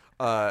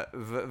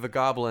 The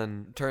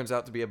goblin turns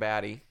out to be a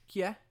baddie.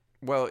 Yeah.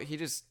 Well, he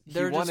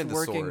They're wanted just the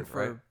working sword,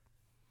 for. right?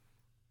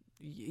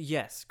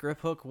 Yes,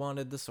 Griphook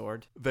wanted the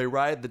sword. They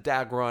ride the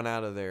Dagron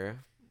out of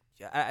there,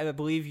 I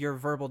believe your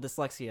verbal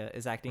dyslexia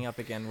is acting up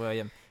again,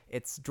 William.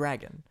 It's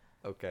dragon.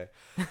 Okay.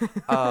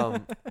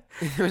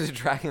 It was a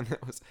dragon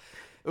that was.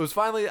 It was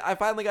finally. I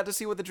finally got to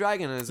see what the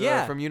dragon is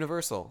from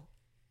Universal.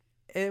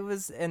 It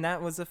was, and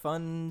that was a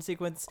fun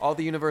sequence. All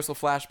the Universal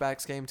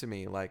flashbacks came to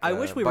me. Like I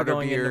wish we were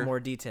going Butterbeer. into more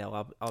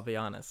detail. I'll be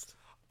honest.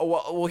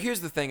 Oh, well,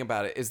 here's the thing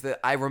about it is that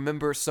I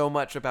remember so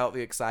much about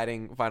the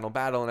exciting final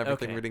battle and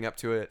everything leading up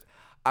to it.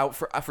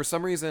 For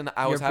some reason,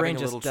 I was having a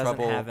little trouble. Your brain just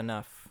doesn't have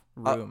enough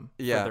room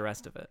for the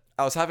rest of it.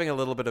 I was having a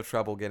little bit of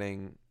trouble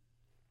getting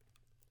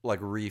like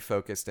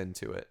refocused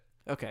into it.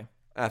 Okay.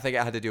 And I think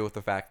it had to do with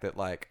the fact that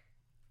like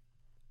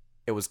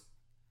it was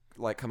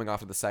like coming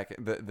off of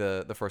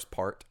the first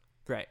part.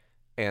 Right.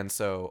 And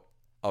so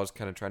I was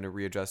kind of trying to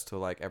readjust to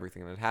like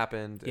everything that had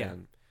happened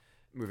and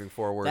moving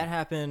forward. That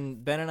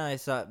happened. Ben and I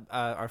saw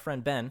our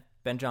friend Ben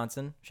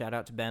Johnson. Shout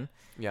out to Ben.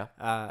 Yeah.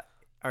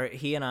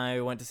 He and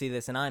I went to see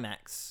this in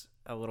IMAX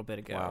a little bit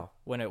ago. Wow.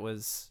 When it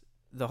was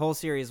the whole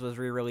series was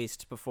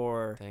re-released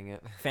before Dang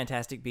it.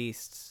 Fantastic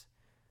Beasts.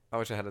 I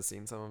wish I had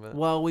seen some of it.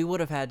 Well, we would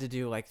have had to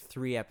do like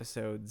 3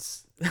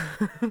 episodes.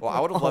 Well, I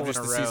would have loved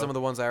just to see some of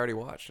the ones I already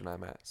watched in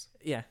IMAX.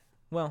 Yeah.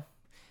 Well,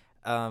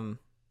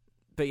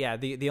 but yeah,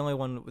 the only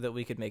one that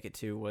we could make it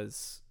to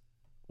was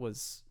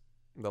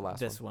the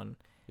last one.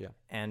 Yeah.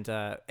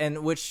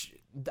 And which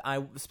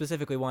I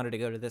specifically wanted to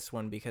go to this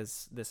one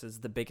because this is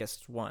the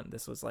biggest one.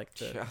 This was like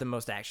the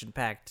most action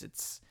packed.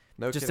 It's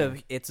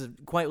it's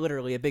quite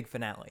literally a big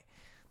finale.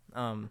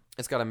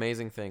 It's got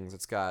amazing things.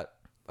 It's got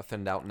a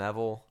thinned out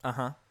Neville.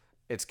 Uh-huh.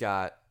 It's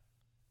got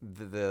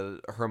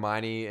the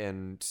Hermione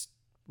and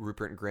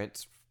Rupert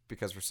Grint,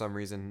 because for some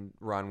reason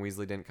Ron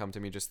Weasley didn't come to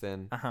me just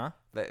then. Uh-huh.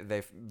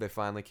 They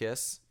finally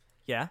kiss.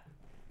 Yeah.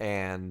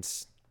 And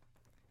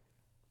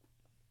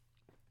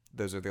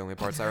those are the only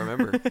parts I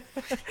remember.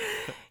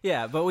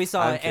 Yeah, but we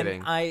saw it,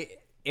 kidding. and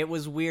it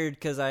was weird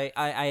because I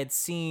had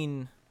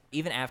seen,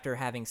 even after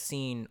having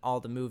seen all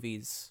the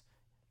movies,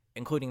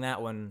 including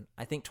that one,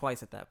 I think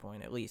twice at that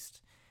point at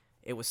least,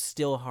 it was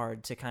still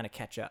hard to kind of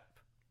catch up.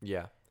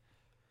 Yeah.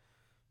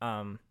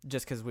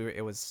 Just because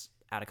it was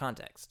out of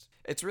context.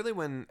 It's really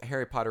when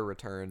Harry Potter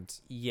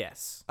returned.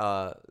 Yes.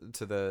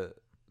 To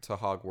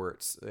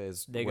Hogwarts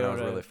is when I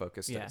was really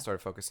focused. Yeah. Started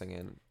focusing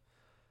in.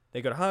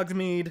 They go to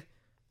Hogsmeade.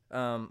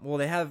 Well,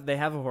 they have a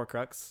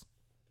Horcrux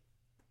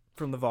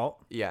from the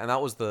vault. Yeah, and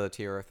that was the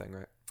tiara thing,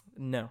 right?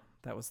 No,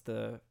 that was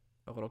a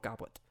little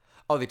goblet.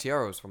 Oh, the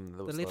tiara was from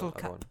the little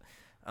cup.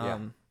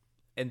 One.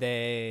 And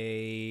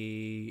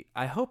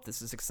I hope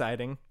this is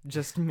exciting.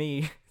 Just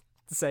me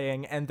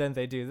saying, and then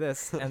they do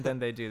this, and then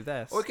they do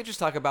this. Or we could just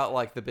talk about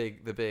like the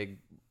big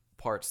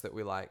parts that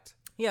we liked.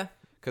 Yeah,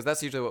 because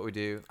that's usually what we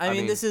do. I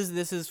mean, this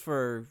is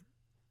for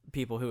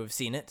people who have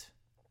seen it.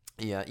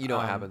 Yeah, you know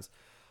what happens.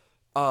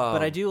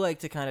 But I do like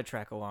to kind of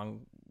track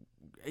along.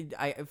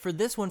 For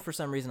this one, for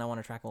some reason, I want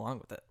to track along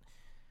with it.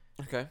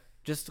 Okay.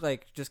 Just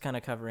kind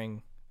of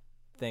covering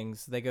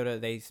things. They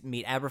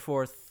meet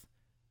Aberforth,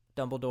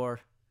 Dumbledore.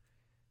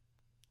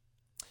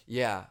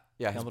 Yeah,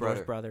 his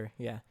Dumbledore's brother.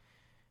 Yeah.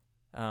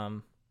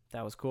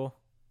 That was cool.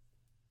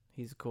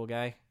 He's a cool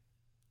guy.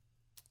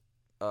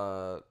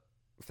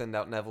 Thinned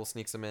out Neville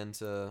sneaks him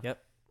into.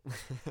 Yep.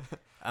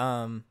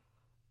 Oh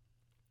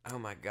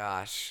my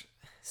gosh.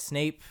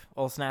 Snape,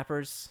 Old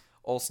Snappers.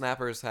 Old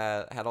Snappers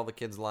had all the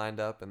kids lined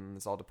up, and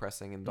it's all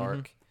depressing and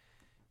dark,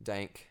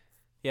 dank.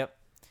 Yep.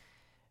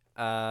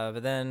 But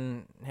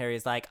then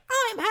Harry's like,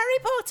 "I'm Harry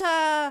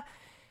Potter.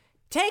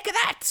 Take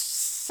that,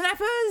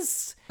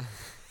 Snappers."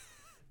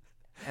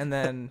 And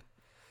then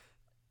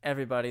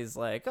everybody's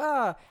like,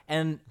 "Ah!"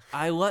 And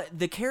I love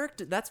the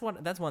character. That's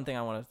one thing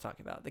I wanted to talk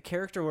about. The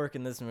character work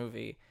in this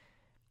movie,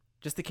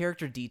 just the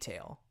character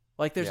detail.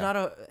 Like, there's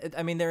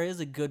there is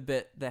a good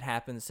bit that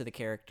happens to the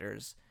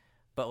characters,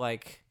 but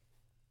like,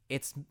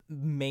 it's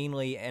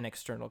mainly an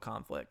external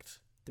conflict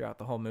throughout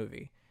the whole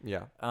movie.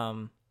 Yeah.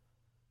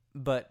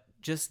 But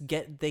just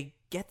get the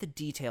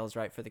details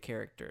right for the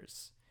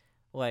characters.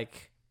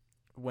 Like,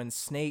 when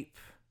Snape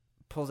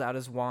pulls out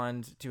his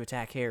wand to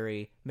attack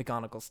Harry,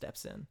 McGonagall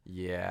steps in.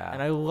 Yeah.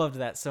 And I loved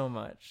that so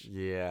much.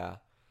 Yeah.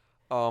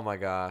 Oh my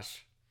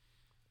gosh.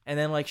 And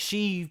then like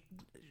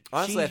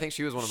honestly, I think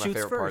she was one of my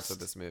favorite parts of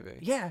this movie.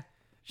 Yeah.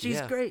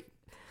 She's great.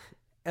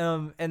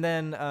 And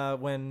then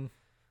when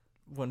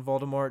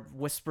Voldemort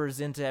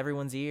whispers into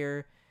everyone's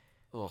ear,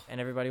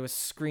 and everybody was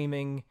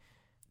screaming,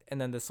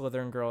 and then the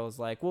Slytherin girl is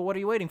like, "Well, what are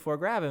you waiting for?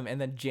 Grab him!" And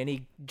then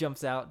Ginny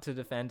jumps out to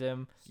defend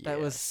him. Yes. That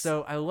was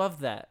I love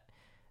that.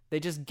 They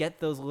just get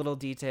those little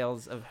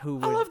details of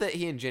who. I love that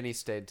he and Ginny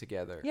stayed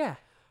together. Yeah.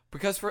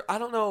 Because I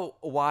don't know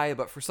why,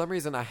 but for some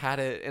reason I had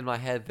it in my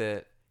head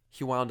that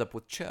he wound up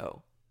with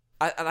Cho.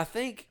 I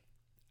think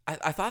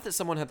I thought that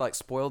someone had like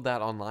spoiled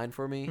that online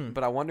for me,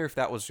 but I wonder if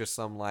that was just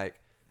some like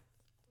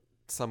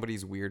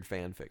somebody's weird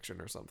fan fiction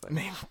or something.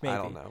 Maybe. I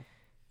don't know.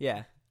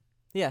 Yeah.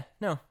 Yeah.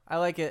 No, I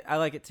like it. I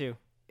like it too.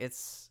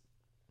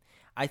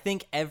 I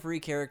think every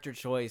character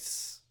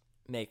choice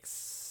makes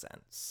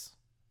sense.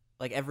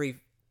 Like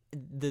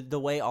the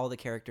way all the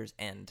characters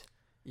end.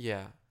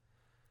 Yeah.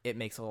 It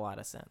makes a lot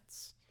of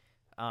sense.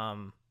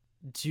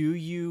 do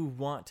you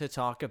want to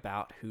talk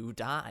about who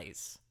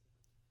dies?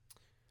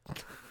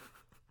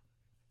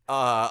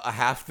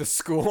 Half the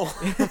school.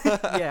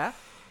 Yeah.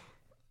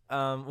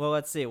 Well,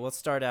 let's see. We'll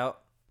start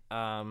out.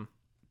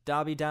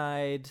 Dobby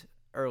died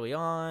early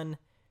on,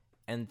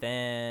 and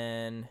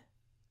then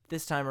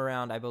this time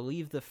around, I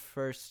believe the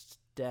first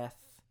death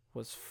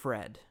was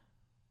Fred.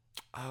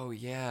 Oh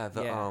yeah,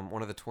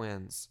 one of the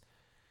twins.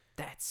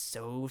 That's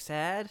so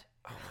sad.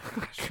 Oh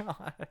my gosh.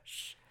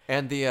 Gosh.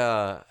 And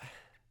the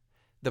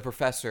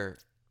professor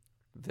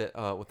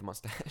that with the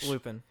mustache.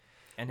 Lupin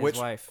and his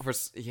wife.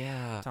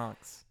 Yeah.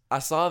 Tonks. I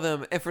saw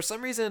them, and for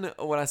some reason,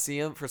 when I see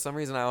him,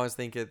 I always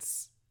think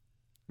it's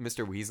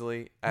Mr.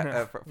 Weasley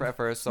at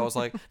first. So I was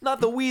like,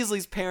 not the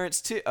Weasley's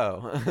parents too.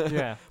 Oh,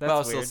 Yeah, but I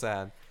was that's weird. still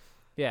sad.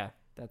 Yeah,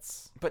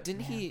 that's. But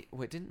didn't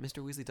Mr.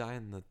 Weasley die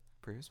in the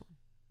previous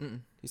one? Mm-mm.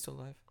 He's still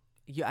alive.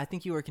 Yeah, I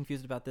think you were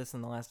confused about this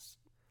in the last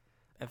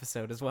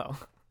episode as well.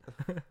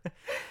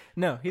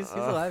 No, he's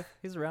alive.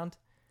 He's around.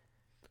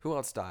 Who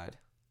else died?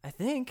 I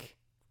think.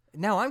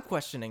 Now I'm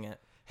questioning it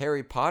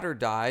Harry Potter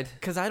died.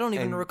 because I don't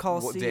even and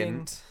recall seeing.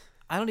 Didn't,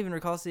 I don't even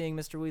recall seeing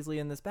Mr. Weasley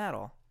in this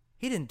battle.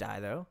 He didn't die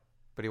though.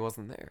 but he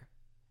wasn't there.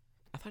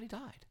 I thought he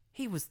died.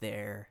 He was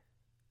there.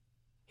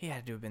 He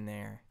had to have been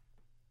there.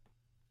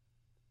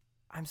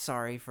 I'm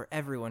sorry for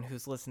everyone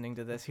who's listening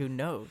to this who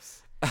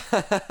knows.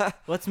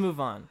 Let's move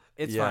on.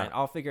 It's Yeah. fine.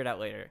 I'll figure it out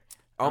later.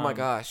 Oh my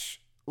gosh.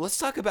 Let's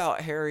talk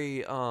about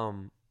Harry.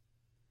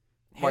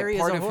 Harry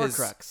part is a of his-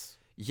 Horcrux.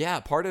 Yeah,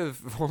 part of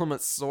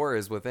Voldemort's sword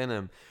is within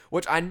him,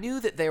 which I knew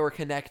that they were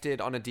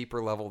connected on a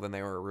deeper level than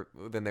they were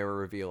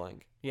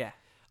revealing. Yeah.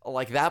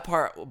 Like that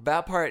part,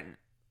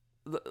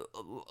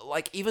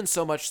 like even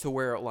so much to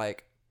where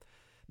like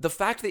the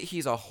fact that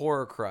he's a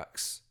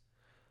Horcrux.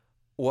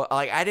 Well,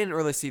 like I didn't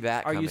really see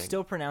that. Are coming. you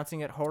still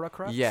pronouncing it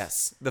Horcrux?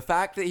 Yes, the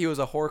fact that he was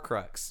a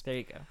Horcrux. There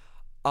you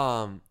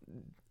go.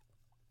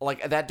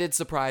 Like that did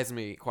surprise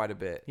me quite a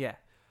bit. Yeah.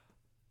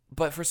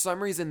 But for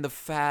some reason, the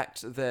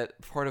fact that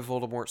part of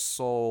Voldemort's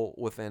soul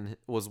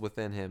was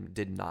within him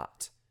did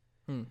not.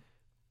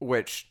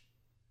 Which,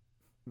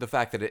 the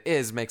fact that it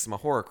is makes him a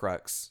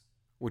Horcrux,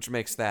 which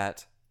makes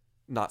that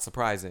not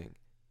surprising.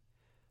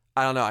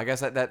 I don't know. I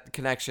guess that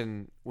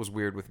connection was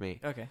weird with me.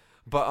 Okay.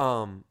 But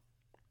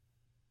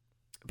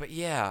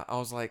yeah, I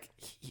was like,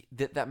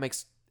 that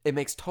makes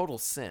total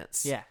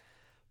sense. Yeah.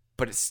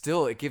 But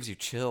it gives you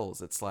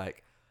chills. It's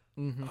like.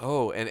 Mm-hmm.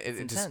 Oh, and it just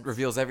intense.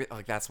 reveals everything.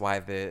 Like that's why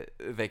their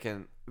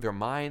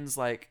minds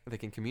like they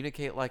can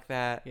communicate like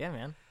that. Yeah,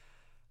 man.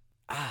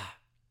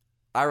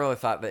 I really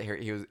thought that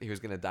he was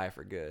gonna die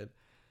for good.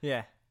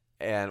 Yeah.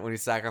 And when he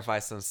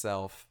sacrificed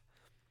himself,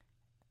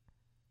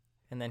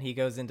 And then he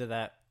goes into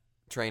that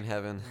train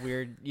heaven.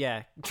 weird,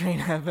 train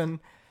heaven,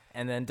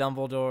 and then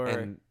Dumbledore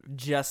And-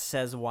 just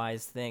says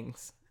wise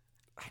things.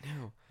 I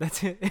know.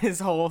 That's it. His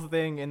whole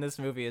thing in this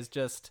movie is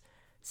just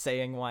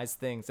saying wise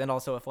things, and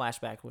also a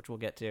flashback, which we'll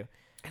get to.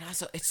 And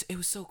also, it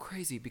was so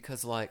crazy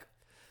because like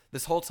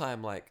this whole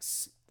time, like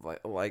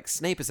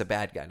Snape is a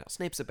bad guy now.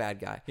 Snape's a bad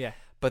guy. Yeah.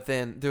 But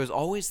then there was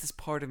always this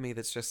part of me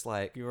that's just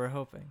like You were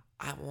hoping.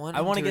 I want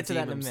to get to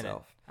that in a minute.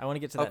 himself. I want to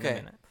get to that in a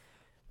minute.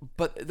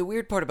 But the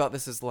weird part about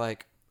this is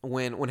like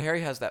when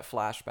Harry has that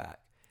flashback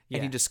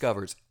and he Yeah.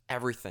 discovers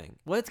everything.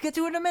 Let's get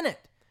to it in a minute.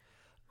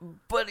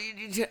 But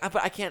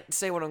I can't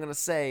say what I'm gonna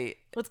say.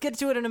 Let's get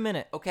to it in a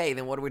minute. Okay,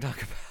 then what do we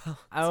talk about?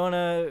 I want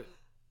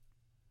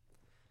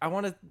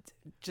to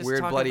just Weird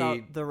talk bloody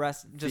about the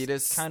rest. Just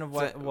fetus kind of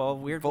what. Well,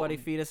 weird Vol- bloody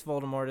fetus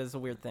Voldemort is a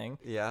weird thing.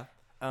 Yeah.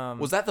 Um,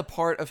 Was that the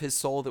part of his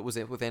soul that was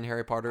within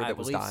Harry Potter I that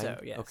was believe dying?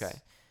 so, yes. Okay.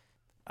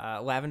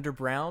 Lavender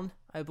Brown,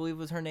 I believe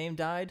was her name,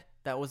 died.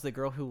 That was the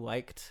girl who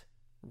liked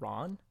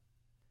Ron.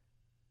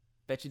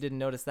 Bet you didn't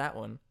notice that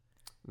one.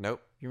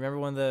 Nope. You remember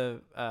when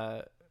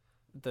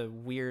the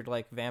weird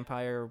like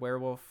vampire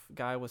werewolf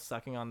guy was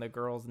sucking on the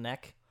girl's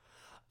neck?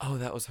 Oh,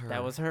 that was her.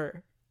 That was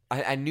her.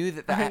 I knew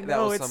that I that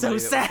know, was it's somebody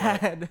so that was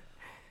like- sad.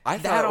 I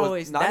thought That it was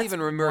always- not that's even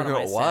remembering one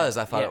who of it my was.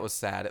 sad- I thought yeah. it was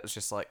sad. It was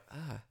just like,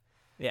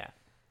 Yeah.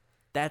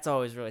 That's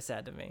always really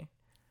sad to me.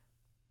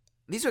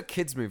 these are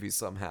kids' movies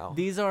somehow.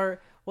 These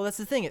are, well, that's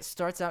the thing. It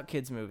starts out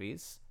kids'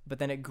 movies, but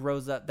then it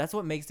grows up. That's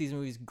what makes these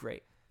movies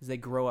great, is they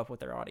grow up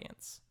with their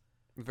audience.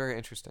 Very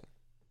interesting.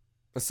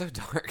 It's so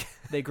dark.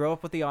 They grow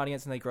up with the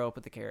audience and they grow up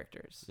with the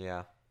characters.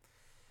 Yeah.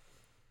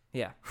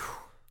 Yeah.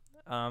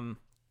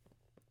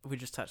 We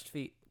just touched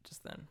feet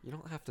just then. You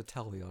don't have to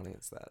tell the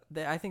audience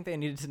that. I think they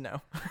needed to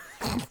know.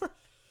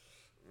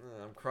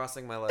 I'm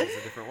crossing my legs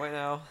a different way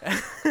now.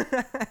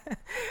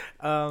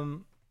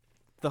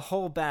 The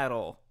whole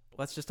battle.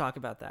 Let's just talk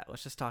about that.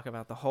 Let's just talk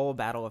about the whole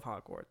battle of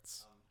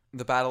Hogwarts.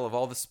 The battle of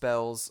all the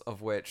spells,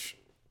 of which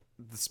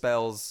the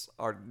spells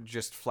are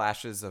just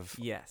flashes of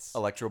Yes.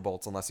 electro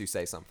bolts unless you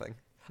say something.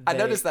 I They-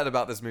 noticed that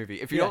about this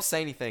movie. If you Yeah. don't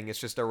say anything, it's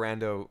just a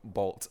rando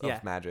bolt of Yeah.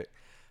 magic.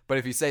 But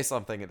if you say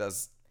something, it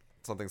does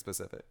something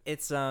specific.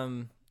 It's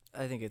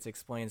I think it's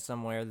explained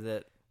somewhere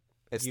that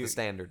It's You- the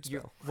standard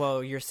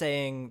spell. you're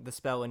saying the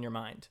spell in your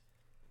mind,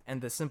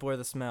 and the simpler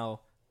the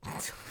smell,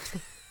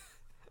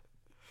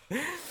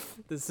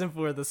 the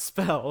simpler the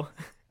spell,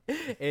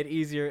 the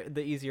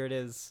easier it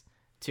is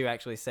to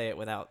actually say it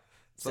without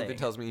Something saying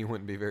tells me you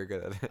wouldn't be very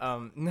good at it. it.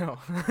 No.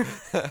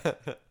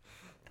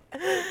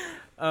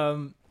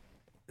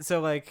 So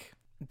like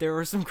there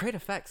were some great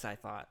effects, I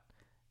thought.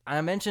 I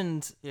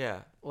mentioned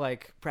Yeah.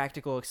 like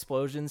practical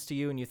explosions to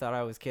you and you thought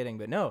I was kidding,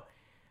 but no.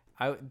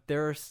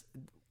 There's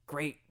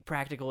great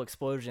practical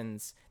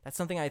explosions. That's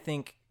something I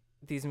think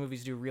these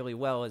movies do really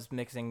well, is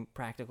mixing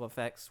practical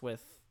effects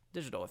with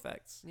digital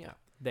effects. Yeah.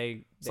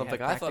 They Something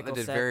have I thought they practical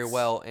did very sets.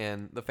 well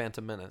in The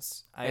Phantom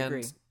Menace. I and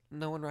agree.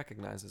 No one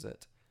recognizes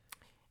it.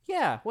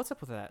 Yeah, what's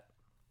up with that?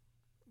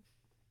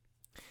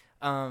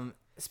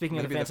 Speaking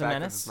of Maybe the the Phantom fact that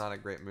Menace. it's not a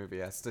great movie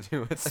has to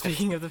do with it.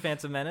 Speaking of the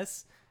Phantom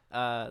Menace,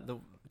 the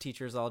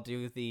teachers all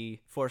do the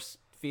force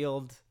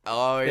field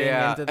Oh, thing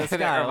yeah. into the And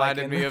sky. it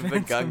reminded like me in of the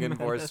Phantom Gungan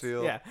force Menace.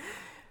 field.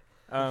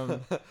 Yeah.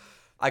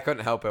 I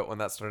couldn't help it when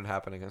that started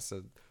happening. I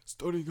said,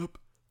 starting up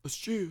a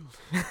shield.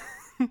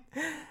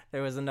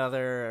 There was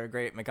another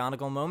great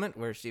McGonagall moment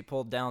where she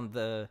pulled down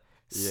the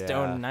Yeah.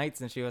 stone knights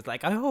and she was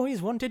like, I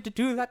always wanted to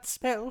do that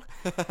spell.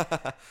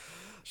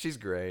 She's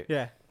great.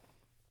 Yeah.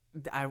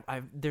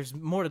 There's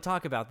more to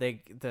talk about.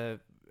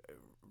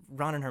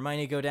 Ron and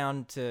Hermione go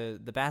down to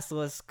the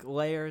Basilisk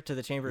lair, to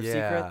the Chamber of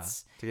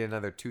Secrets, To get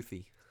another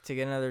toothy. to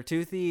get another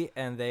Toothy,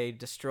 and they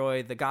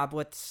destroy the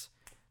goblets.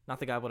 Not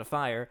the goblet of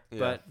fire, Yeah.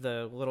 but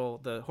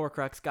the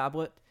Horcrux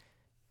goblet.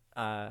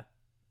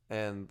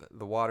 And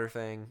the water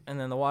thing. And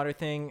then the water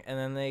thing, and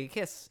then they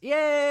kiss. Yay!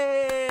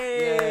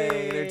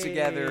 Yay! They're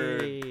together.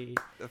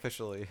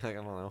 Officially. I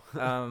don't know.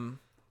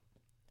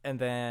 And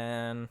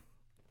then,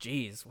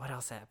 geez, what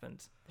else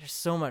happened? There's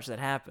so much that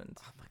happened.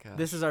 Oh my gosh.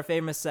 This is our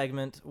famous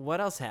segment.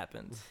 What else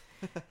happened?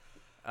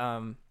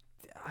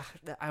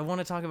 I want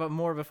to talk about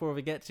more before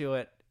we get to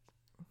it.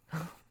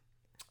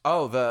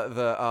 Oh,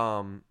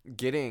 the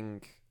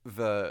getting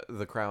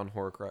the crown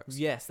Horcrux.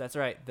 Yes, that's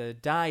right. The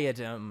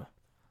diadem.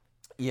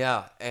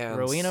 Yeah, and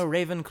Rowena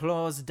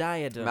Ravenclaw's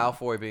diadem.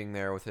 Malfoy being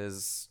there with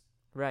his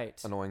Right.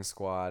 annoying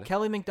squad.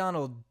 Kelly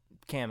MacDonald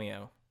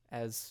cameo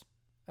as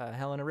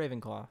Helena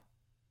Ravenclaw.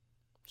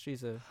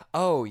 She's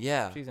Oh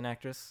yeah, an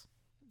actress.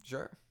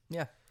 sure.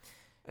 Yeah.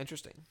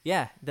 Interesting.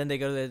 Yeah. Then they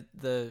go to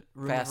the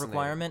room of Fascinating.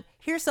 requirement.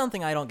 Here's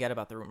something I don't get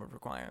about the room of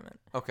requirement.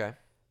 Okay.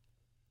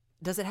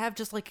 Does it have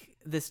just like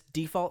this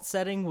default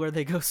setting where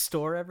they go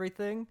store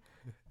everything?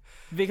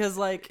 Because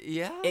like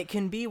Yeah. it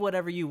can be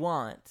whatever you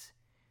want,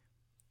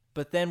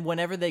 but then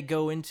whenever they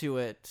go into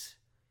it,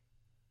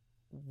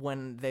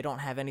 when they don't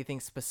have anything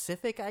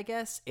specific, I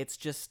guess it's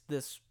just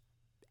this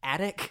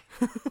attic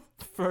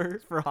for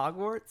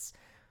Hogwarts,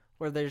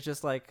 where there's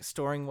just like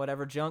storing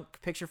whatever junk,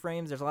 picture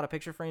frames. There's a lot of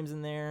picture frames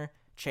in there,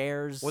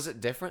 chairs. Was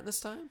it different this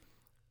time?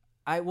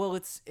 That's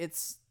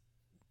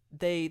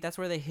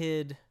where they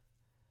hid.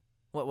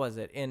 What was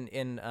it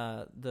in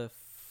the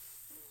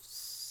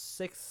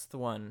sixth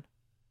one?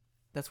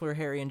 That's where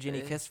Harry and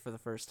Ginny kissed for the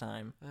first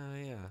time. Oh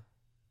yeah.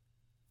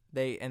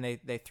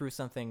 They threw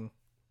something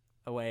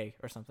away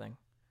or something.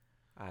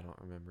 I don't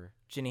remember.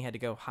 Ginny had to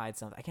go hide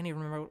something. I can't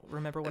even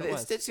remember what it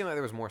was. It did seem like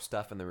there was more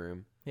stuff in the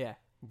room, Yeah,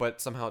 but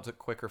somehow it took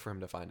quicker for him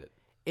to find it.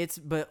 it's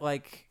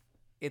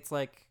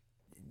like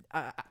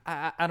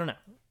I don't know.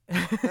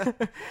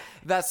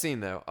 That scene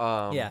though.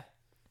 Yeah,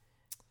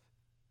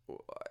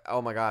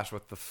 Oh my gosh,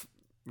 with the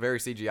very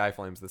CGI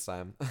flames this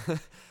time.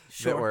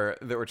 sure.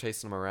 that were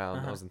chasing him around.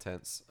 Uh-huh. That was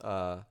intense.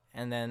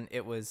 And then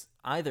it was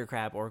either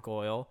Crab or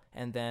Goyle,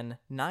 and then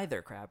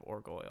neither Crab or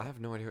Goyle. I have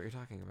no idea what you're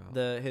talking about.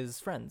 His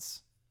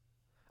friends.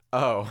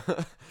 Oh.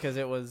 Because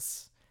it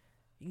was,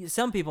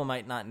 some people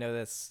might not know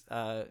this.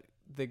 I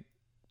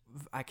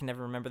can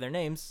never remember their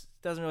names.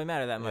 Doesn't really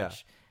matter that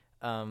much.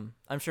 I'm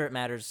sure it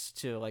matters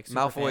to like super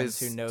Malfoy's fans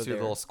who know two their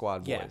little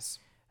squad yeah. boys,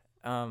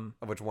 Um,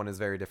 of which one is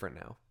very different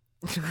now.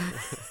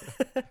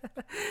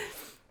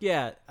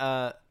 yeah.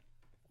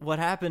 What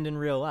happened in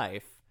real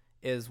life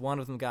is one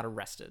of them got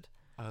arrested,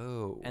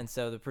 Oh. and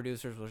so the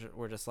producers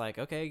were just like,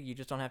 okay, you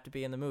just don't have to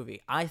be in the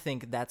movie. I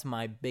think that's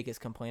my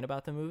biggest complaint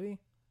about the movie,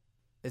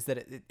 is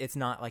that it's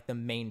not like the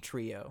main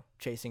trio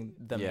chasing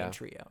the Yeah. main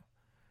trio.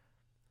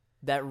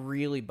 That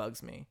really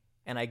bugs me,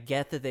 and I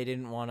get that they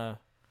didn't want to.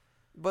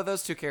 But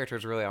those two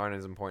characters really aren't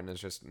as important as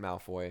just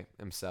Malfoy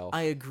himself.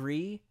 I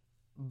agree,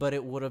 but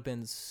it would have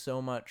been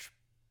so much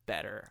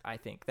better, I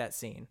think, that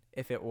scene,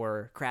 if it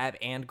were Crabbe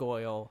and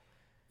Goyle.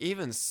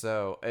 Even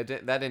so, that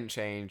didn't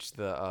change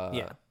the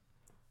Yeah.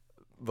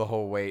 the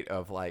whole weight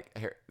of like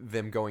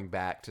them going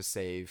back to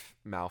save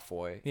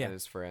Malfoy Yeah. and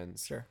his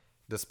friends, Sure.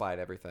 despite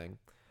everything.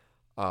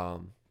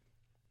 Is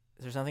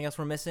there something else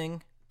we're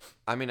missing?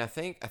 I mean, I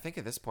think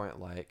at this point,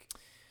 like,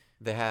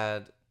 they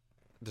had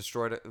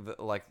destroyed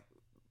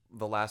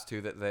the last two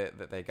that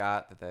they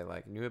got that they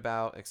like knew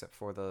about, except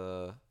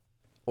for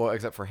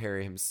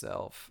Harry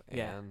himself.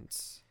 Yeah. And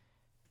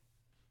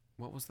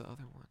what was the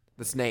other one?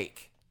 The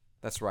snake.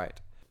 That's right.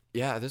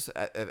 Yeah.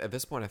 At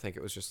this point, I think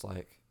it was just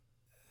like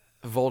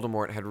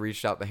Voldemort had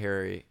reached out to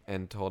Harry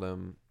and told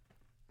him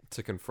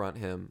to confront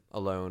him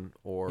alone,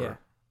 or Yeah.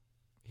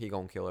 he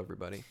gonna kill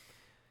everybody.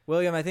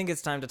 William, I think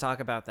it's time to talk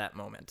about that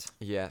moment.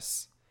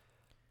 Yes.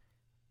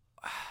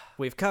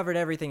 we've covered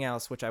everything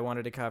else which I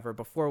wanted to cover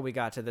before we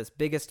got to this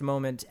biggest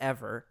moment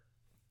ever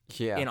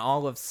Yeah. in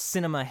all of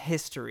cinema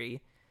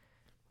history.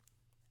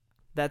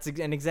 That's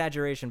an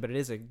exaggeration, but it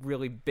is a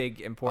really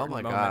big,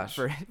 important moment gosh.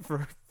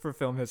 for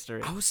film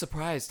history. I was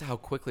surprised how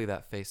quickly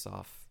that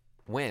face-off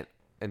went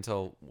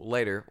until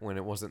later when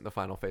it wasn't the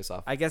final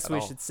face-off. I guess at we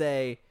all. should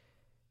say,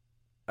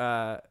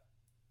 well,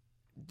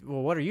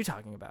 what are you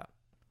talking about?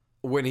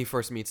 When he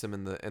first meets him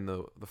in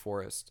the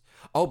forest.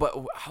 Oh, but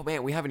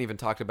man, we haven't even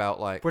talked about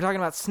like. We're talking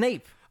about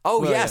Snape.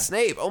 Oh Well, yeah, yeah.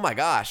 Snape. Oh my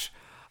gosh,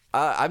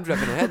 I'm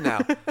jumping ahead now.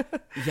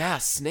 Yeah,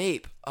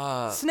 Snape.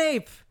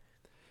 Snape.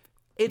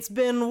 It's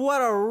been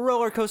what a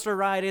roller coaster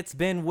ride it's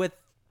been with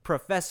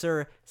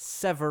Professor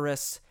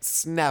Severus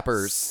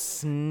Snappers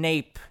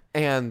Snape.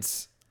 and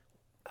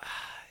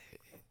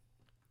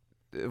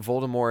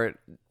Voldemort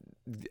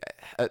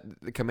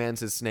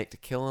commands his snake to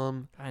kill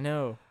him, I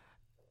know.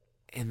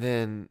 and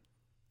then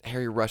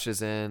Harry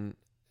rushes in,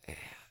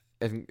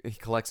 and he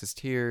collects his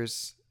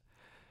tears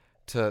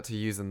to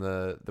use in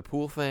the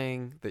pool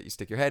thing that you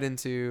stick your head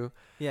into.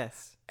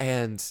 Yes.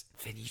 And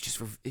then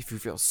if you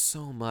feel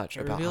so much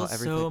It about how reveals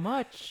everything. so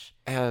much.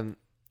 And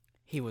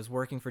He was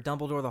working for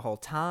Dumbledore the whole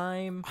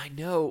time. I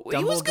know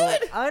he was Dumbledore-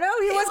 good. I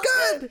know he was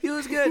good. He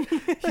was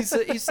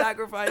good. He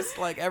sacrificed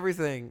like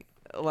everything.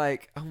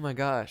 Like, oh my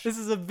gosh. This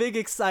is a big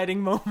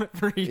exciting moment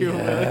for you.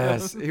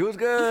 Yes, William. he was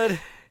good.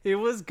 He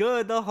was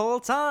good the whole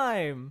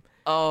time.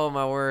 Oh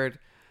my word.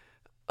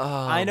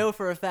 I know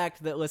for a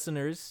fact that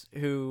listeners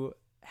who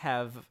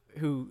have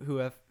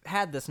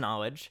had this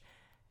knowledge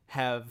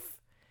have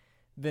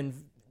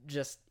been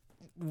just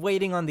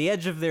waiting on the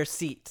edge of their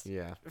seat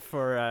Yeah.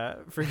 for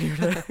you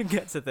to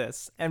get to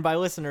this. And by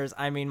listeners,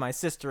 I mean my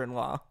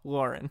sister-in-law,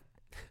 Lauren.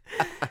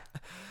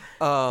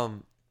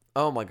 Oh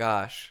my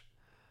gosh.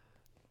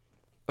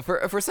 For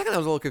a second, I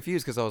was a little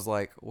confused because I was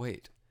like,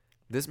 wait.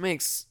 This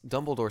makes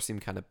Dumbledore seem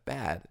kind of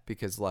bad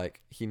because, like,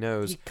 he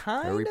knows He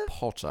kind Harry of-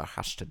 Potter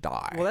has to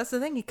die. Well, that's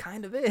the thing. He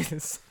kind of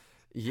is.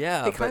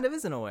 Yeah, He kind of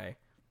is in a way.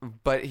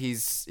 but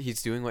he's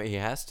doing what he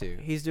has to.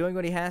 He's doing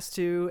what he has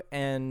to,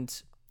 and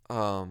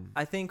I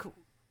I think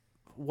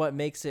what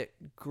makes it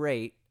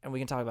great, and we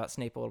can talk about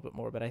Snape a little bit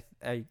more, but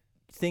I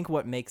think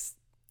what makes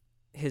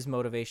his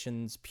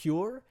motivations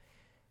pure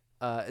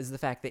is the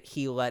fact that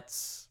he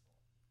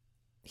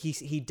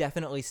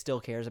definitely still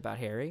cares about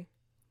Harry,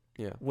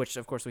 yeah, which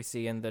of course we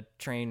see in the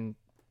train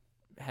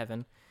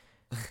heaven,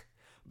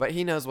 but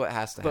he knows what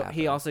has to but happen.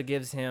 he also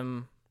gives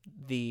him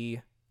the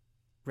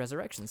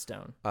resurrection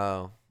stone.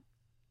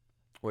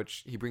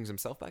 Which he brings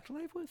himself back to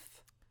life with.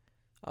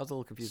 I was a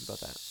little confused about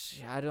that.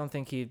 I don't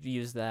think he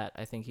used that.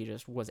 I think he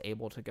just was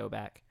able to go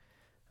back.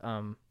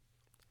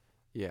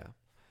 Yeah,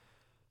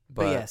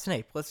 But yeah,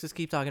 Snape. Let's just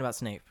keep talking about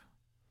Snape.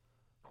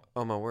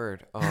 Oh my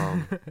word.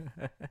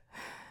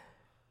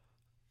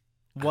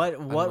 What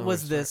know where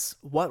was to this?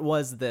 What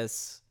was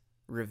this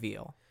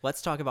reveal?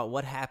 Let's talk about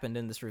what happened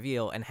in this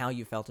reveal and how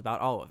you felt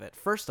about all of it.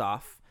 First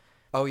off,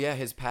 Oh yeah,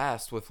 his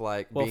past with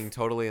like Well, being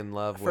totally in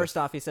love with. first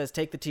off, he says,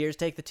 "Take the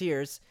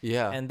tears,"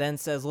 Yeah. and then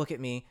says, "Look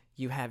at me.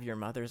 You have your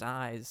mother's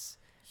eyes."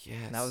 Yes.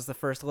 And that was the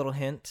first little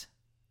hint.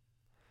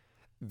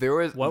 There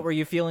was What were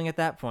you feeling at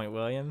that point,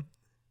 William?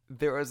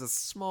 there was a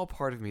small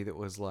part of me that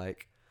was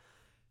like,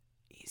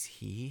 is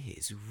he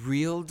his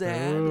real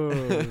dad?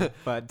 Ooh,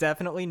 but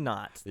definitely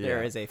not. There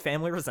Yeah. is a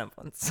family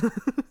resemblance.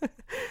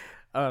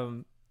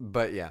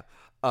 But yeah.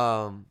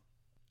 Oh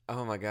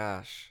my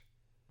gosh.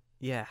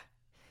 Yeah.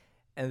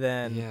 And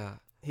then Yeah.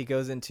 he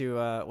goes into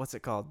what's it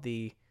called?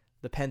 The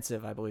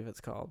pensive, I believe it's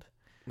called.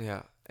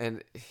 Yeah.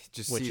 And he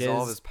just Which sees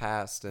all of is his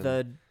past and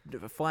The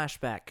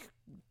flashback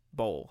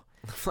bowl.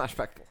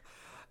 flashback.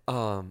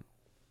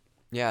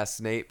 Yeah,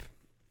 Snape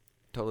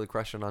totally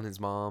crushing on his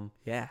mom.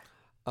 Yeah.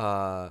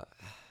 Uh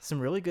Some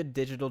really good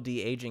digital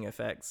de-aging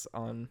effects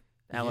on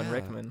Alan Yeah.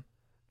 Rickman.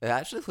 it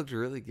actually looked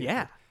really good.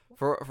 Yeah.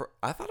 For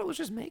I thought it was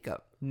just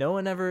makeup. No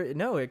one ever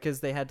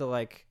because they had to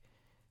like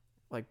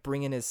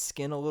bring in his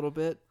skin a little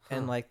bit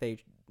and Huh. like they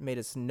made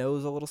his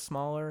nose a little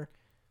smaller.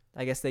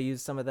 I guess they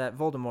used some of that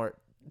Voldemort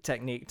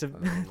technique to, Oh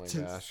my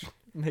to gosh.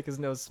 make his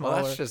nose Well,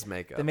 smaller. that's just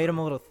makeup. They made him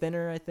a little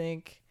thinner, I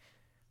think.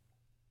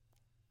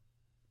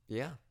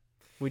 Yeah.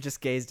 We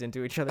just gazed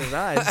into each other's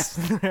eyes.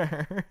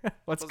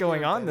 What's Wasn't going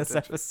even on paying this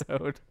attention.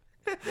 episode?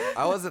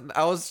 I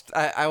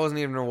wasn't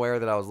even aware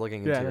that I was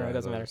looking into Yeah, your no, it eyes.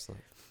 doesn't I matter. was like,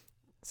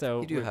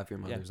 So you do we're- have your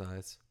yeah, mother's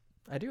eyes.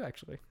 I do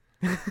actually.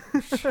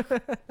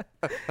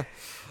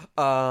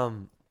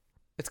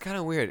 It's kind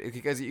of weird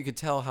because you could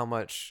tell how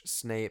much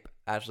Snape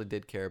actually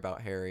did care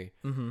about Harry,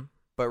 Mm-hmm.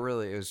 but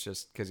really it was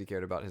just because he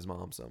cared about his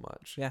mom so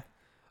much. Yeah.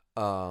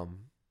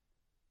 Um,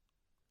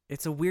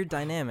 It's a weird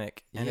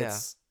dynamic, and Yeah,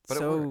 it's but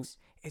so it works.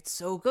 it's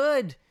so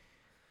good.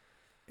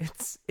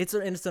 It's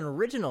an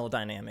original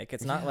dynamic.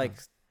 It's not Yeah. like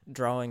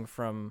drawing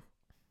from,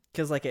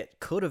 because like it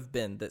could have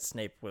been that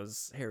Snape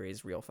was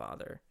Harry's real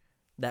father.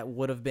 That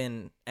would have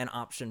been an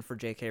option for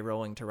J.K.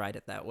 Rowling to write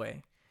it that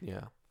way,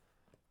 Yeah.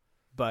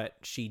 but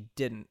she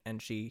didn't,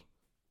 and she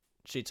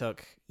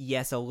took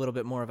a little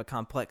bit more of a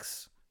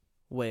complex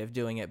way of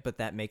doing it, but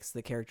that makes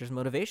the character's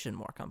motivation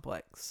more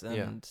complex,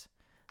 and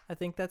I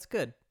think that's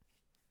good.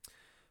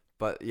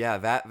 But yeah,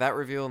 that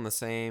reveal in the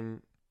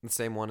same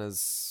one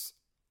as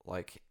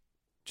like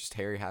just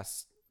Harry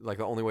has like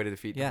the only way to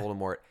defeat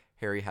Voldemort,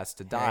 Harry has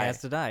to die. Harry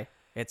has to die.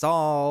 It's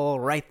all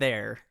right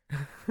there.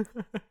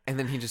 And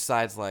then he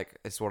decides like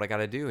it's what I got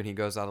to do, and he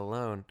goes out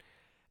alone.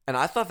 And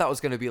I thought that was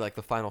going to be like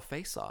the final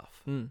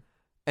face-off.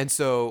 And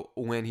so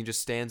when he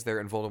just stands there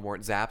and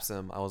Voldemort zaps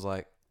him, I was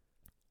like,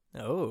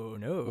 oh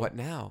no, what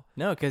now?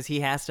 No, because he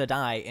has to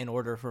die in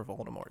order for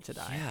Voldemort to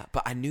die. Yeah,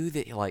 but I knew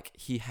that like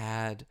he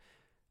had.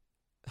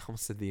 I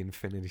almost said the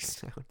Infinity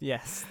Stone.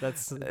 Yes,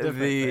 that's a different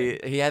thing.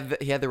 He had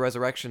the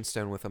Resurrection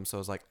Stone with him, so I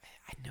was like,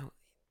 I know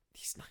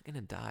he's not gonna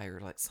die, or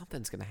like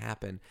something's gonna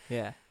happen.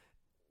 Yeah.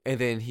 And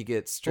then he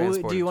gets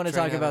transported. Do you want to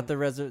talk about the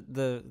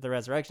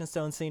Resurrection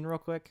Stone scene real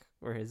quick,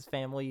 where his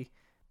family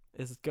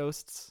is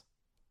ghosts?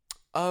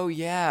 Oh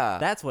yeah,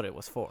 that's what it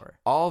was for.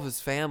 All of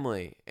his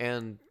family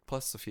and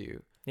plus a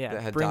few. Yeah,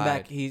 that had bring died.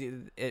 back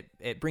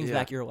it brings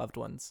back your loved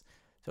ones.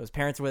 So his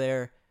parents were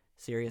there.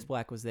 Sirius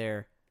Black was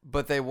there,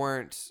 but they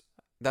weren't.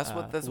 That's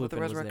what the Lupin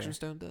Resurrection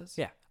Stone does?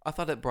 Yeah. I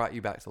thought it brought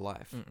you back to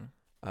life.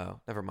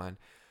 Oh, never mind.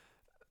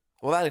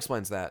 Well, that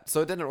explains that.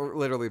 So it didn't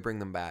literally bring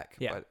them back,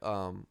 but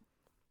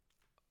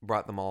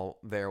brought them all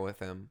there with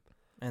him.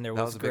 And that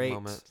was a great big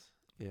moment.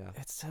 Yeah.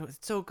 It's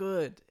so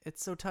good.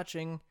 It's so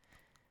touching.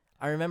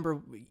 I remember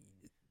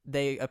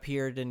they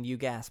appeared and you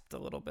gasped a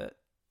little bit.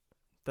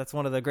 That's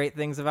one of the great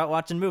things about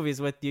watching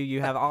movies with you. You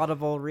have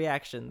audible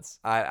reactions.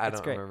 I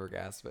don't remember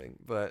gasping,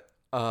 but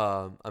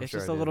I'm it's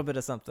sure just a little bit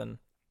of something.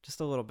 Just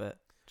a little bit.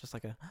 Just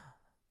like a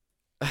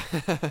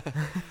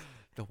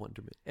the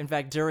wonderment. In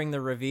fact, during the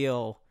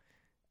reveal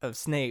of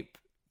Snape,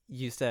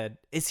 you said,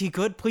 "Is he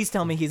good? Please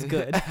tell me he's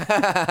good."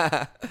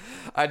 I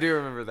do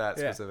remember that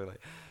specifically.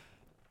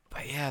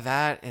 But yeah,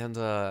 that and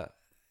there's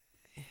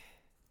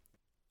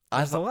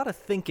a lot of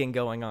thinking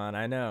going on.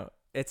 I know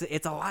it's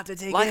a lot to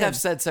take. Like I've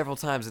said several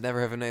times, and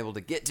never have been able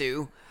to get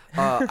to.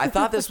 I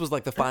thought this was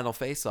like the final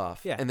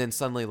face-off, and then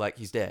suddenly, like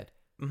he's dead.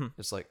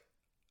 It's like,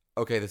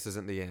 okay, this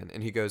isn't the end,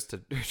 and he goes to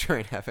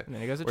Train Heaven. And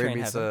then he goes to where Train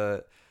he meets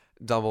Heaven.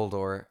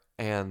 Dumbledore,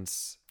 and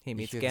he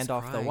meets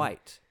Gandalf the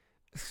White.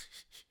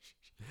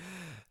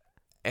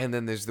 And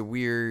then there's the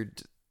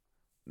weird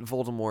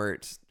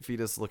Voldemort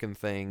fetus-looking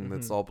thing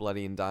that's all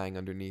bloody and dying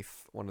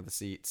underneath one of the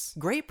seats.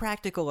 Great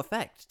practical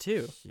effect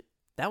too.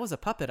 That was a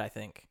puppet, I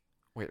think.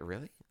 Wait,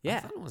 really? Yeah, I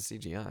thought it was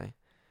CGI.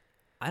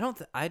 I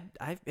don't.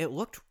 It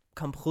looked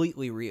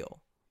completely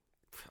real.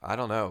 I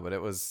don't know, but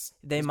it was.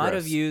 They might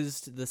have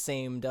used the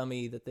same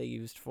dummy that they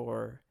used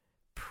for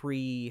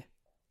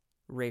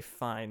pre-Ralph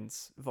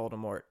Fiennes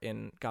Voldemort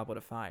in Goblet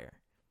of Fire.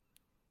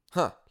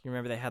 Huh? You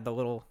remember they had the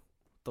little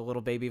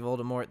baby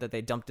Voldemort that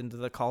they dumped into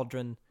the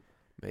cauldron?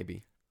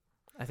 Maybe.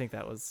 I think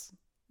that was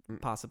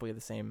possibly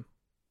the same.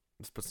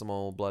 Let's put some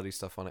old bloody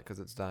stuff on it because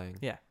it's dying.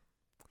 Yeah.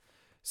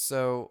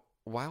 So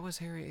why was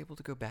Harry able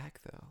to go back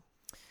though?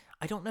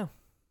 I don't know.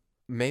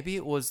 Maybe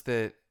it was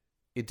that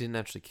it didn't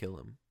actually kill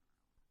him.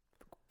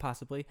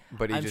 Possibly.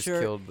 But he just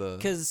killed the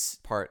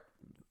part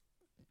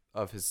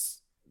of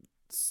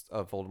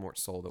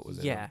Voldemort's soul that was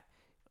in him. Yeah.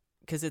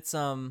 Because it's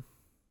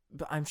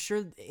but I'm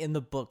sure in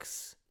the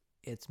books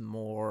it's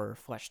more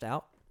fleshed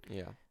out.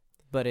 Yeah.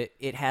 But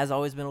it has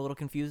always been a little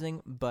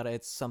confusing, but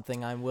it's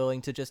something I'm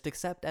willing to just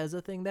accept as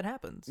a thing that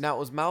happens. Now, it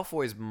was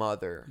Malfoy's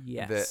mother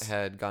Yes. that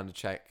had gone to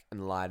check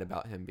and lied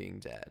about him being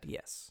dead.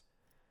 Yes.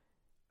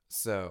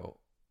 So.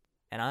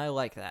 And I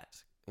like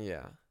that.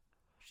 Yeah.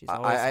 She's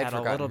always had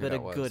a little bit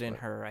of good in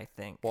her, I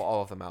think. Well,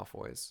 all of the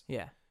Malfoys.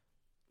 Yeah.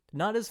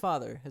 Not his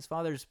father. His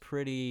father's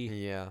pretty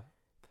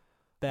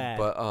bad.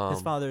 But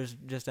his father's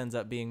just ends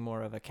up being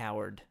more of a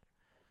coward.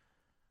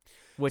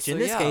 Which in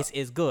this case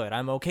is good.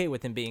 I'm okay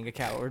with him being a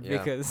coward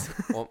because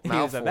he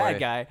was a bad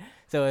guy.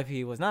 So if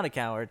he was not a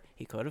coward,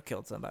 he could have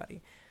killed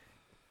somebody.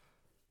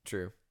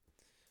 True.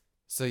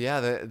 So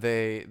yeah,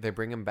 they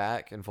bring him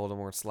back, and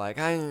Voldemort's like,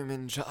 "I'm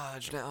in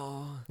charge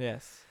now."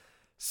 Yes.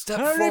 Step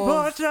Harry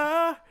forth.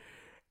 Potter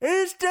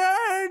is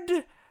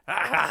dead.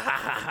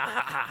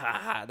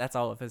 That's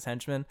all of his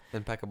henchmen.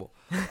 Impeccable.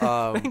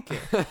 Thank you.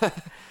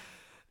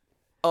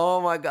 Oh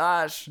my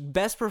gosh!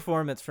 Best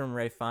performance from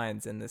Ralph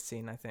Fiennes in this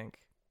scene, I think.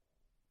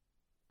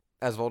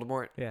 As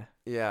Voldemort? Yeah.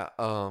 Yeah.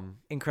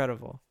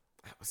 Incredible.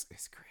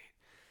 It's great.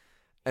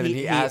 And then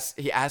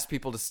he asked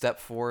people to step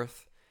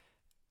forth.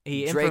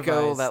 Draco,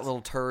 improvised. that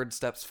little turd,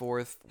 steps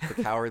forth,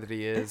 the coward that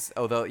he is.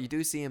 Although you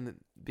do see him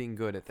being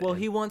good at that. Well,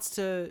 he wants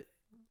to.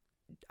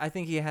 I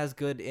think he has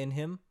good in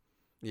him.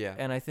 Yeah.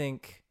 And I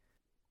think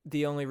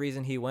the only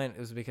reason he went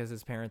was because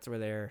his parents were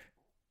there.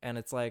 And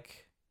it's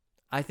like,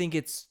 I think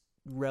it's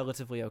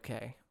relatively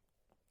okay.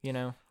 You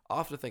know? I'll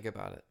have to think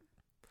about it.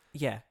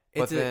 Yeah.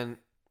 But then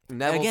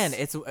Neville's... Again,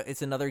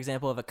 it's another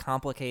example of a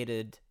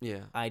complicated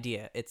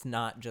idea. It's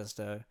not just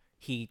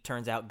he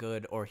turns out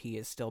good or he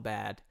is still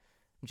bad.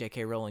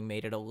 J.K. Rowling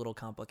made it a little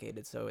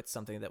complicated, so it's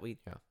something that we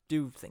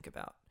do think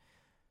about.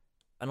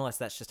 Unless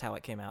that's just how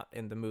it came out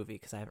in the movie,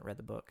 because I haven't read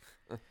the book.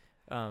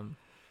 But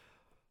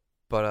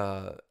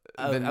But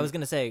then, I was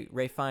gonna say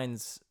Ray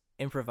Fiennes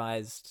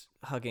improvised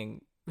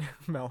hugging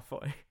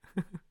Malfoy.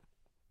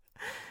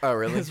 oh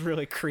really? This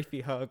really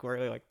creepy hug where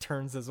he like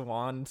turns his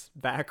wand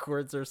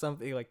backwards or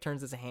something. He like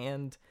turns his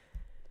hand.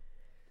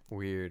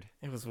 Weird.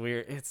 It was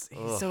weird.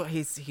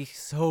 He's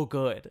so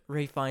good.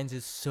 Ray Fiennes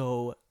is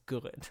so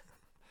good.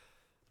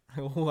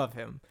 I love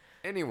him.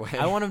 Anyway,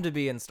 I want him to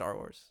be in Star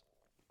Wars.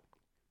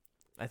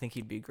 I think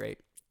he'd be great.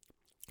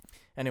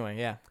 Anyway,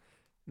 yeah.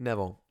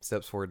 Neville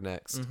steps forward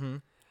next, Mm-hmm.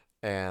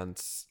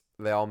 and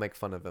they all make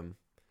fun of him.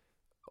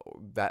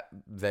 That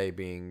they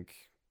being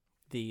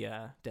The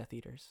Death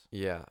Eaters.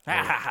 yeah.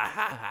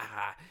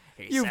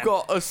 You've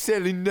got a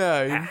silly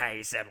name.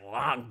 He said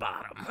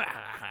Longbottom.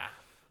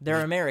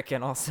 They're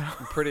American also.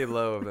 Pretty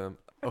low of them.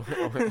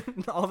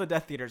 All the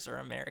Death Eaters are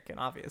American,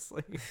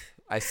 obviously.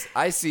 I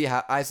see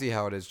how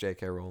it is,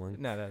 J.K. Rowling.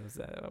 No,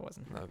 that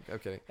wasn't. No,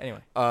 okay.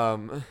 Anyway.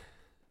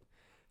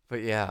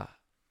 But yeah,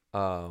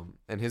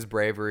 and his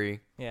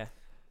bravery. Yeah.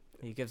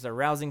 He gives a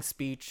rousing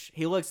speech.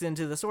 He looks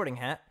into the Sorting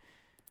Hat,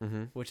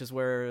 Mm-hmm. which is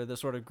where the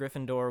Sword of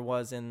Gryffindor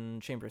was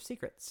in Chamber of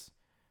Secrets.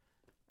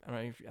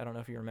 I don't know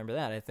if you remember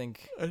that. I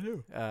think I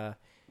do. and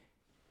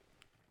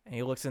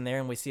he looks in there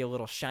and we see a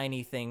little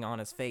shiny thing on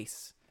his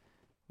face.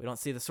 We don't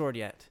see the sword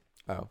yet.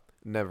 Oh,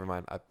 never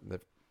mind. I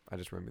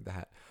just remembered the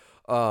hat.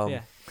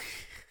 Yeah.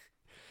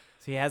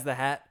 So he has the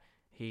hat.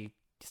 He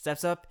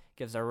steps up,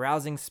 gives a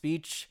rousing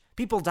speech.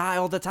 People die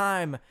all the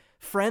time.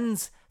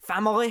 Friends,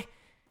 family.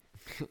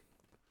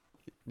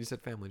 You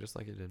said family just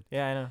like you did.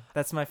 Yeah, I know.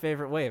 That's my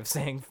favorite way of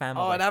saying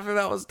family. Oh, and after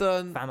that was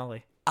done,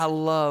 family. I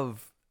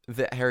love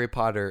that Harry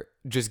Potter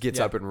just gets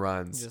up and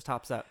runs. He just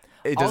hops up.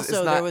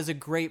 Also, there was a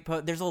great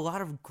there's a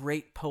lot of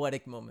great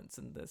poetic moments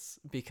in this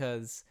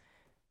because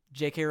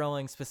J.K.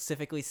 Rowling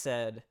specifically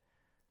said,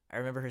 I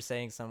remember her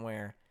saying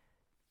somewhere,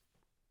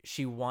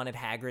 she wanted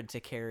Hagrid to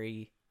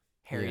carry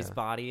Harry's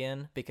body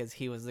in because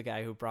he was the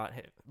guy who brought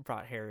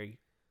Harry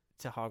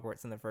to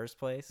Hogwarts in the first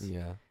place.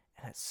 Yeah.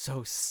 And it's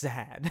so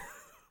sad.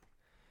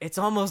 It's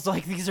almost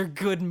like these are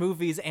good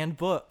movies and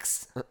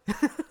books.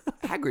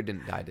 Hagrid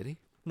didn't die, did he?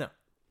 No.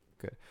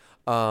 Good.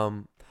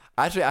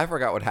 Actually, I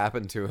forgot what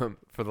happened to him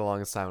for the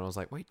longest time, and I was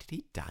like, wait, did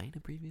he die in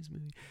a previous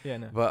movie? Yeah,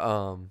 no.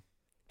 But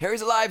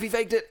Harry's alive. He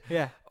faked it.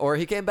 Yeah. Or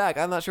he came back.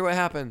 I'm not sure what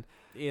happened.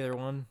 Either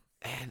one.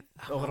 And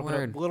A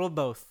little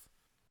both.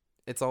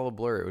 It's all a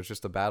blur. It was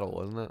just a battle,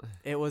 wasn't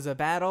it? It was a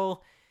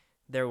battle.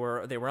 They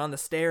were on the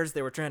stairs.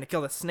 They were trying to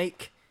kill the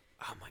snake.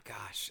 Oh my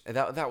gosh,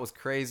 that was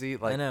crazy.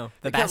 Like I know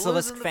the they kept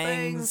basilisk losing the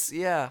fangs.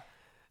 Yeah,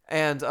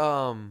 and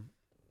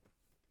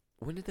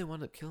when did they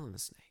wind up killing the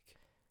snake?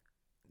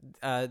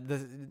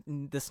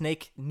 The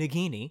snake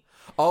Nagini.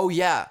 Oh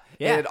yeah,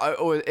 Yeah.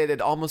 It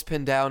had almost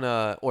pinned down.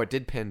 Or it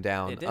did pin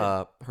down. It did.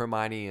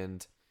 Hermione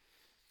and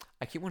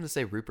I keep wanting to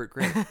say Rupert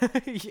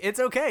Grint. It's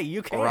okay.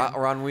 You can.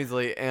 Ron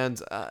Weasley,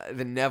 and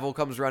then Neville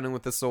comes running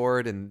with the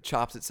sword and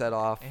chops its head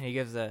off. And he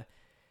gives a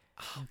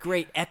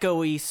great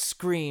echoey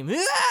scream.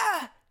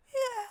 Ah!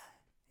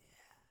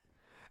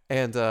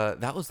 And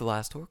that was the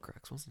last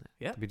Horcrux, wasn't it?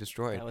 Yep. To be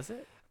destroyed. That was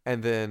it.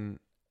 And then,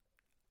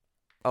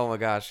 oh my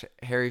gosh,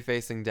 Harry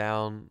facing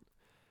down,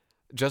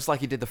 just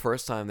like he did the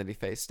first time that he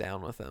faced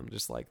down with him,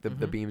 just like the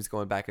beams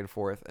going back and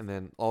forth, and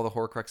then all the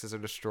Horcruxes are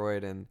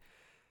destroyed, and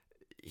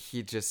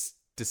he just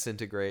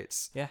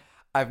disintegrates. Yeah.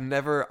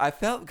 I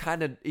felt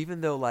kind of,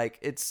 even though like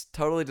it's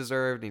totally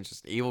deserved, and he's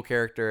just an evil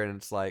character, and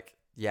it's like,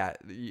 yeah,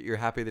 you're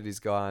happy that he's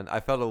gone.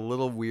 I felt a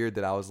little weird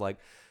that I was like,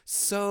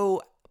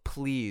 so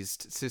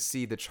pleased to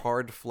see the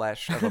charred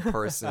flesh of a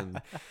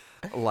person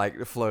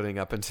like floating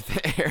up into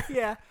the air.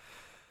 Yeah.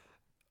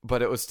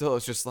 But it's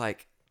just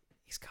like,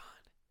 he's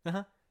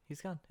gone. He's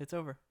gone. It's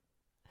over.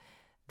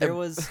 There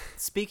was,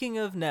 speaking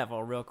of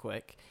Neville, real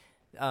quick,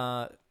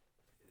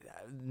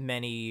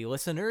 many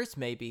listeners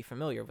may be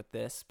familiar with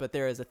this, but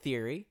there is a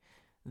theory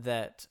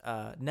that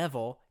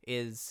Neville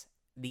is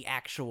the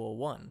actual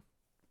one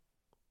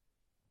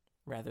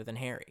rather than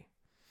Harry.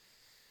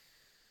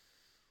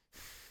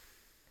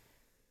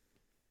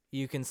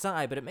 You can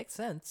sigh, but it makes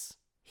sense.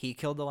 He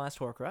killed the last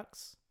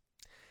Horcrux.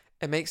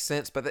 It makes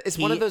sense, but it's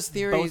one of those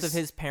theories. Both of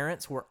his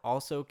parents were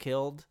also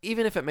killed.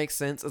 Even if it makes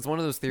sense, it's one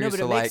of those theories.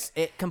 No, but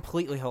it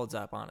completely holds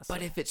up, honestly.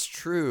 But if it's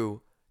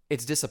true,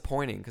 it's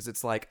disappointing because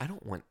it's like, I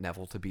don't want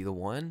Neville to be the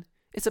one.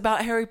 It's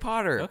about Harry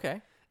Potter.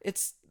 Okay.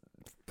 It's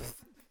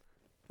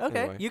okay.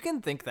 Anyway. You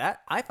can think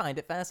that. I find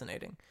it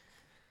fascinating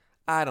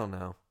I don't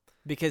know.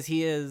 because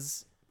he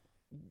is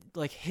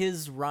like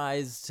his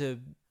rise to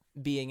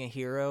being a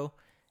hero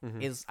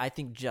is, I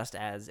think, just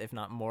as, if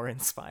not more,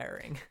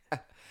 inspiring.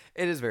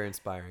 It is very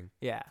inspiring.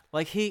 Yeah,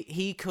 like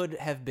he could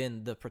have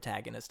been the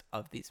protagonist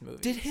of these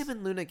movies. Did him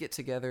and Luna get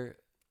together?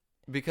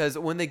 Because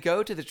when they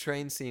go to the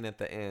train scene at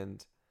the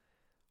end,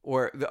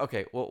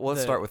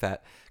 let's start with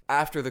that.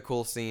 After the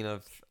cool scene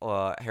of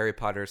Harry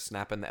Potter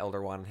snapping the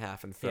Elder Wand in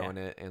half and throwing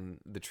it and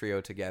the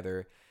trio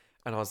together,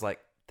 and I was like,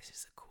 this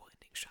is a cool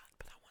ending shot,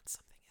 but I want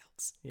something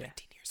else. Yeah.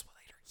 19 years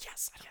later.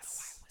 Yes, I don't know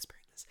why I'm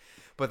whispering this.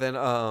 But then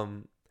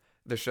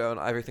they're showing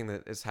everything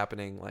that is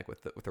happening, like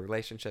with the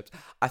relationships.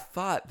 I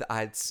thought that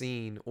I'd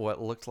seen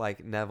what looked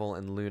like Neville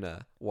and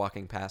Luna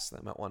walking past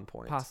them at one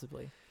point.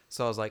 Possibly.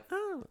 So I was like,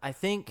 oh, I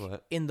think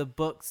what? in the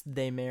books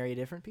they marry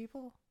different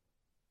people,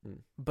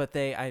 but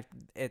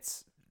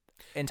it's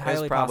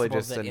entirely probably possible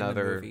just that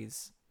another- in the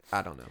movies.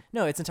 I don't know.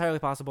 No, it's entirely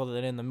possible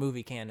that in the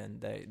movie canon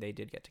they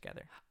did get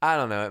together. I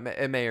don't know.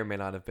 It may or may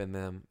not have been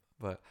them,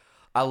 but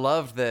I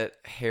loved that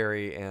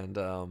Harry and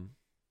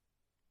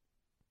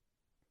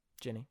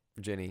Ginny.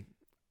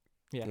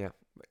 Yeah.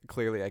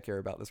 Clearly, I care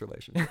about this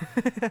relationship.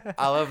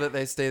 I love that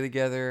they stay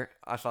together.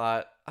 I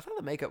thought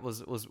the makeup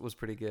was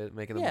pretty good,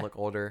 making them look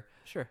older.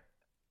 Sure.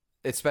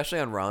 Especially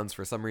on Ron's,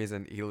 for some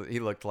reason, he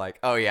looked like,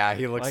 oh yeah,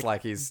 he looks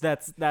like he's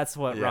that's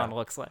what Yeah. Ron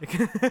looks like.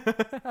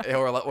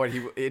 or like what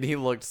he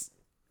looked.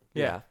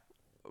 Yeah.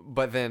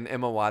 But then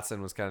Emma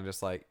Watson was kind of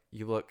just like,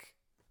 you look.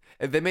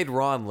 They made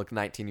Ron look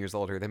 19 years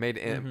older. They made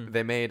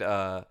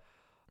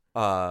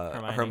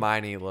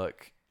Hermione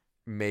look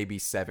maybe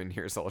 7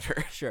 years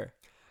older. Sure.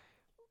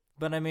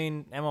 But I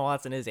mean, Emma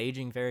Watson is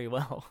aging very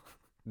well.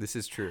 This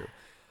is true.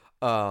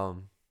 Yeah.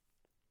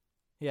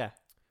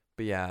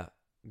 But yeah,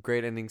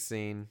 great ending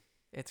scene.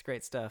 It's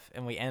great stuff.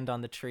 And we end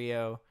on the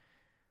trio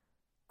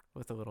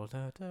with a little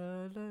da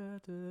da da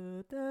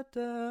da da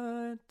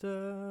da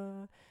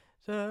da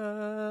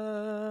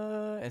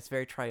da. It's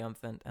very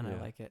triumphant and I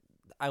like it.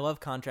 I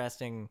love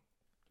contrasting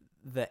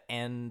the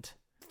end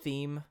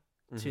theme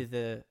to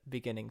the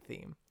beginning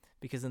theme,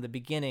 because in the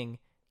beginning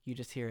you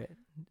just hear it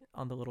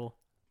on the little,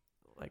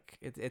 like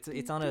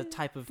it's on a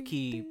type of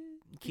keyed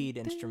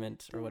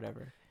instrument or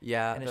whatever.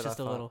 Yeah, and it's just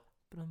a little,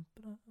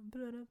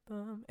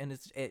 and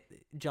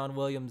John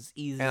Williams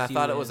eases you in. And I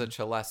thought it was a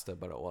celesta,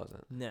 but it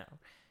wasn't. No,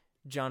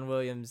 John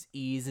Williams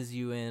eases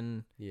you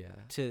in. Yeah.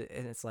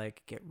 And it's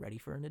like, get ready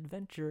for an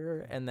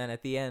adventure, and then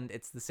at the end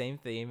it's the same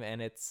theme,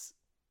 and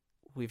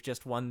we've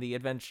just won the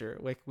adventure.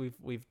 Like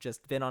we've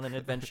just been on an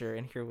adventure,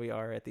 and here we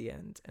are at the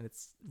end, and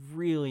it's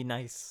really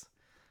nice.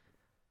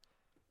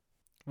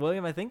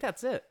 William, I think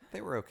that's it. They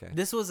were okay.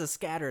 This was a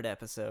scattered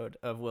episode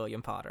of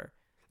William Potter.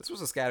 This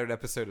was a scattered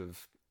episode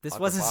of This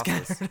Awkward was a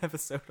Fosses. scattered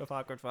episode of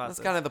Awkward Fosses. That's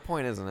kind of the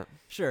point, isn't it?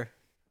 Sure.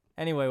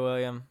 Anyway,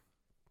 William,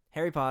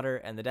 Harry Potter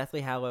and the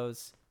Deathly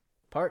Hallows,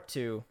 Part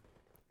 2.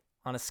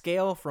 On a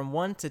scale from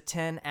 1 to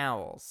 10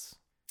 owls,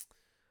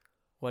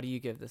 what do you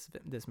give this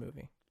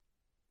movie?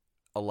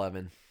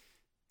 11.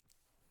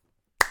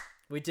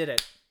 We did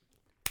it.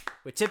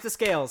 We tipped the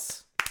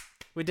scales.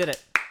 We did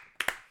it.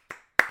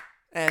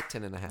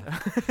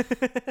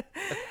 10.5.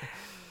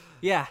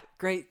 Yeah,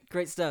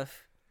 great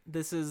stuff.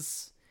 This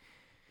is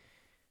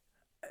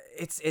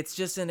it's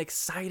just an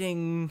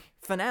exciting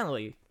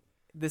finale.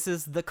 This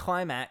is the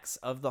climax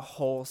of the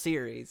whole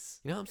series.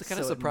 You know, I'm kind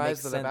of So it surprised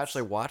makes that I've sense.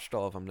 actually watched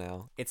all of them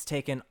now. It's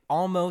taken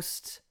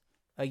almost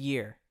a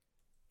year.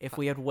 If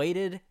we had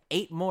waited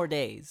 8 more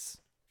days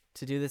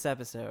to do this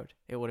episode,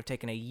 it would have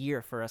taken a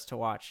year for us to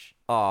watch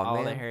all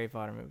the man. Harry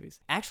Potter movies.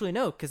 Actually,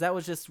 no, because that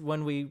was just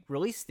when we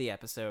released the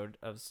episode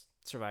of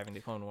Surviving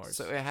the Clone Wars.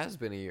 So it has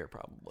been a year,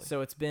 probably.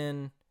 So it's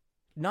been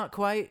not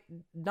quite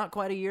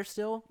a year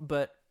still,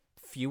 but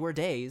fewer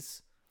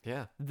days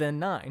Yeah. than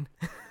 9.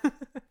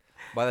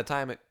 By the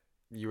time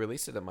you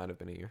released it, it might have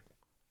been a year.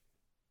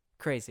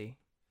 Crazy.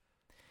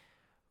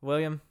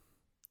 William,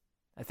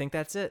 I think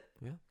that's it.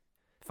 Yeah.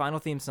 Final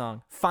theme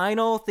song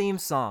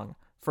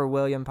for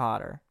William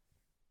Potter.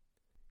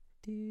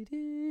 We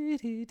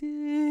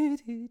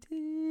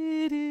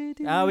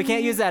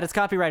can't use that. It's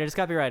copyrighted.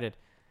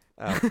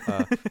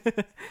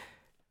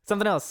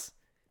 Something else.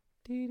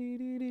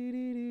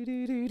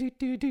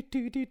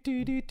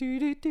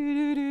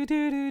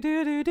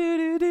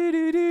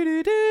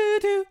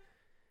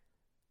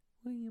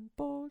 William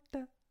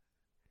Potter.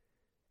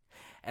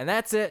 And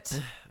that's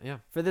it. Yeah.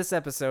 For this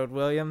episode,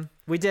 William.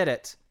 We did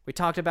it. We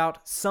talked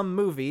about some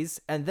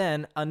movies and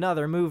then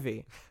another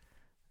movie.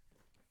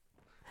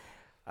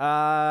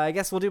 I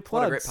guess we'll do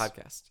plugs. What a great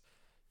podcast.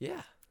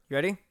 Yeah. You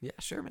ready? Yeah,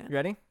 sure, man. You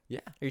ready?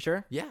 Yeah. Are you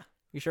sure? Yeah.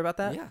 You sure about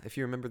that? Yeah. If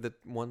you remember the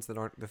ones that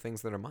aren't the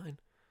things that are mine.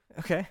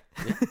 Okay.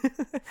 Yeah.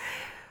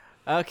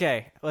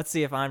 Okay. Let's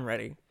see if I'm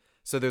ready.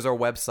 So there's our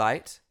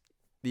website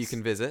that you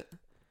can visit.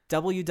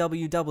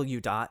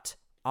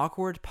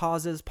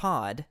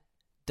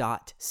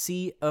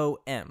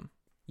 www.awkwardpausespod.com.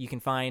 You can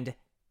find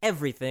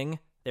everything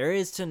there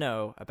is to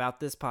know about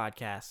this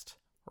podcast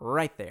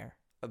right there.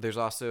 There's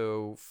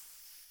also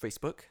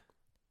Facebook.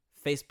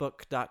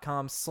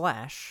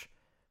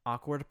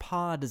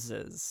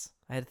 Facebook.com/awkwardpauses.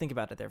 I had to think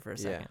about it there for a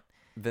second.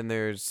 Then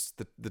there's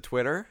the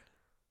Twitter.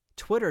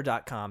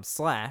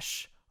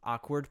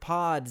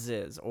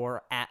 Twitter.com/awkwardpodses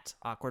or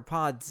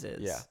 @awkwardpodses.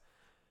 Yeah.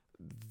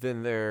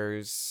 Then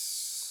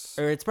there's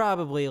Or it's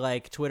probably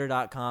like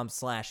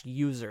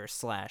twitter.com/user/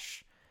 it's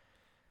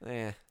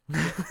 @awkwardpodses.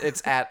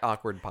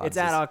 It's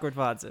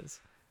 @awkwardpodses.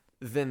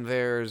 Then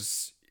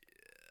there's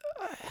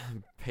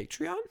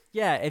Patreon.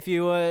 Yeah, if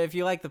you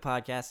like the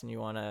podcast and you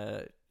want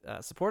to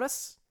support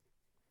us,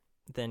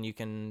 then you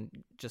can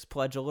just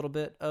pledge a little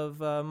bit of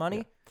money.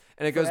 Yeah.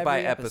 And it for goes by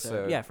every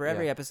episode. Yeah, for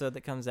every episode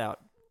that comes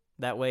out.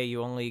 That way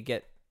you only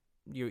get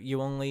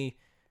You only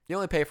You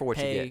only pay for what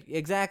pay. you get.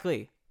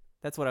 Exactly.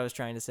 That's what I was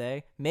trying to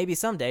say. Maybe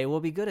someday we'll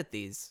be good at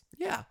these.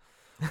 Yeah.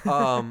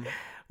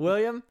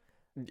 William?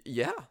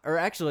 Yeah. Or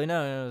actually,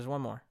 no, there's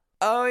one more.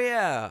 Oh,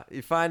 yeah.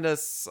 You find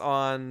us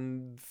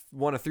on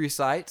one of 3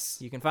 sites.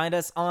 You can find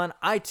us on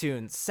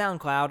iTunes,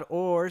 SoundCloud,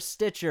 or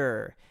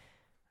Stitcher.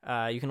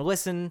 You can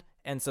listen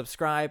and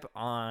subscribe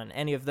on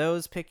any of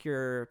those. Pick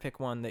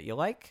one that you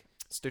like.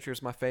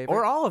 Stitcher's my favorite.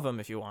 Or all of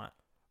them if you want.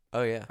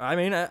 Oh, yeah. I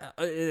mean,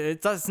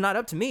 it's not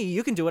up to me.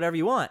 You can do whatever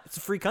you want. It's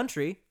a free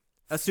country,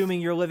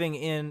 assuming you're living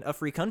in a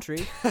free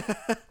country.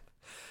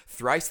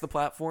 Thrice the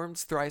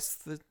platforms, thrice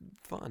the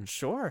fun.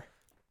 Sure.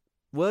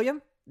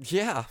 William,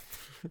 Yeah.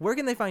 where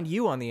can they find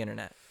you on the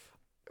internet?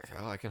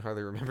 Oh, I can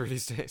hardly remember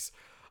these days.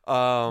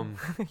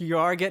 You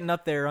are getting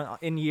up there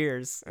in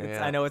years.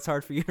 Yeah. I know it's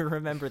hard for you to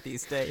remember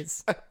these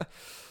days.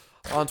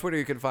 On Twitter,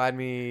 you can find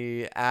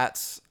me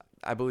at,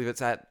 I believe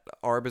it's at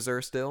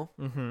Arbizer still.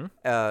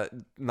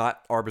 Mm-hmm.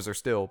 Not Arbizer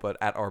still, but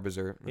at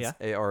Arbizer. Yeah.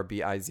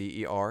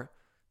 Arbizer.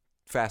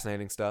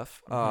 Fascinating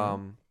stuff.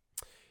 Mm-hmm.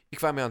 You can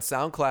find me on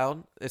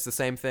SoundCloud. It's the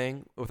same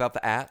thing without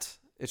the at.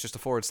 It's just a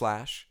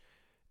 /,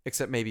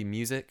 except maybe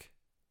music.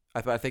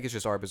 I think it's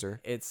just Arbizer.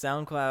 It's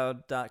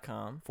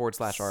soundcloud.com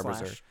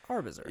 /Arbizer.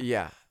 Arbizer.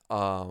 Yeah.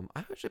 I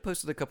actually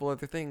posted a couple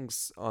other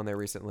things on there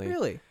recently.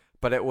 Really?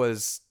 But it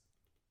was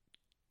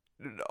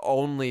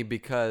only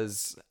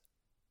because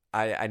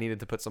I needed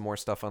to put some more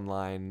stuff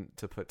online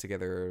to put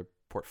together a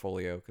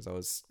portfolio because I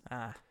was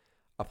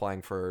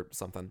applying for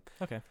something.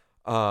 Okay.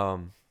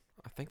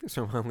 I think those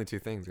are my only 2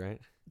 things,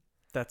 right?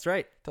 That's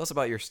right. Tell us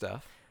about your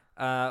stuff.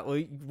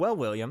 Well,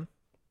 William,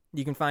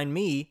 you can find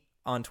me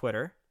on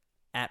Twitter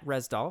at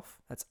Resdolph.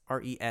 That's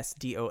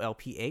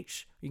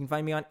RESDOLPH. You can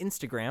find me on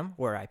Instagram,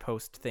 where I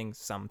post things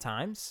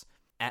sometimes,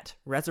 at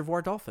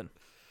Reservoir Dolphin.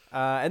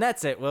 And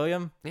that's it,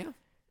 William. Yeah.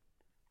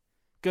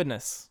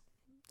 Goodness.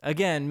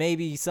 Again,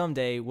 maybe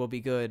someday we'll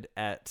be good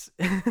at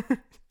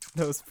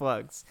those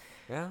plugs.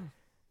 Yeah.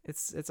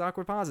 It's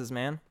awkward pauses,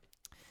 man.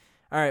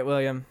 All right,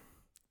 William.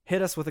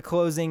 Hit us with a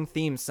closing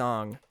theme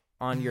song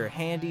on your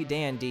handy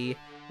dandy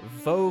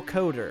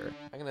vocoder.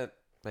 I'm going to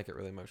make it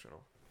really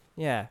emotional.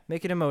 Yeah,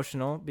 make it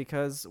emotional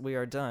because we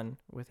are done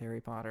with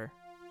Harry Potter.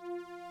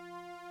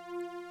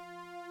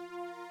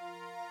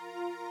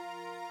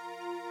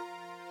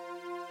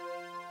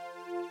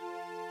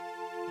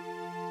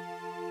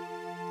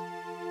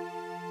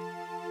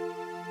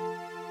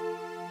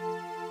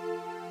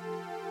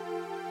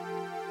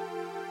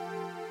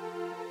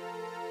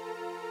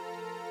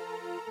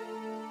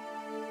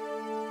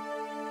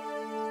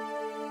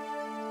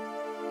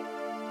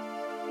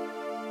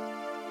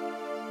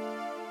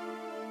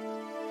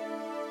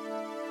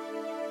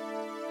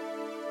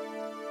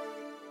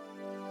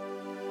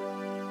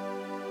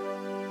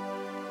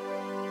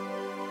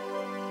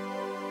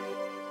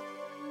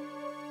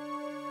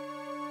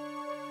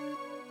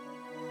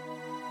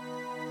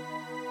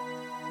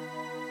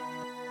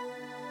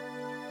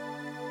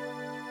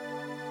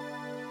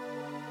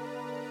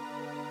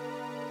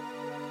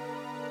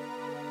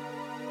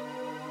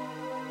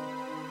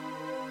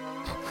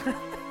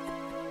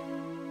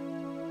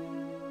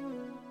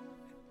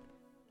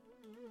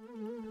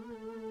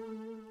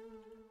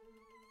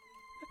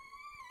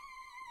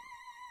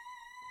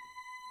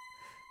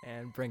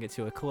 And bring it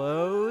to a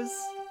close.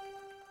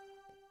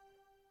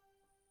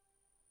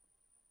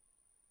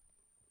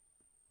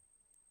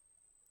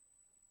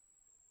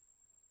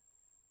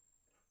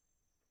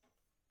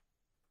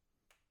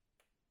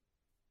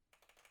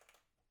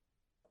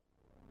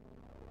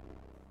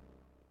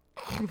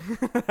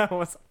 That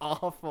was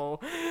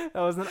awful.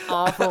 That was an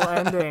awful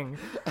ending.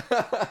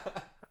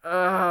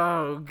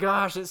 Oh,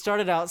 gosh, it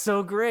started out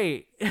so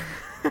great.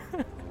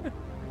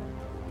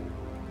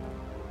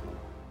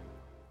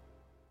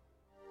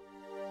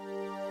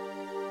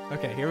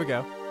 Okay, here we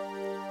go.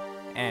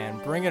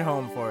 And bring it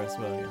home for us,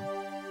 William.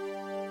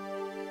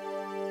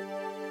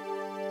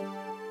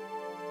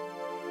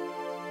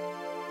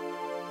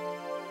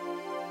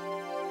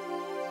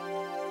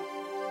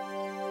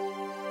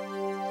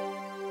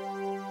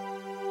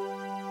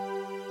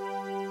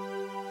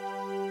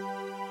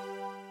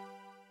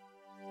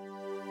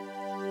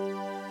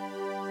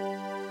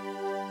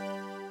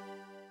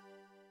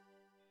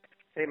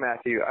 Hey,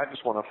 Matthew, I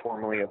just want to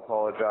formally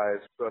apologize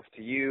both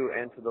to you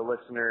and to the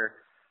listener.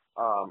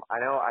 I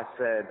know I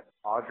said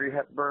Audrey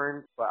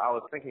Hepburn, but I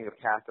was thinking of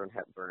Katharine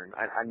Hepburn.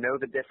 I know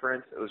the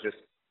difference. It was just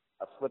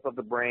a slip of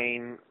the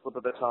brain, slip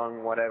of the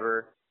tongue,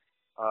 whatever.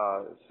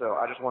 So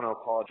I just want to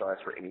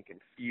apologize for any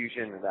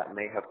confusion that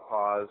may have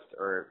caused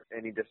or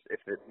if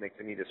it makes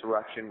any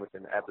disruption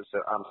within the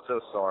episode. I'm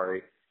so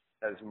sorry.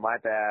 That is my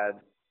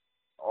bad.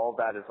 All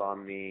that is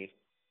on me.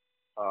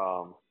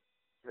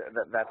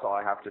 That's all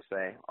I have to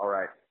say. All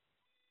right.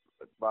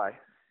 Bye.